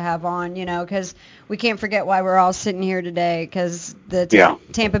cool to have on, because we can't forget why we're all sitting here today, because the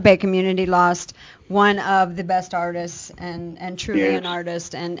Tampa Bay community lost one of the best artists and truly an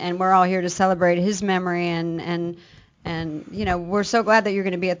artist, and we're all here to celebrate his memory and we're so glad that you're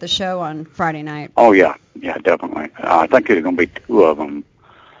going to be at the show on Friday night. Oh, yeah, definitely. I think there's going to be two of them.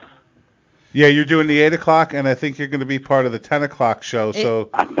 Yeah, you're doing the 8 o'clock, and I think you're going to be part of the 10 o'clock show. So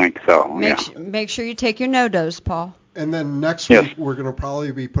I think so, Make sure you take your no-dose, Paul. And then next week, we're going to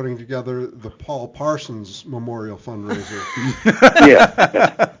probably be putting together the Paul Parsons Memorial Fundraiser.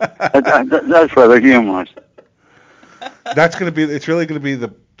 That's rather humorous. It's really going to be the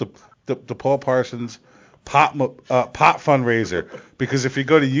Paul Parsons pot fundraiser, because if you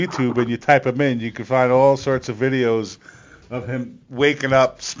go to YouTube and you type him in, you can find all sorts of videos of him waking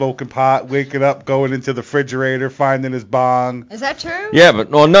up, smoking pot, waking up, going into the refrigerator, finding his bong. Is that true? Yeah, but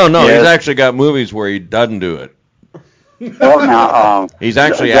no, he's actually got movies where he doesn't do it. Well, now, he's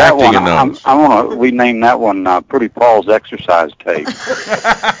actually acting in those. I want to rename that one Pretty Paul's Exercise Tape.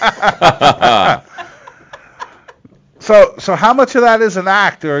 So how much of that is an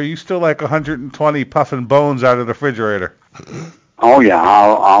act, or are you still like 120 puffing bones out of the refrigerator? Oh yeah,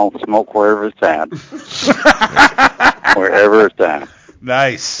 I'll smoke wherever it's at. Wherever it's at.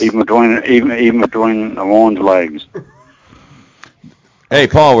 Nice. Even between one's legs. Hey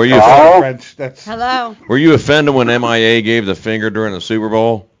Paul, were you Hello. Were you offended when MIA gave the finger during the Super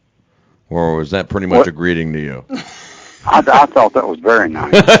Bowl, or was that pretty much a greeting to you? I thought that was very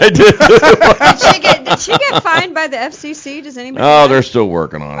nice. I did. Did she get fined by the FCC? Does anybody? Oh, they're still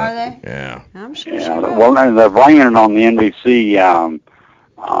working on it. Are they? Yeah. I'm sure. Yeah. Well, they're blaming it on the NBC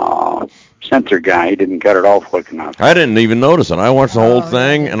censor guy. He didn't cut it off quick enough. I didn't even notice it. I watched the whole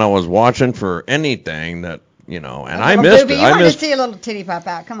thing, and I was watching for anything that and I missed it. You wanted to see a little titty pop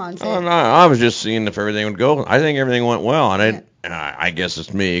out. Come on, say it. No, I was just seeing if everything would go. I think everything went well, and I guess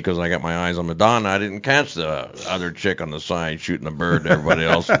it's me because I got my eyes on Madonna. I didn't catch the other chick on the side shooting a bird to everybody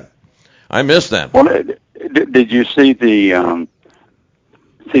else. I missed that. Well, did you see the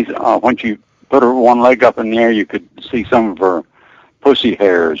once you put her one leg up in the air, you could see some of her pussy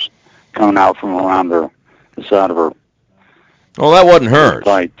hairs coming out from around the side of her. Oh, that wasn't hers.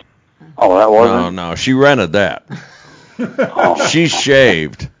 Right. Oh, that wasn't. No, she rented that. She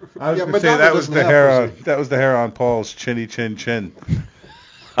shaved. I was going to say that was the hair on that was the hair on Paul's chinny chin.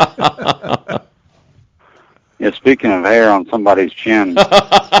 Yeah, speaking of hair on somebody's chin.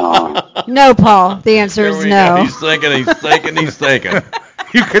 No, Paul. The answer is no. He's thinking.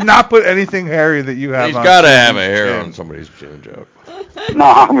 You could not put anything hairy that you have He's on. He's got to have a hair on somebody's chin, Joe. No,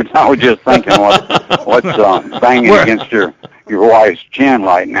 I was just thinking what's banging against your wife's chin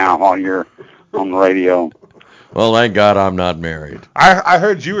right now while you're on the radio. Well, thank God I'm not married. I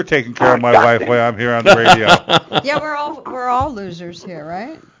heard you were taking care of my wife while I'm here on the radio. Yeah, we're all losers here,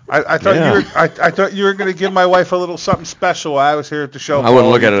 right? I thought you were going to give my wife a little something special while I was here at the show. I wouldn't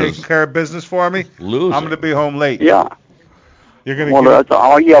look at it taking care of business for me. Loser. I'm going to be home late. Yeah. You're going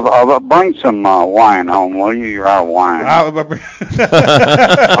to bring some wine home, will you? You're out of wine.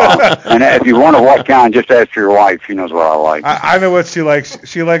 And if you wonder what kind, just ask your wife. She knows what I like. I know what she likes.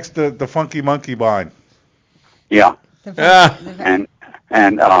 She likes the funky monkey wine. Yeah. And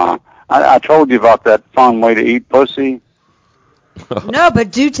I told you about that fun way to eat pussy. No,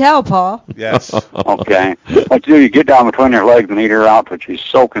 but do tell, Paul. Yes. Okay. What you do, you get down between your legs and eat her out till she's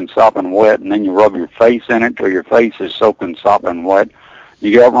soaking, sopping wet, and then you rub your face in it till your face is soaking, sopping wet.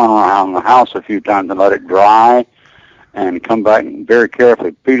 You get up, run around the house a few times and let it dry, and come back and very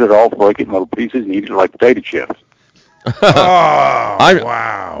carefully peel it off, break it in little pieces, and eat it like potato chips. Oh,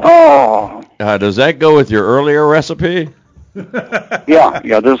 wow. Oh. Does that go with your earlier recipe? Yeah.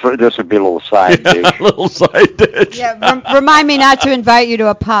 This would be a little side dish. A little side dish. Yeah, remind me not to invite you to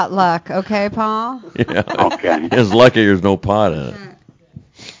a potluck, okay, Paul? Yeah. Okay. It's lucky there's no pot in it.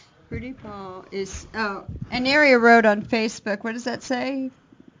 Pretty Paul is, an area road on Facebook. What does that say?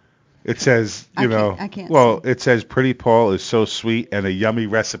 It says, I can't it says Pretty Paul is so sweet and a yummy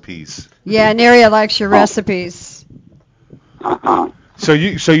recipes. Yeah, Neria likes your recipes. Uh-huh. So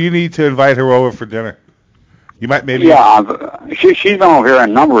you need to invite her over for dinner. You might maybe. Yeah, she's been over here a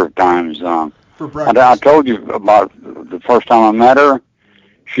number of times. For breakfast. I told you about the first time I met her.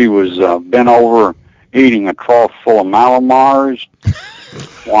 She was bent over eating a trough full of Malamars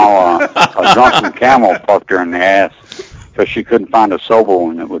while a drunken camel fucked her in the ass because she couldn't find a sober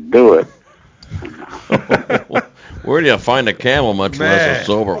one that would do it. Where do you find a camel, much less a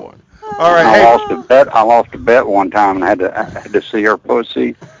sober one? All right. I lost a bet one time and had to see her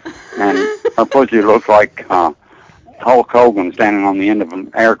pussy, and her pussy looked like Hulk Hogan standing on the end of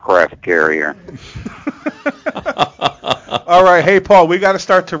an aircraft carrier. All right, hey Paul, we got to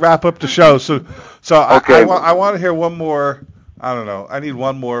start to wrap up the show. So Okay. I want to hear one more. I don't know. I need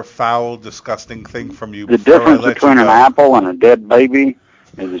one more foul, disgusting thing from you. The before I difference let between you an go. apple and a dead baby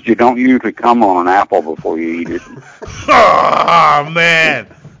is that you don't usually come on an apple before you eat it. Oh man!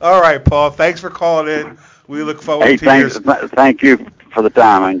 All right, Paul. Thanks for calling in. We look forward Hey, to thank you for the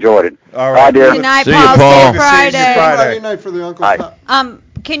time. I enjoyed it. All right. Bye, dear. Good night, See you, Paul. Paul. See you Friday. Friday night for the Uncle Tom.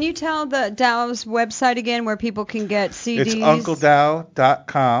 Can you tell the Dow's website again where people can get CDs? It's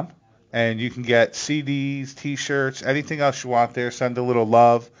UncleDow.com, and you can get CDs, T-shirts, anything else you want there. Send a little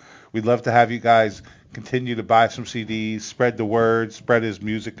love. We'd love to have you guys continue to buy some CDs, spread the word, spread his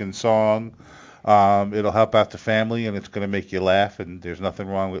music and song. It'll help out the family, and it's going to make you laugh, and there's nothing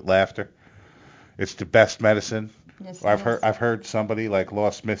wrong with laughter. It's the best medicine. Yes, I've heard somebody like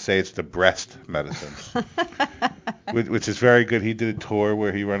Law Smith say it's the breast medicine, which is very good. He did a tour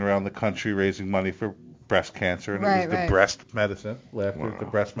where he went around the country raising money for breast cancer, and it was the breast medicine. Laughter is the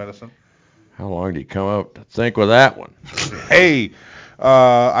breast medicine. How long did he come up to think with that one? Hey,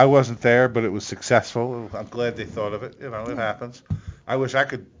 I wasn't there, but it was successful. I'm glad they thought of it. It happens. I wish I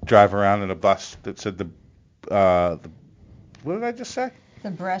could drive around in a bus that said the what did I just say? The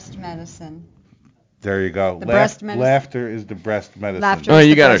breast medicine. There you go. The breast medicine. Laughter is the breast medicine. Laughter Oh, is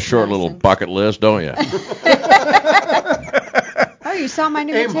you the got a breast short medicine. little bucket list, don't you? Oh, you saw my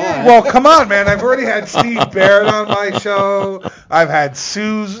new material. Well, come on, man. I've already had Steve Barrett on my show. I've had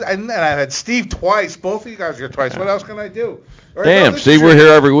Suze, and then I've had Steve twice. Both of you guys are here twice. What else can I do? Or, Damn, no, this see, is we're your-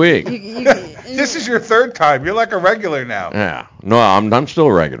 here every week. This is your third time. You're like a regular now. Yeah. No, I'm still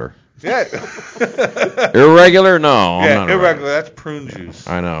a regular. Yeah. Irregular? No, I'm Yeah, not irregular. That's prune juice.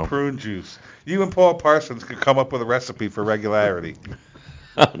 I know. Prune juice. You and Paul Parsons could come up with a recipe for regularity.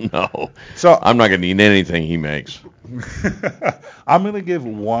 No. So I'm not going to eat anything he makes. I'm going to give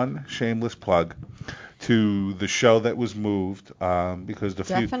one shameless plug to the show that was moved because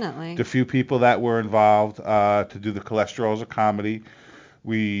the few people that were involved to do the Cholesterol's a Comedy,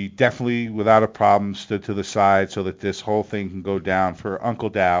 we definitely, without a problem, stood to the side so that this whole thing can go down for Uncle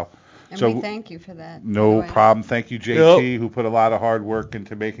Dow. And so we thank you for that. No problem. Thank you, JT, who put a lot of hard work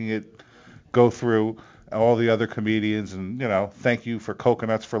into making it go through. All the other comedians, and thank you for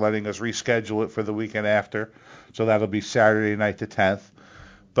Coconuts for letting us reschedule it for the weekend after. So that'll be Saturday night the 10th.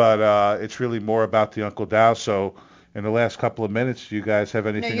 But it's really more about the Uncle Dow. So in the last couple of minutes, do you guys have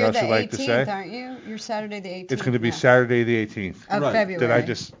anything else you'd like to say? You're the 18th, aren't you? You're Saturday the 18th. It's going to be Saturday the 18th. Of February. Did I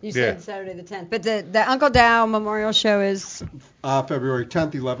just? You said Saturday the 10th. But the Uncle Dow Memorial Show is? February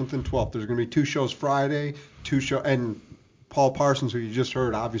 10th, 11th, and 12th. There's going to be 2 shows Friday, and Paul Parsons, who you just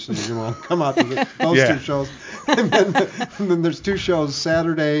heard, obviously is going to want to come out to those 2 shows. And then there's 2 shows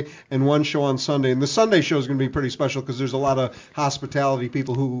Saturday and 1 show on Sunday. And the Sunday show is going to be pretty special because there's a lot of hospitality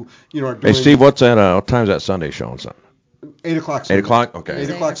people who, are doing... Hey, Steve, what time's that Sunday show on Sunday? 8 o'clock Sunday. 8 o'clock? Okay. 8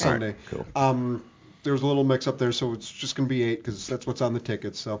 o'clock Sunday. Right, cool. There was a little mix-up there, so it's just going to be 8 because that's what's on the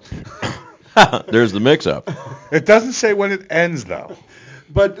tickets. So There's the mix-up. It doesn't say when it ends, though.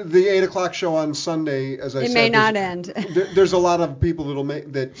 But the 8 o'clock show on Sunday, as I said, it may not end. There's a lot of people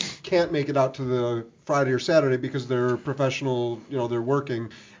that can't make it out to the Friday or Saturday because they're professional, they're working,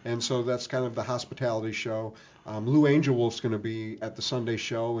 and so that's kind of the hospitality show. Lou Angel Wolf's going to be at the Sunday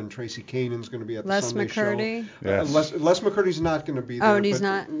show, and Tracy Kanan's going to be at the Sunday McCurdy? show. Yes. Les McCurdy's not going to be there. Oh, and he's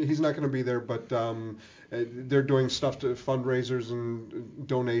not? He's not going to be there, but they're doing stuff to fundraisers and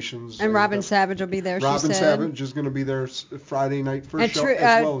donations. And Robin Savage will be there, she Robin said. Savage is going to be there Friday night first show,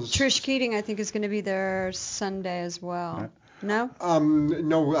 as well as... Trish Keating, I think, is going to be there Sunday as well. No?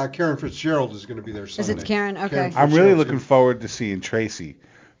 No, Karen Fitzgerald is going to be there Sunday. Is it Karen? Okay. I'm really looking forward to seeing Tracy,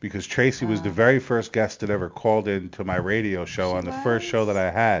 because Tracy was the very first guest that ever called in to my radio show on the first show that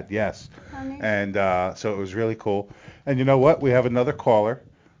I had. Yes. And so it was really cool. And you know what? We have another caller.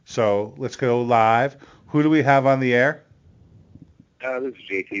 So let's go live. Who do we have on the air? This is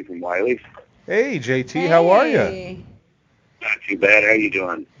JT from Wiley's. Hey, JT, how are you? Not too bad. How you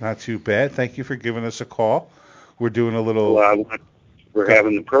doing? Not too bad. Thank you for giving us a call. We're doing a little... we're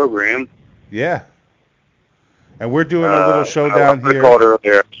having the program. Yeah. And we're doing a little show down here. I called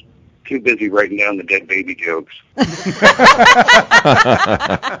earlier. Too busy writing down the dead baby jokes.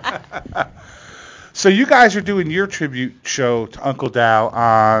 So you guys are doing your tribute show to Uncle Dow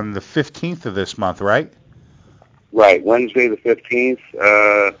on the 15th of this month, right? Right. Wednesday the 15th.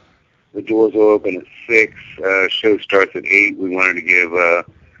 The doors will open at 6. Show starts at 8. We wanted to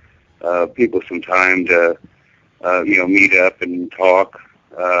give people some time to, meet up and talk.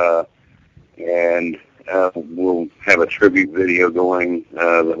 And we'll have a tribute video going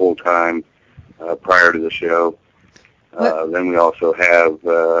the whole time prior to the show. Then we also have,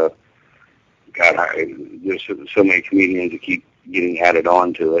 there's so many comedians that keep getting added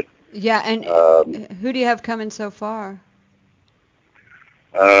on to it. Yeah, and who do you have coming so far?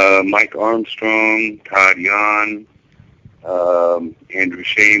 Mike Armstrong, Todd Yon, Andrew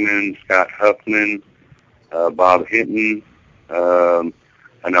Shaman, Scott Huffman, Bob Hinton.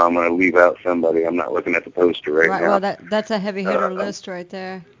 I know I'm going to leave out somebody. I'm not looking at the poster right now. Well, that's a heavy hitter list right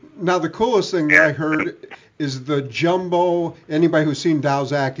there. Now, the coolest thing that I heard is the jumbo, anybody who's seen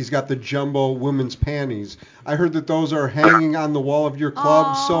Dow's act, he's got the jumbo women's panties. I heard that those are hanging on the wall of your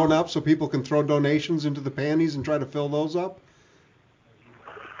club, sewn up, so people can throw donations into the panties and try to fill those up?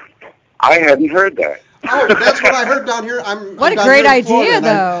 I hadn't heard that. Oh, that's what I heard down here. What a great idea,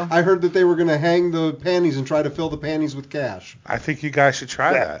 though. I heard that they were going to hang the panties and try to fill the panties with cash. I think you guys should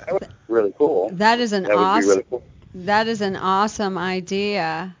try that. That would be really cool. That is an That would be really cool. That is an awesome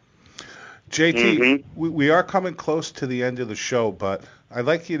idea. JT, we are coming close to the end of the show, but I'd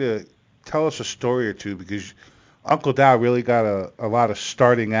like you to tell us a story or two, because Uncle Dow really got a lot of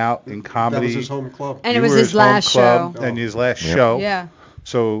starting out in comedy. That was his home club. And it was his last show. And his last show. Yeah.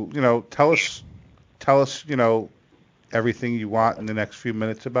 So, tell us, everything you want in the next few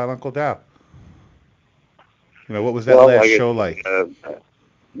minutes about Uncle Dow. What was that last show like?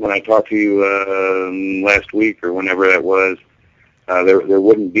 When I talked to you last week or whenever that was, there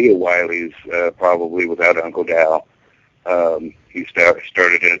wouldn't be a Wiley's probably without Uncle Dow. He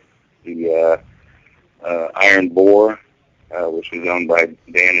started at the Iron Boar, which was owned by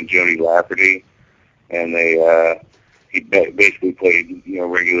Dan and Jody Lafferty, and he basically played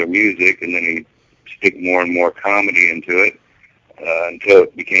regular music, and then he'd stick more and more comedy into it until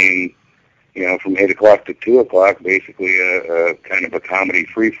it became from 8 o'clock to 2 o'clock, basically a kind of a comedy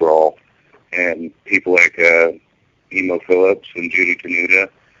free-for-all. And people like Emo Phillips and Judy Tenuta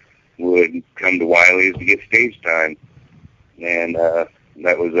would come to Wiley's to get stage time. And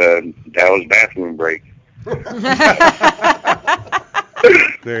that was Dow's bathroom break.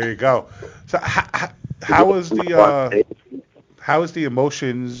 There you go. So how was the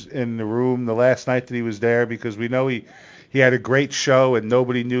emotions in the room the last night that he was there? Because we know he had a great show, and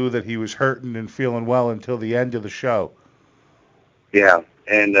nobody knew that he was hurting and feeling well until the end of the show. Yeah,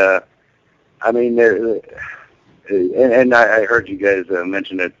 and I mean, and I heard you guys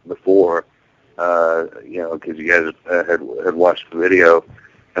mention it before, because you guys had watched the video,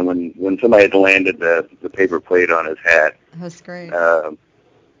 and when somebody had landed the paper plate on his hat, that's great.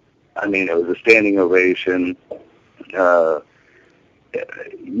 I mean, it was a standing ovation. As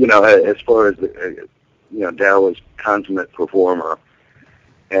far as Dow was consummate performer,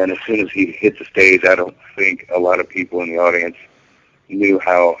 and as soon as he hit the stage, I don't think a lot of people in the audience knew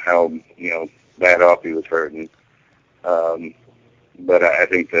how bad off he was hurting. But I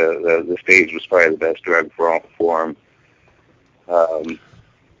think the stage was probably the best drug for him.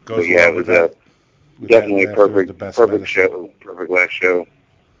 But yeah, it was definitely a perfect show, perfect last show.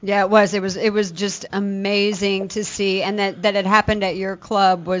 Yeah, it was. It was just amazing to see, and that it happened at your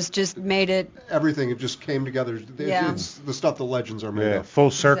club was just made it. Everything, it just came together. It's the stuff the legends are made of. Full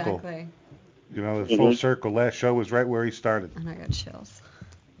circle. Exactly. The full circle. Last show was right where he started. And I got chills.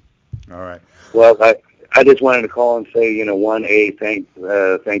 All right. Well, I just wanted to call and say, one,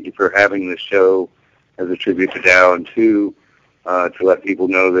 thank you for having this show as a tribute to Dow, and two, to let people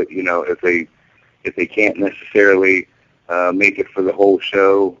know that, if they can't necessarily make it for the whole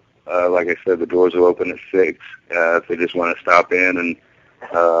show, like I said, the doors will open at 6. If they just want to stop in and,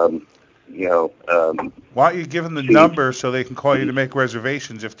 why don't you give them the number so they can call you to make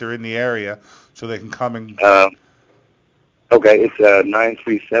reservations if they're in the area, so they can come and... Okay, it's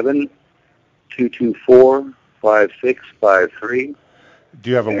 937-224-5653. Do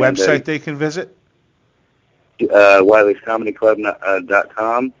you have a website they can visit?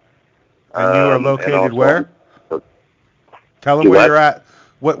 Wiley'sComedyClub.com. And you are located where? Tell them where you're at.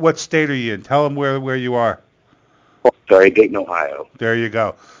 What state are you in? Tell them where you are. Oh, sorry, Dayton, Ohio. There you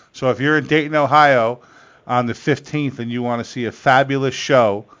go. So if you're in Dayton, Ohio on the 15th and you want to see a fabulous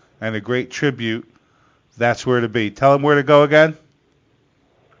show and a great tribute, that's where to be. Tell them where to go again.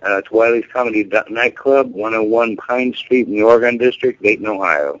 It's Wiley's Comedy Nightclub, 101 Pine Street in the Oregon District, Dayton,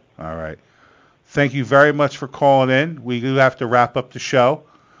 Ohio. All right. Thank you very much for calling in. We do have to wrap up the show.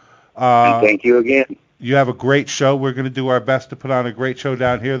 And thank you again. You have a great show. We're going to do our best to put on a great show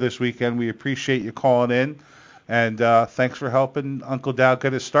down here this weekend. We appreciate you calling in. And thanks for helping Uncle Dow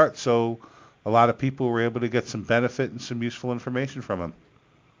get his start, so a lot of people were able to get some benefit and some useful information from him.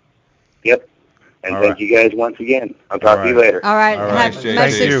 Yep. And thank you guys once again. I'll talk to you later. All right. Have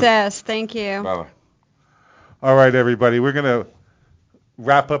much success. Thank you. Bye-bye. All right, everybody. We're going to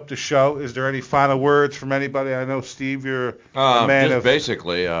wrap up the show. Is there any final words from anybody? I know, Steve, you're a man just of...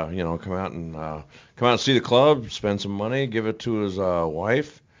 basically, come out and see the club, spend some money, give it to his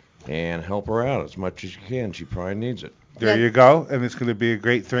wife, and help her out as much as you can. She probably needs it. There you go. And it's going to be a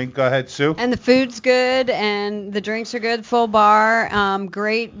great drink. Go ahead, Sue. And the food's good, and the drinks are good. Full bar.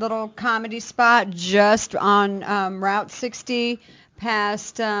 Great little comedy spot just on Route 60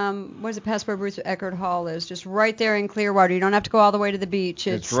 past, past where Bruce Eckerd Hall is. Just right there in Clearwater. You don't have to go all the way to the beach.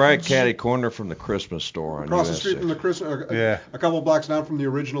 It's right catty corner from the Christmas store on across US the street 6. from the Christmas. A couple blocks down from the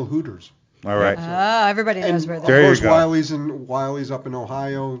original Hooters. All right. Oh, everybody knows where that is. There of course, you go. Wiley's up in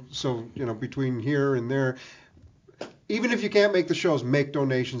Ohio, so between here and there, even if you can't make the shows, make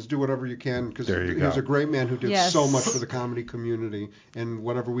donations, do whatever you can, because he's a great man who did so much for the comedy community, and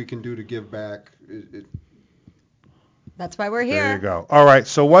whatever we can do to give back. That's why we're here. There you go. All right.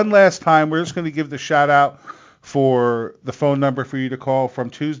 So one last time, we're just going to give the shout out for the phone number for you to call from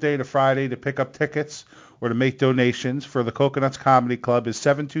Tuesday to Friday to pick up tickets or to make donations for the Coconuts Comedy Club is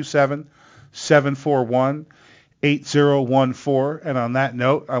 727-741-8014. And on that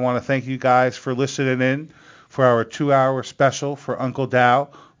note, I want to thank you guys for listening in for our 2-hour special for Uncle Dow.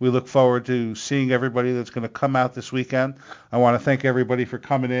 We look forward to seeing everybody that's going to come out this weekend. I want to thank everybody for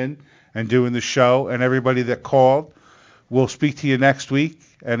coming in and doing the show, and everybody that called. We'll speak to you next week,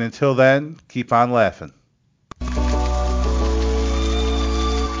 and until then, keep on laughing.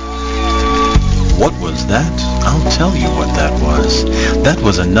 What was that? I'll tell you what that was. That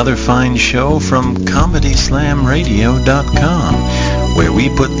was another fine show from ComedySlamRadio.com, where we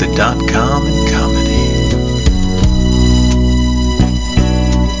put the .com